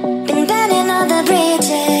 Been burning all the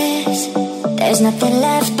bridges. There's nothing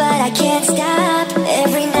left but I can't stop.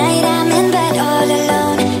 Every night I'm in bed all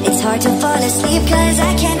alone. It's hard to fall asleep cause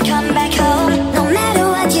I can't come back home. No matter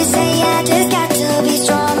what you say, I just got to be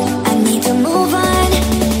strong. I need to move on.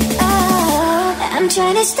 Oh, I'm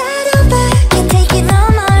trying to start over. Can't take it no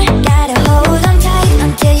more. Gotta hold on tight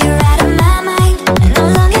until you're out of my mind. No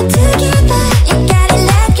longer together, you gotta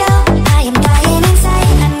let go. I am dying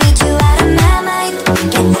inside, I need you out of my mind.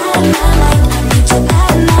 Get out of my mind, I need you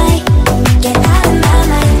out of my. Get out of my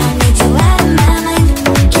mind, I need you out of my mind.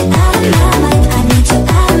 Get out of my mind, I need you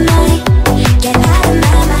out of my. Get out of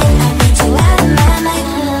my mind, I need you out of my mind.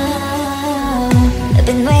 Oh, I've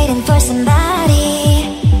been waiting for somebody.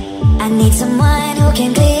 I need someone who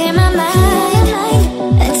can clear my mind.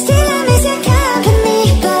 And still I miss your company,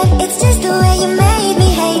 but it's just the way you made me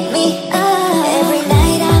hate me. Oh, every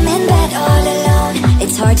night I'm in bed all alone.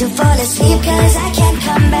 It's hard to fall asleep cause I can't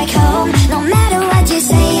come back home. No matter what you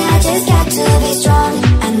say, I just got to be strong.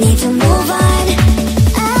 I need to move on.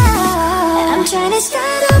 Oh, I'm trying to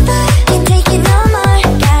start over. Can't take it no more.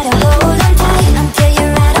 Gotta hold on tight until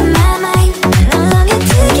you're out of my mind. No longer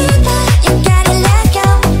together, you gotta let go.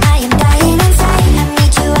 I am dying inside, I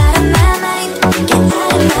need you out of my mind. Get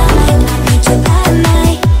out of my mind, I need you out of my.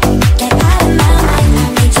 Get out of my mind, I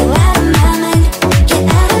need you out of my mind. Get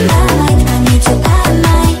out of my mind, I need you out of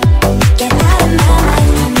my. Get out of my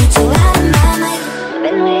mind, I need you out of my mind.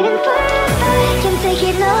 Been waiting forever, can't take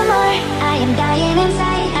it no more. I am dying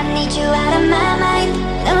inside, I need you out of my mind.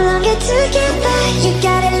 No longer together, you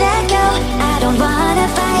gotta let go. I don't wanna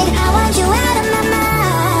fight, I want you out of my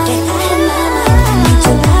mind. Get out of my mind, I need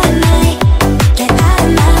you out of my. Get out of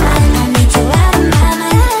my mind, I need you out of my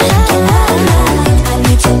mind. Get out of my mind, I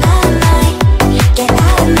need you out of my. Get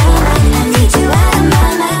out of my mind, I need you out of my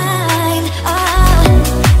mind. Oh,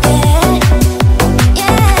 yeah,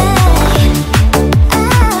 yeah.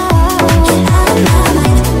 Oh, get out of my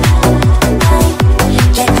mind.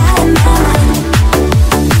 Get out of my mind.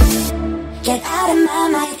 Get out of my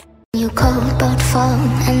mind. You cold about to fall,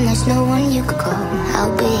 and there's no one you could call.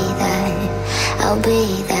 I'll be there, I'll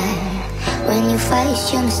be there. When you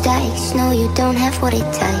face your mistakes, no, you don't have what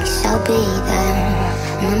it takes. I'll be there,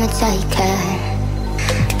 and I'ma take care.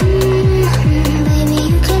 Baby,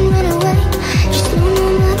 you can run away. Just know no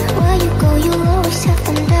matter where you go, you'll always have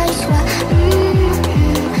them days where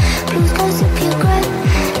blue skies appear gray.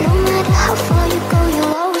 No matter how far you go,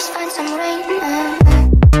 you'll always find some rain.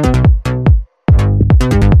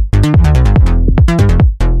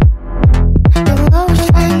 You'll always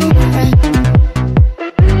find rain.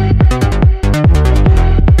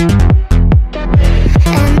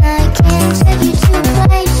 And I can take you to a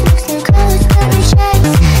place, mix new colors, different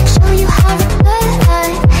shades. Show you how the good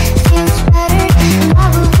life feels better.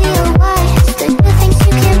 Probably a why, it's the good things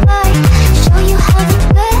you can buy. Show you how the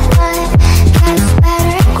good life gets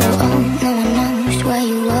better. Grow old, no one knows where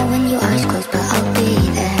you are when your eyes close, but I'll be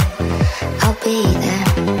there, I'll be there.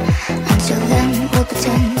 Until then, we'll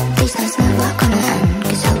pretend these nights never gonna end.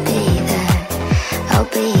 Cause I'll be there, I'll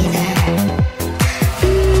be there.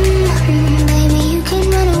 Baby, you can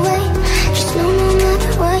run away. Just know no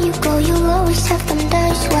matter where you go, you'll always have them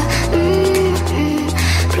days where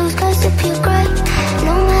blue skies appear gray.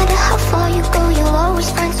 No matter how far you go, you'll always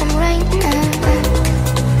find some rain.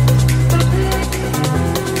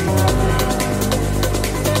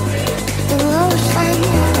 You'll always find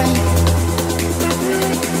rain.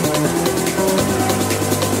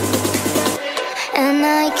 And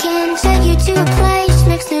I can take you to a place,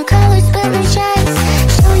 mix new colors, but no shades.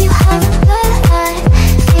 Show you how the good life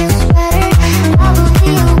feels better.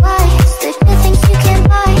 Probably a why, it's the good things you can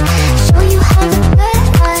buy. Show you how the good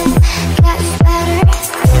life gets better.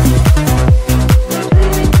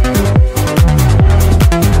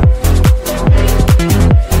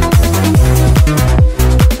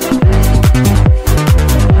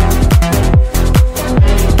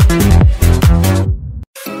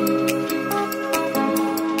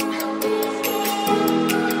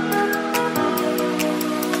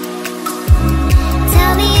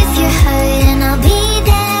 Tell me if you're hurt and I'll be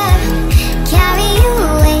there. Carry you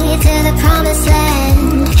away to the promised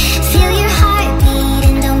land. Feel your heartbeat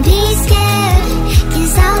and don't be scared.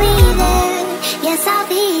 Cause I'll be there, yes I'll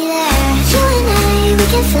be there. You and I, we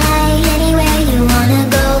can fly anywhere you wanna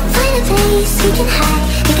go. Find a place we can hide,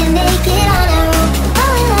 we can make it on our own.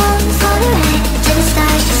 All along for the ride, to the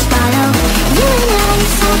stars just follow. You and I,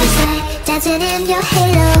 side by side, dancing in your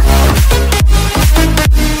halo.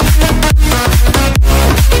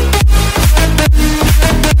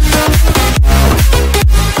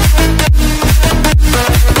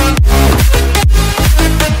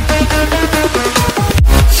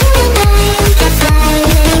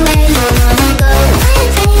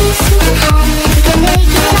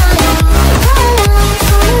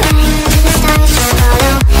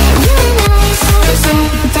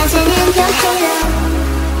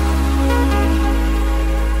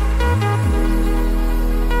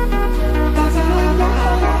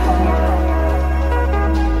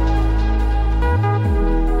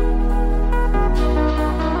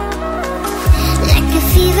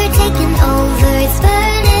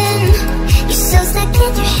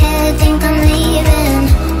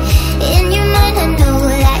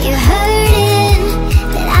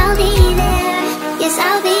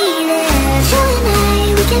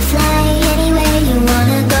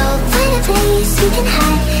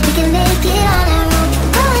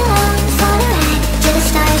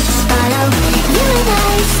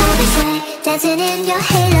 your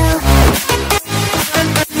halo.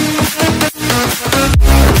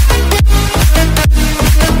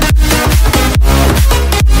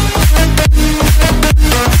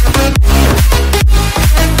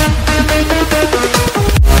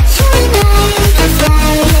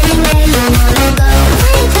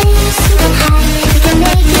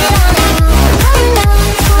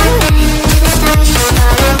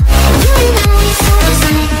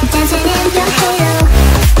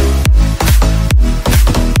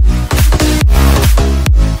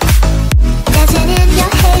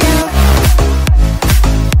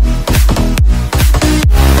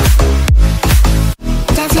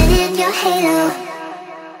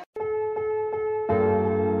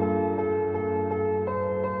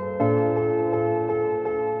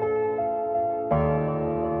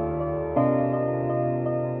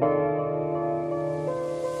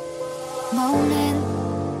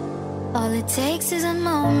 All it takes is a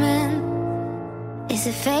moment. Is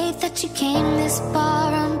it fate that you came this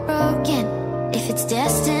far unbroken? If it's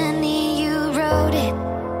destiny, you wrote it.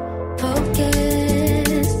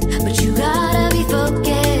 Focus, but you gotta be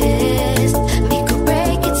focused. Make or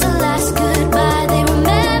break, it's a last goodbye. They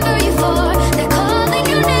remember you for. They're calling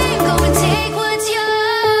your name. Go and take what's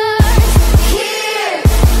yours. Here,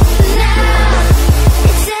 now.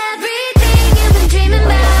 It's everything you've been dreaming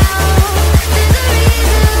about. There's a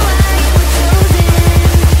reason why you were chosen.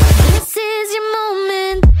 This is your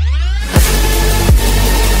moment.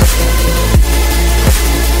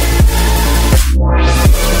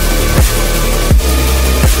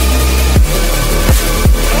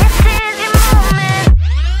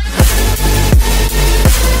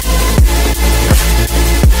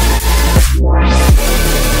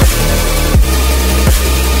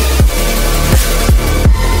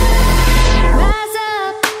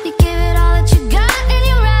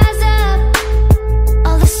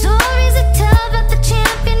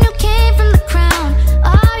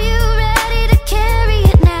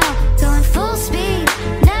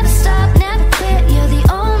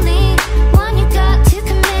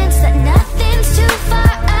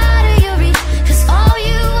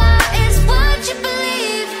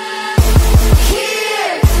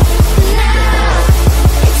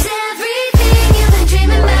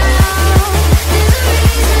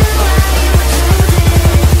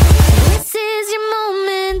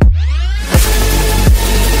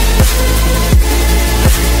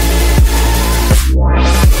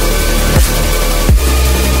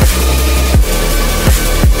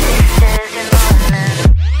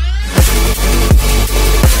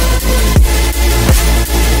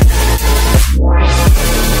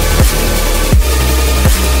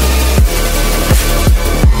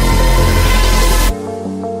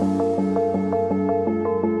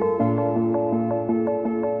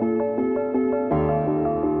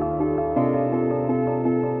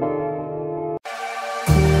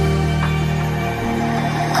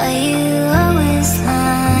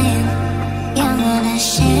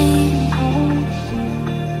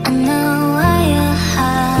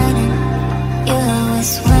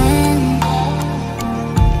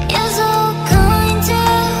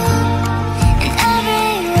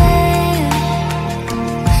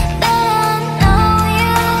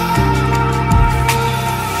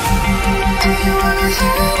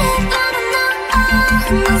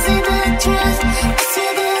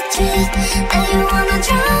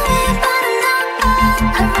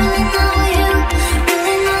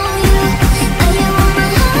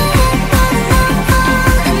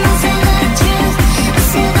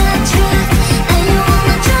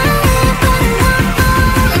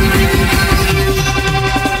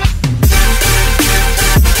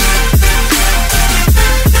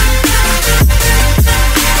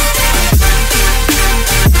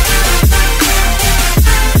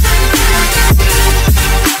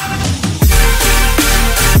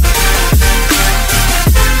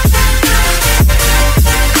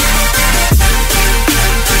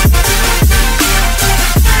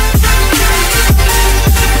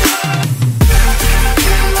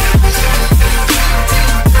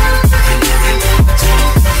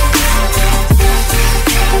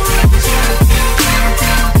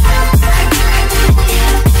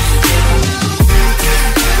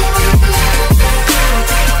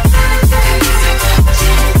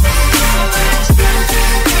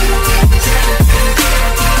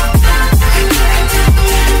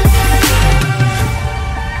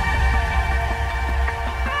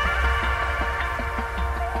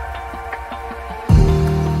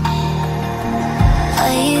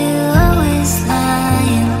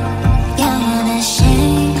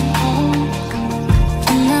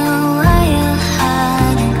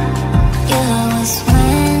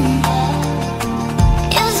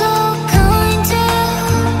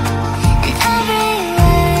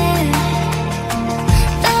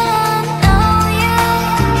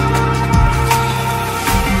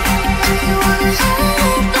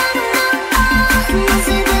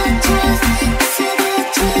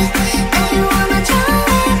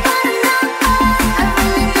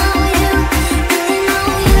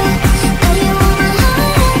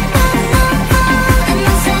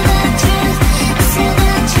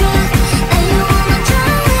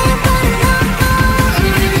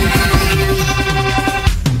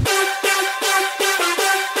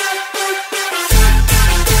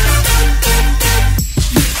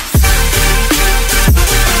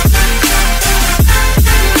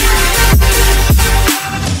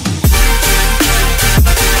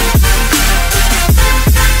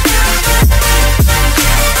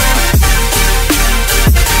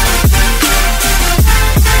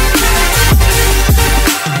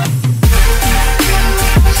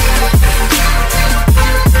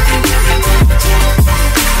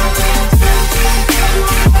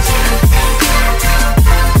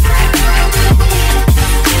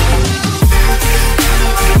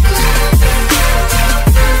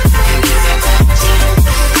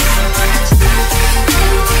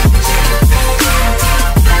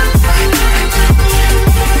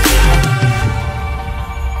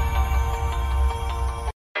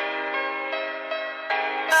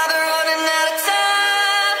 another